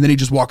joke. And then he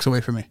just walks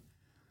away from me.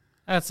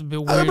 That's a bit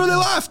weird. I remember they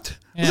laughed.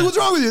 I was like, what's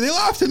wrong with you? They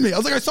laughed at me. I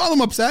was like, I saw them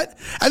upset,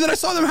 and then I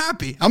saw them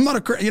happy. I'm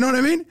not you know what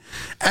I mean?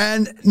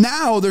 And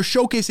now they're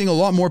showcasing a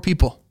lot more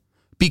people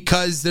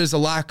because there's a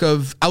lack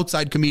of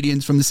outside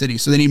comedians from the city.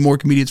 So they need more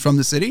comedians from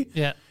the city.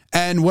 Yeah.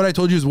 And what I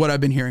told you is what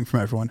I've been hearing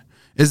from everyone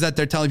is that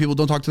they're telling people,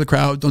 don't talk to the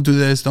crowd, don't do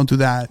this, don't do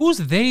that. Who's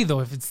they,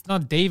 though, if it's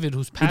not David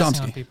who's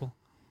passing on people?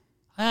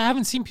 I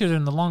haven't seen Peter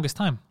in the longest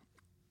time.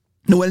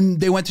 No, when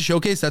they went to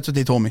showcase, that's what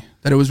they told me,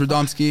 that it was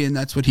Radomski, and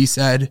that's what he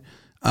said.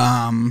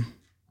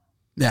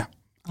 Yeah.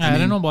 I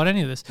don't know about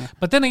any of this. Yeah.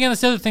 But then again,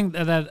 that's the other thing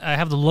that I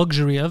have the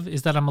luxury of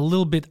is that I'm a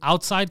little bit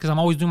outside because I'm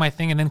always doing my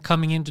thing and then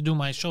coming in to do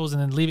my shows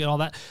and then leaving and all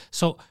that.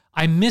 So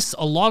I miss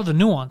a lot of the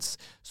nuance.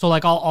 So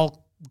like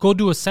I'll go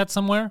do a set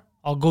somewhere.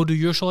 I'll go do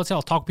your show, let's say.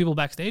 I'll talk to people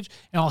backstage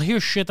and I'll hear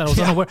shit that I was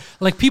unaware.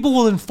 Like people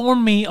will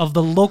inform me of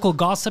the local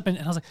gossip and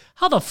I was like,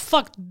 how the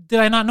fuck did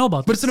I not know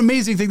about this? But it's an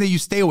amazing thing that you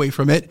stay away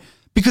from it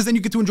because then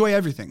you get to enjoy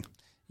everything.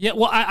 Yeah,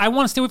 well, I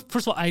want to stay with.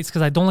 First of all, it's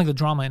because I don't like the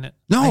drama in it.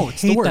 No, I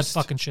it's hate the worst. that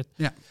fucking shit.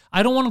 Yeah,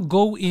 I don't want to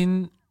go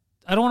in.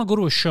 I don't want to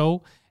go to a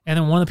show and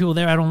then one of the people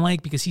there I don't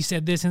like because he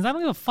said this, and I don't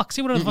give a fuck.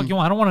 Say whatever the fuck you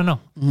want. I don't want to know.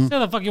 Say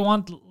whatever the fuck you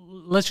want.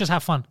 Let's just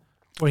have fun.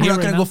 We're not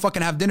gonna go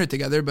fucking have dinner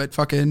together, but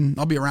fucking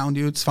I'll be around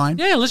you. It's fine.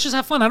 Yeah, let's just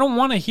have fun. I don't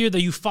want to hear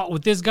that you fought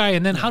with this guy,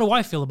 and then how do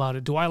I feel about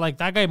it? Do I like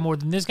that guy more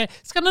than this guy?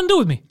 It's got nothing to do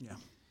with me. Yeah.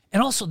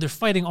 And also, they're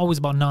fighting always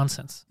about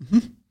nonsense.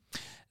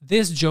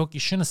 This joke you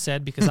shouldn't have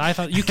said because I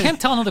thought you can't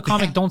tell another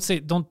comic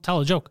don't tell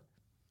a joke.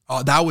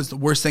 Oh, that was the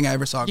worst thing I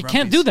ever saw. You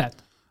can't do that.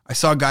 I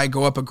saw a guy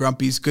go up at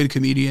Grumpy's, good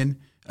comedian,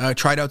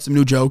 tried out some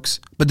new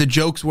jokes, but the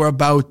jokes were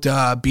about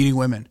beating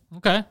women.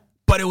 Okay.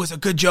 But it was a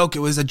good joke. It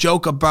was a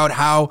joke about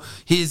how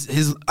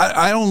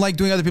I don't like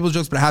doing other people's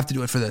jokes, but I have to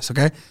do it for this,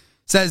 okay?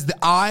 Says the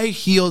eye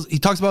heals. He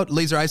talks about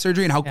laser eye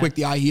surgery and how quick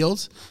the eye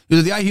heals.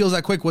 If the eye heals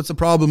that quick, what's the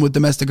problem with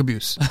domestic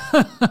abuse?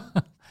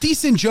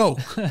 Decent joke.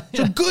 It's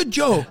a good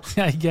joke.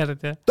 Yeah, I get it.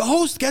 Yeah. The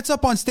host gets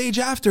up on stage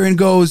after and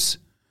goes,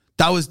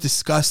 that was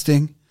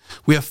disgusting.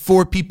 We have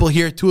 4 people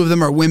here. 2 of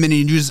them are women,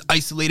 and you just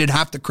isolated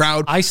half the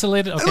crowd.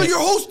 Isolated? Okay. And you're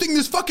hosting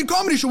this fucking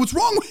comedy show. What's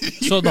wrong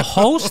with you? So the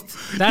host,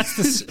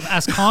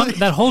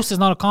 that host is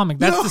not a comic.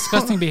 That's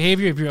disgusting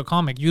behavior if you're a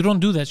comic. You don't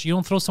do that. You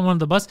don't throw someone on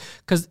the bus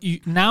because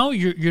now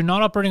you're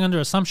not operating under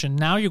assumption.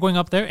 Now you're going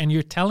up there and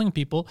you're telling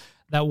people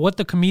that what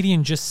the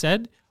comedian just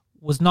said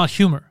was not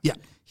humor. Yeah.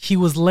 He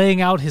was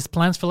laying out his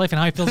plans for life and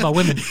how he feels about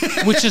women,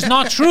 which is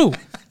not true.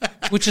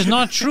 Which is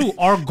not true.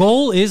 Our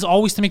goal is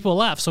always to make people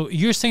laugh. So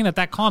you're saying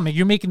that comic,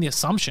 you're making the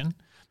assumption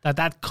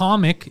that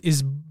comic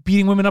is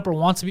beating women up or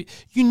wants to be.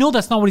 You know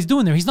that's not what he's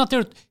doing there. He's not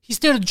there. He's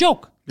there to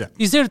joke. Yeah.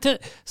 He's there to.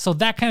 So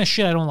that kind of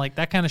shit I don't like.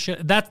 That kind of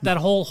shit. That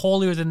whole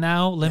holier than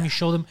now. Let me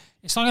show them.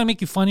 It's not gonna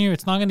make you funnier.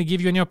 It's not gonna give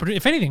you any opportunity.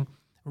 If anything,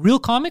 real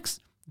comics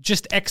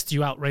just X'd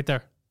you out right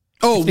there.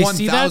 Oh,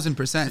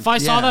 1,000%. If I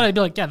saw that, I'd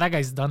be like, yeah, that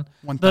guy's done.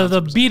 1,000%.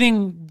 The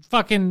beating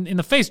fucking in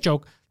the face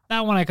joke,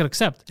 that one I could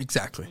accept.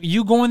 Exactly.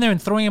 You go in there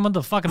and throwing him under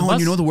the fucking bus. And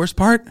you know the worst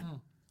part?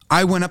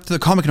 I went up to the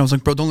comic and I was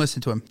like, bro, don't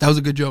listen to him. That was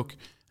a good joke. And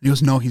he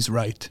goes, no, he's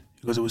right.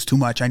 He goes, it was too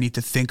much. I need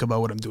to think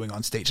about what I'm doing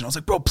on stage. And I was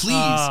like, bro, please.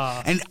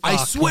 And I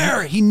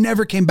swear he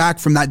never came back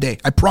from that day.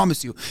 I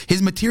promise you.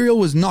 His material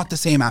was not the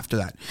same after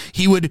that.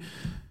 He would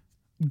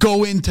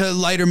go into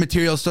lighter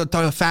material, start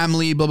talking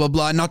family, blah, blah,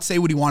 blah, and not say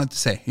what he wanted to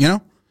say, you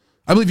know?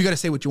 I believe you got to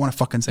say what you want to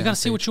fucking say. You got to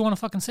say what you want to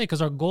fucking say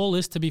because our goal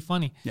is to be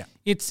funny. Yeah.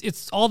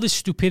 It's all this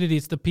stupidity.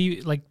 It's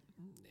like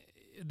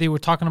they were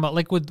talking about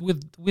like with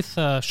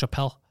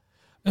Chappelle.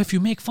 If you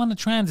make fun of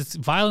trans, it's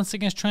violence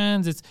against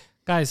trans. It's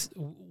guys,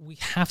 we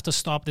have to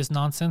stop this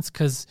nonsense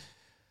because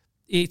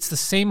it's the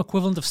same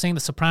equivalent of saying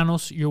The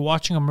Sopranos. You're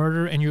watching a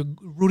murder and you're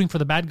rooting for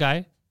the bad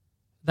guy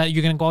that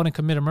you're going to go out and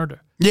commit a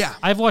murder. Yeah.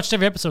 I've watched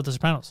every episode of The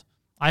Sopranos.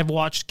 I've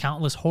watched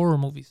countless horror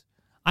movies.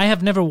 I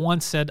have never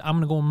once said, I'm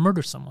going to go and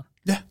murder someone.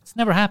 Yeah. It's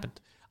never happened.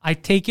 I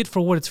take it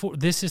for what it's for.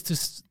 This is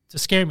to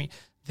scare me.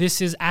 This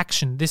is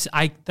action. This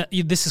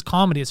is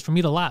comedy. It's for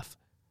me to laugh.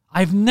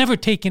 I've never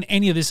taken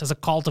any of this as a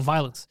call to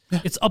violence. Yeah.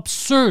 It's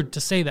absurd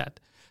to say that.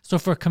 So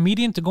for a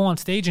comedian to go on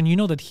stage and you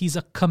know that he's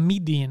a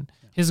comedian,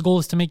 his goal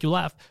is to make you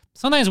laugh.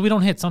 Sometimes we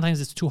don't hit.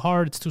 Sometimes it's too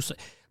hard.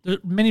 There are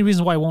many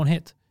reasons why it won't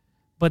hit.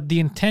 But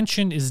the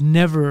intention is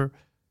never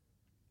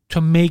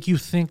to make you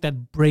think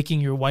that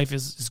breaking your wife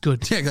is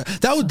good. Yeah,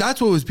 exactly.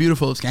 That's what was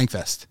beautiful of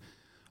Skankfest.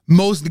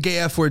 Most gay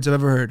F words I've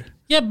ever heard.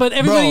 Yeah, but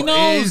everybody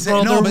knows,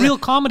 bro. They're real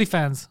comedy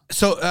fans.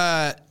 So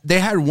they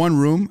had one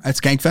room at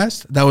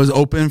Skankfest that was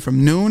open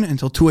from noon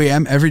until 2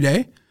 a.m. every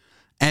day.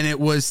 And it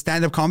was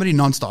stand-up comedy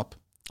nonstop.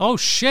 Oh,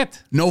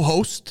 shit. No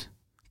host,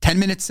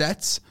 10-minute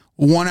sets,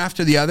 one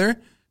after the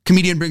other.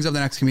 Comedian brings up the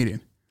next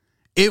comedian.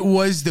 It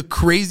was the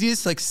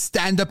craziest like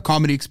stand-up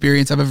comedy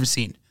experience I've ever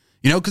seen.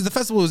 You know, because the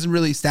festival isn't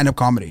really stand-up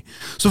comedy.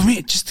 So for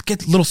me, just to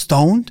get a little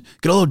stoned,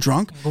 get a little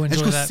drunk, and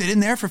just go sit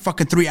in there for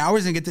fucking 3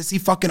 hours and get to see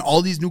fucking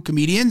all these new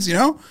comedians, you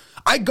know?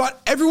 I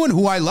got everyone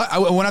who I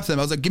went up to them.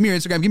 I was like, give me your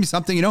Instagram, give me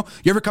something, you know?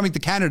 You ever coming to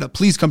Canada,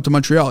 please come to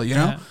Montreal, you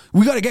know? Yeah.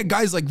 We got to get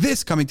guys like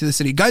this coming to the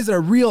city. Guys that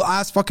are real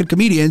ass fucking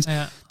comedians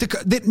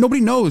that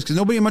nobody knows because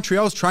nobody in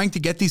Montreal is trying to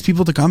get these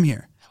people to come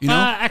here, you know?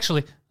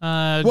 Actually,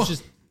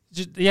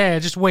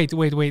 just wait.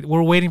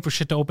 We're waiting for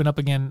shit to open up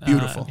again.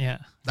 Beautiful. Yeah.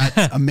 That's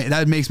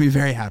that makes me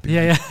very happy.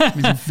 Yeah. It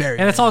makes me very,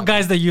 and it's all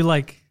guys that you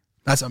like.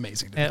 That's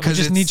amazing. Yeah, we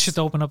just need shit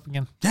to open up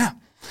again. Yeah.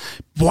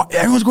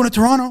 Everyone's going to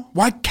Toronto.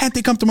 Why can't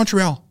they come to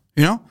Montreal?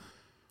 You know?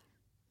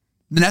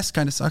 The Nest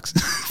kind of sucks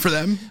for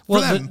them.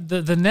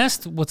 The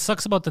Nest, what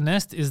sucks about the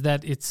Nest is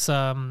that it's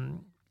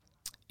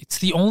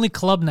the only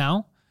club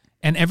now,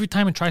 and every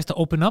time it tries to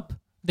open up,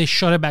 they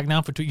shut it back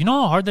down for 2. You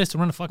know how hard it is to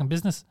run a fucking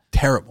business?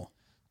 Terrible.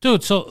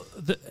 Dude, so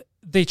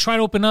they try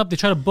to open up, they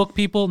try to book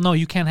people. No,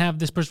 you can't have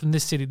this person from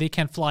this city. They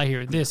can't fly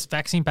here. This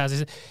vaccine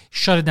passes,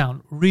 shut it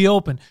down.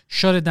 Reopen,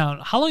 shut it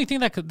down. How long do you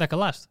think that could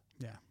last?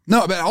 Yeah.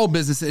 No, but all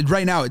business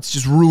right now, it's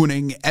just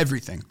ruining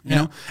everything. You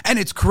know, and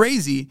it's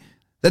crazy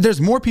that there's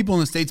more people in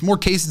the States, more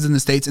cases in the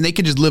States, and they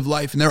can just live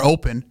life and they're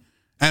open,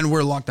 and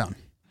we're locked down.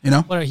 You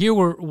know, but here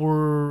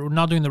we're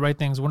not doing the right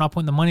things. We're not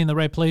putting the money in the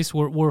right place.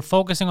 We're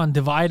focusing on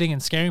dividing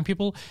and scaring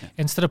people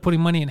instead of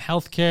putting money in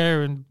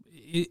healthcare and.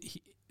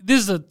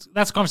 That's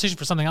a conversation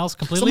for something else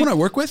completely. Someone I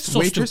work with, so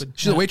waitress. Stupid.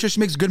 She's a waitress. She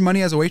makes good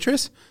money as a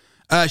waitress.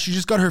 She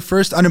just got her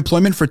first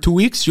unemployment for 2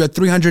 weeks. She got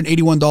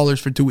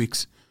 $381 for 2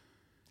 weeks.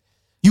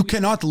 You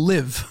cannot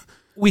live.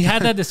 We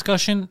had that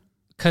discussion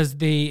because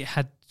they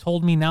had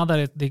told me now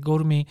that they go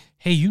to me,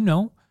 hey, you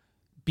know,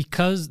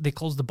 because they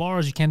closed the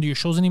bars, you can't do your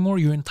shows anymore,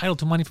 you're entitled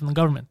to money from the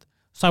government.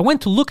 So I went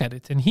to look at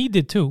it, and he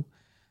did too.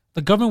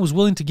 The government was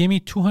willing to give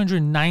me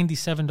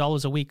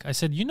 $297 a week. I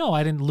said, you know,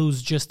 I didn't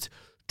lose just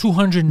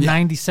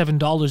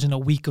 $297 in a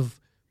week of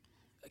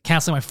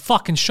canceling my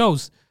fucking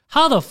shows.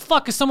 How the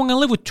fuck is someone gonna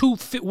live with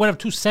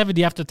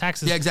 $270 after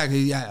taxes? Yeah, exactly.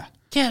 Yeah.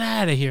 Get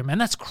out of here, man.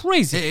 That's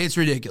crazy. It's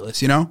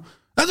ridiculous, you know?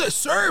 That's what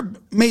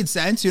Serb made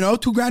sense, you know?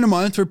 $2,000 a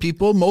month for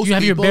people. Most you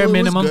have people, your bare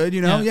minimum. It was good,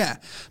 you know? Yeah.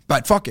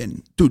 But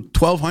fucking, dude,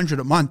 $1,200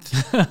 a month.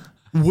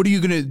 What are you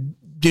gonna,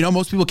 you know,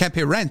 most people can't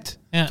pay rent.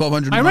 Yeah.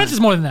 $1,200 My rent is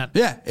more than that.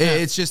 Yeah.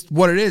 It's just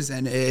what it is,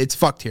 and it's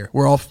fucked here.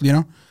 We're all, you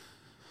know?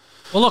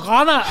 Well, look,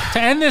 to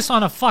end this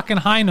on a fucking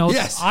high note,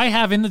 yes. I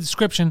have in the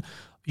description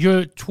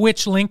your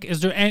Twitch link.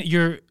 Is there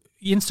your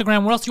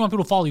Instagram? Where else do you want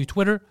people to follow you?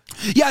 Twitter?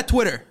 Yeah,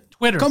 Twitter.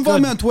 Come follow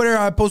me on Twitter.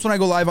 I post when I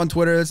go live on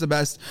Twitter. That's the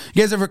best.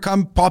 You guys ever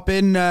pop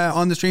in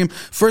on the stream?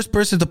 First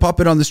person to pop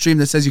in on the stream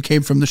that says you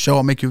came from the show,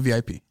 I'll make you a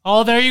VIP.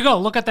 Oh, there you go.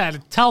 Look at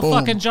that. Tell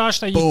fucking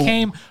Josh that you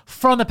came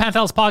from the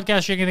Pantelis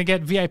podcast. You're going to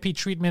get VIP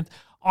treatment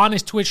on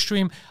his Twitch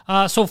stream.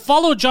 So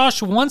follow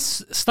Josh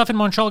once stuff in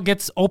Montreal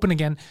gets open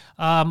again.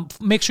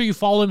 Make sure you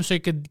follow him so he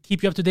could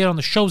keep you up to date on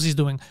the shows he's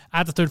doing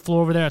at the third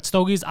floor over there at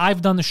Stogie's.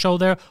 I've done the show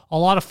there. A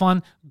lot of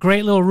fun.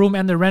 Great little room,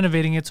 and they're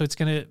renovating it, so it's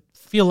going to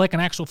feel like an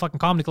actual fucking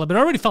comedy club. It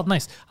already felt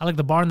nice. I like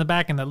the bar in the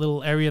back and that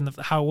little area and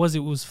how it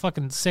was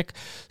fucking sick.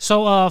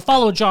 So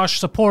follow Josh,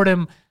 support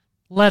him,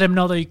 let him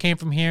know that you came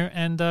from here,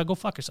 and go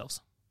fuck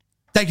yourselves.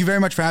 Thank you very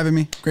much for having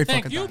me. Great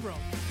fucking time. Thank you, bro.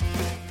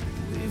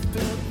 We've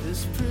built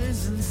this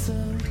prison cell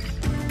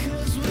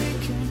 'cause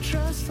we can't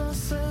trust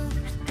ourselves.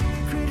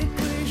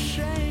 Critically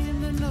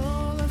shamed and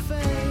all our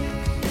faith.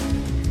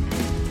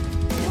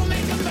 We'll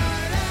make a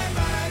murder,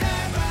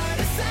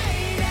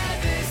 say that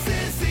this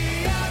is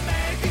the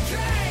American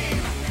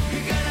dream.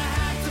 You're gonna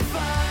have to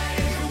fight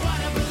if you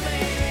wanna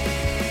believe.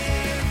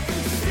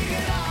 Speak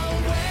it all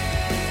away.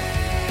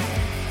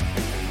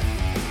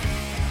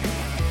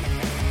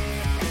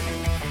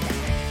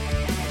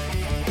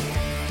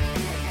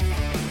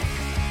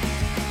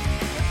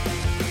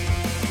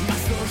 My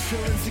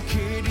social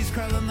insecurities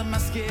crawl under my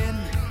skin.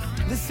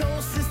 This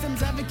whole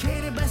system's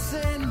advocated by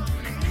sin.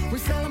 We're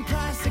selling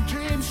plastic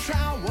dreams, try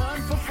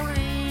one for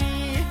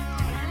free.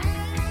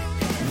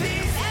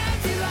 These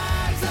empty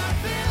lives are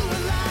filled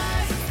with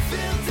lies,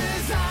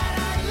 filters on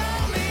our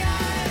lonely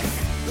eyes.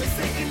 Let's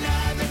take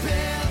another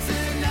pill to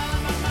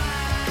numb our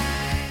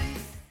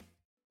minds.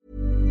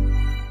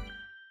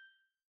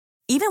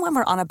 Even when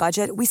we're on a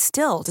budget, we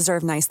still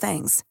deserve nice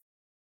things.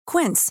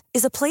 Quince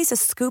is a place to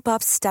scoop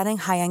up stunning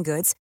high-end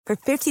goods for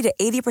 50 to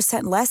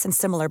 80% less than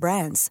similar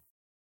brands.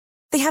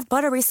 They have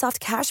buttery soft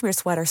cashmere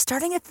sweaters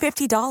starting at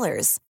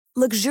 $50,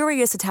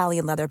 luxurious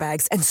Italian leather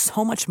bags, and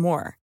so much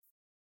more.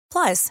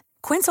 Plus,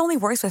 Quince only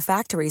works with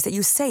factories that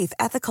use safe,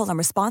 ethical, and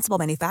responsible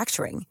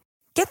manufacturing.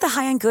 Get the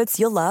high-end goods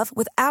you'll love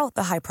without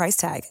the high price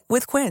tag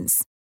with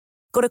Quince.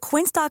 Go to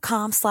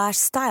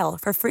quince.com/style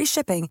for free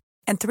shipping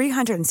and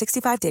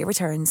 365-day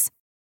returns.